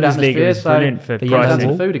 true. good Bundesliga atmosphere, is brilliant for it comes down to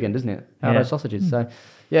pricing. the food again, doesn't it? How Yeah. those sausages. So,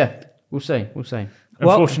 yeah, we'll see. We'll see.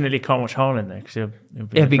 Well- Unfortunately, can't watch Haaland there because he'll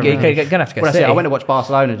be Yeah, you're going to have to go Well, that's see. it. I went to watch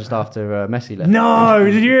Barcelona just after Messi left. No,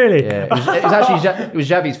 did you really? Yeah, it was actually it was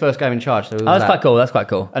Xavi's first game in charge. So it was Oh, that's that. quite cool. That's quite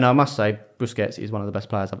cool. And I must say, Busquets is one of the best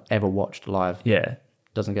players I've ever watched live. Yeah.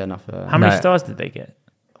 Doesn't get enough. How many No. stars did they get?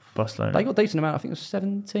 Barcelona. They got a decent amount. I think it was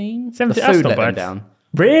 17. 17, The that's food not let them bad. down.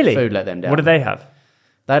 Really? Food let them down. What did they have?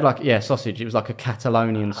 They had sausage. It was like a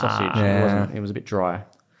Catalonian sausage. Yeah. It was a bit dry.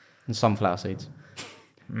 And sunflower seeds.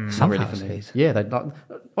 Sunflower for me. seeds. Yeah,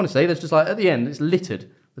 honestly, there's just like at the end, it's littered.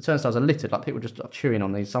 The turnstiles are littered. Like people just like, chewing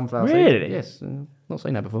on these sunflower seeds. Really? Yes. Not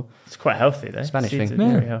seen that before. It's quite healthy though. Spanish Seeds thing. are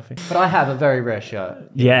Yeah. Very healthy. But I have a very rare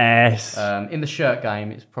shirt. Yes. In the shirt game,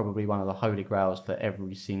 it's probably one of the holy grails for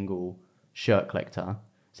every single shirt collector.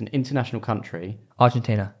 It's an international country.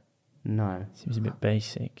 Argentina. No. Seems a bit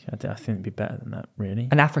basic. I think it'd be better than that, really.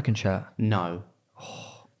 An African shirt. No.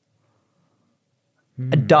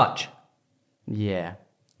 A Dutch. Yeah.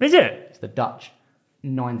 Is it? It's the Dutch.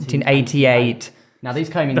 1988. Now, these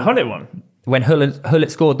came in... The Hullet one? When Hullet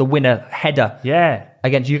scored the winner header Yeah.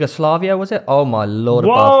 against Yugoslavia, was it? Oh, my Lord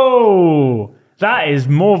above. Whoa! That is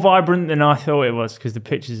more vibrant than I thought it was because the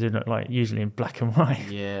pictures are like usually in black and white.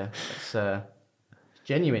 Yeah. It's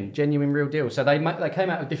genuine, real deal. So they came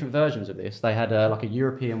out with different versions of this. They had like a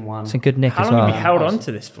European one. It's a good nick How as long well. have you held on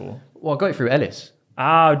to this for? Well, I got it through Ellis.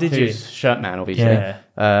 Oh, did you? Who's shirt man, obviously.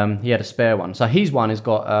 Yeah. He had a spare one. So his one has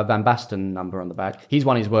got a Van Basten number on the back. His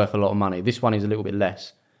one is worth a lot of money. This one is a little bit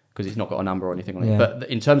less because it's not got a number or anything on Yeah. it. But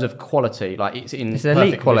in terms of quality, like it's in It's perfect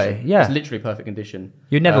elite quality, condition. yeah. It's literally perfect condition.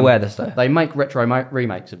 You'd never wear this, though. They make retro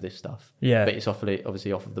remakes of this stuff. Yeah. But it's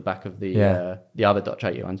obviously off of the back of the Yeah. the other Dutch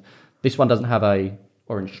 80 ones. This one doesn't have a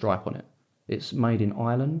orange stripe on it. It's made in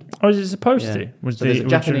Ireland. Oh, is it supposed Yeah. to? So there's a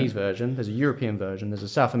Japanese version, there's a European version, there's a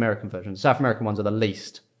South American version. The South American ones are the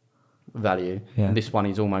least value. Yeah. And this one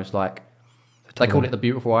is almost like, they call it the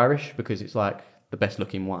beautiful Irish because it's like the best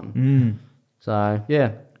looking one. So,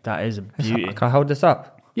 yeah. That is a beauty. Can I hold this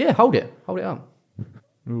up? Yeah, hold it up.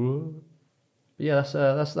 But yeah,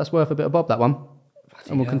 that's worth a bit of bob, that one.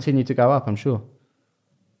 And will continue to go up, I'm sure.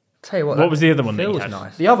 Tell you what. What was the other one that you feels had?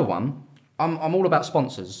 nice. The other one, I'm all about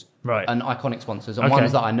sponsors. Right. And iconic sponsors and Okay.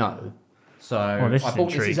 ones that I know. So this I is bought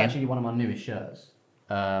this is intriguing. actually one of my newest shirts.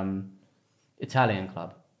 Italian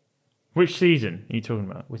club. Which season are you talking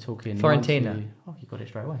about? We're talking Fiorentina. Oh, you got it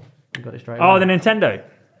straight away. Oh, the Nintendo.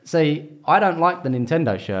 See, I don't like the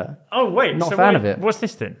Nintendo shirt. Oh, wait. Not a fan of it. What's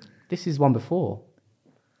this then? This is one before.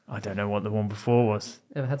 I don't know what the one before was.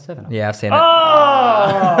 Ever had 7 Up? Yeah, I've seen it.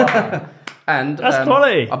 Oh! And That's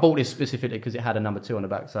quality. I bought this specifically because it had a number 2 on the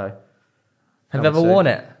back. So Have you ever worn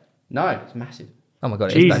it? no, it's massive. Oh my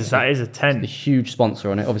god, it Jesus, is that is a The 10. huge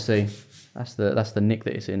sponsor on it. Obviously, that's the nick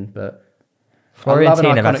that it's in. But Fiorentina have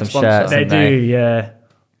iconic had some sponsor. shirts. They haven't do, yeah.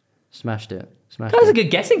 smashed it. That was a good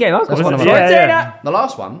guessing game. I've got That's one of Fiorentina. my- Yeah. The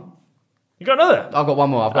last one, You got another? I've got one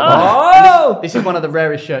more. I've got one more. Oh! This is one of the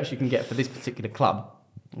rarest shirts you can get for this particular club.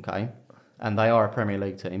 Okay, and they are a Premier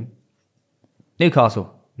League team.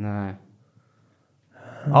 Newcastle. No,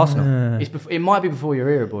 Arsenal. it might be before your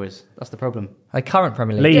era, boys. That's the problem. A current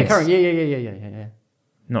Premier League. Leeds. Yeah, current. Yeah.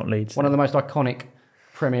 Not Leeds. One of the most iconic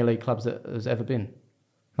Premier League clubs that has ever been.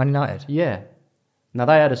 Man United. Yeah. Now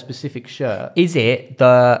they had a specific shirt. Is it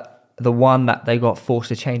the one that they got forced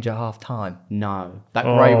to change at half time? No, that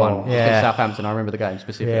grey one. Oh. Yeah. Yeah. Southampton. I remember the game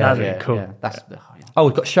specifically. Yeah, that'd be cool. Yeah. That's Oh,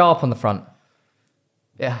 it's got Sharp on the front.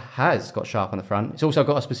 it has got Sharp on the front. It's also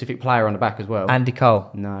got a specific player on the back as well. Andy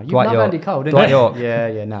Cole. no, you Dwight love York. Andy Cole, didn't Dwight you? York.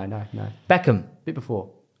 Yeah. No. Beckham. Bit before.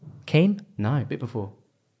 Keane. No, bit before.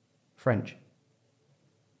 French.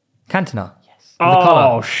 Cantona. Oh,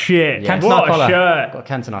 collar. shit. Yeah. What Cantona a collar. shirt. Got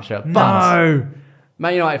a Cantona shirt. No.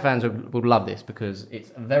 Man United fans would love this because it's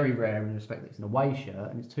very rare in respect that it's an away shirt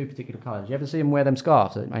and it's 2 particular colours. You ever see them wear them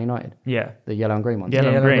scarves at Man United? Yeah. The yellow and green ones. Yellow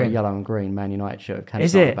and green. The yellow and green Man United shirt. Cantona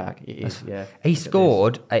Is on it? the back. It is, yeah. He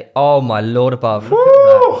scored a. Oh my Lord above.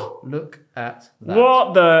 Look at that.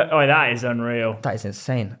 What the... Oh, that is unreal. That is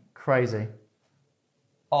insane. Crazy.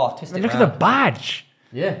 Oh, twist it Look at round. the badge.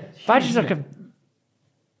 Yeah. Badge is like a...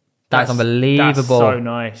 That's unbelievable. That's so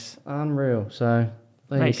nice. Unreal. So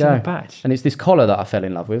there Mate, you see the go. badge. And it's this collar that I fell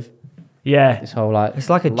in love with. Yeah. This whole like... It's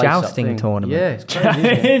like a lace-up jousting thing. tournament. Yeah, it's crazy, isn't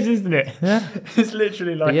It it? is, isn't it? Yeah. It's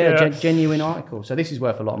literally like... But yeah, a- genuine article. So this is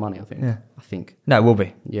worth a lot of money, I think. Yeah. I think. No, it will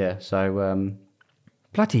be. Yeah, so...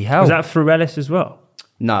 Bloody hell. Was that through Ellis as well?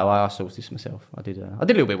 No, I sourced this myself. I did a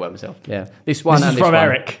little bit of work myself. Yeah, this one This and is from one.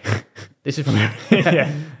 Eric. This is from Eric.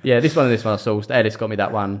 Yeah, this one and this one I sourced. Ellis got me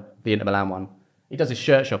that one, the Inter Milan one. He does his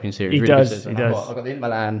shirt shopping series. He really does, good series. he And does. I got the Inter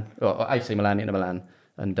Milan, or AC Milan, Inter Milan,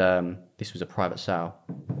 and this was a private sale.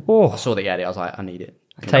 I Oh, saw that he had it. I was like, I need it.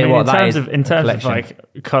 tell you what, that is in terms of collection.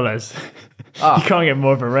 like colours, Ah. you can't get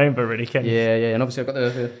more of a rainbow, really, can you? Yeah, and obviously I've got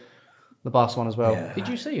the Bath one as well. Did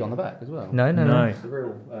you see on the back as well? No. No. The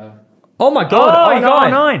real. Oh my God! Oh, you got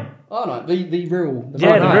a 9. Oh no, the real.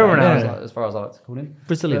 Yeah, the real Ronaldo. Yeah, as far as I like to call him.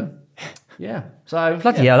 Brazilian. Yeah. So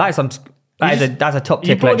Bloody hell, that's a top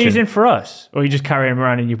tier You brought these collection. in for us, or you just carry them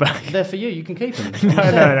around in your bag? they're for you. You can keep them. No.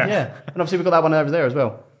 Yeah, and obviously we've got that one over there as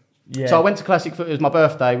well. Yeah. So I went to Classic Foot. It was my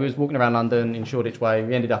birthday. We was walking around London in Shoreditch Way.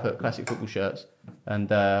 We ended up at Classic Football Shirts,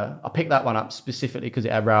 and I picked that one up specifically because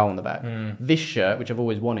it had Raoul on the back. This shirt, which I've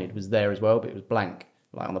always wanted, was there as well, but it was blank,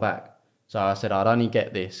 like on the back. So I said I'd only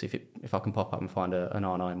get this if I can pop up and find an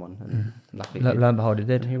R9 one. And luckily, Lo and behold, it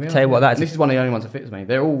did. here we are. Tell you what, And that's this is one of the only ones that fits me.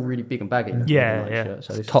 They're all really big and baggy. Yeah. Shirts,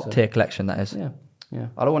 so this top is, tier collection. That is. Yeah.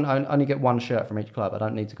 I only get one shirt from each club. I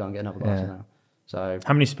don't need to go and get another box now. So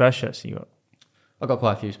How many Spurs shirts have you got? I got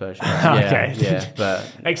quite a few Spurs shirts. Okay. Yeah,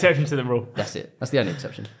 but Exception to the rule. that's it. That's the only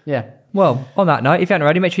exception. Yeah. Well, on that note, if you haven't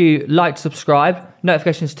already, make sure you like, subscribe,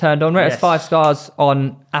 notifications turned on, rate us Yes. 5 stars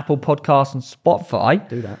on Apple Podcasts and Spotify.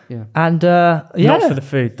 Do that. Yeah. And Not for the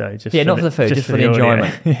food though. Just not for the food, just for the audio.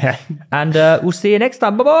 enjoyment. Yeah. And we'll see you next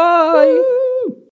time. Bye bye.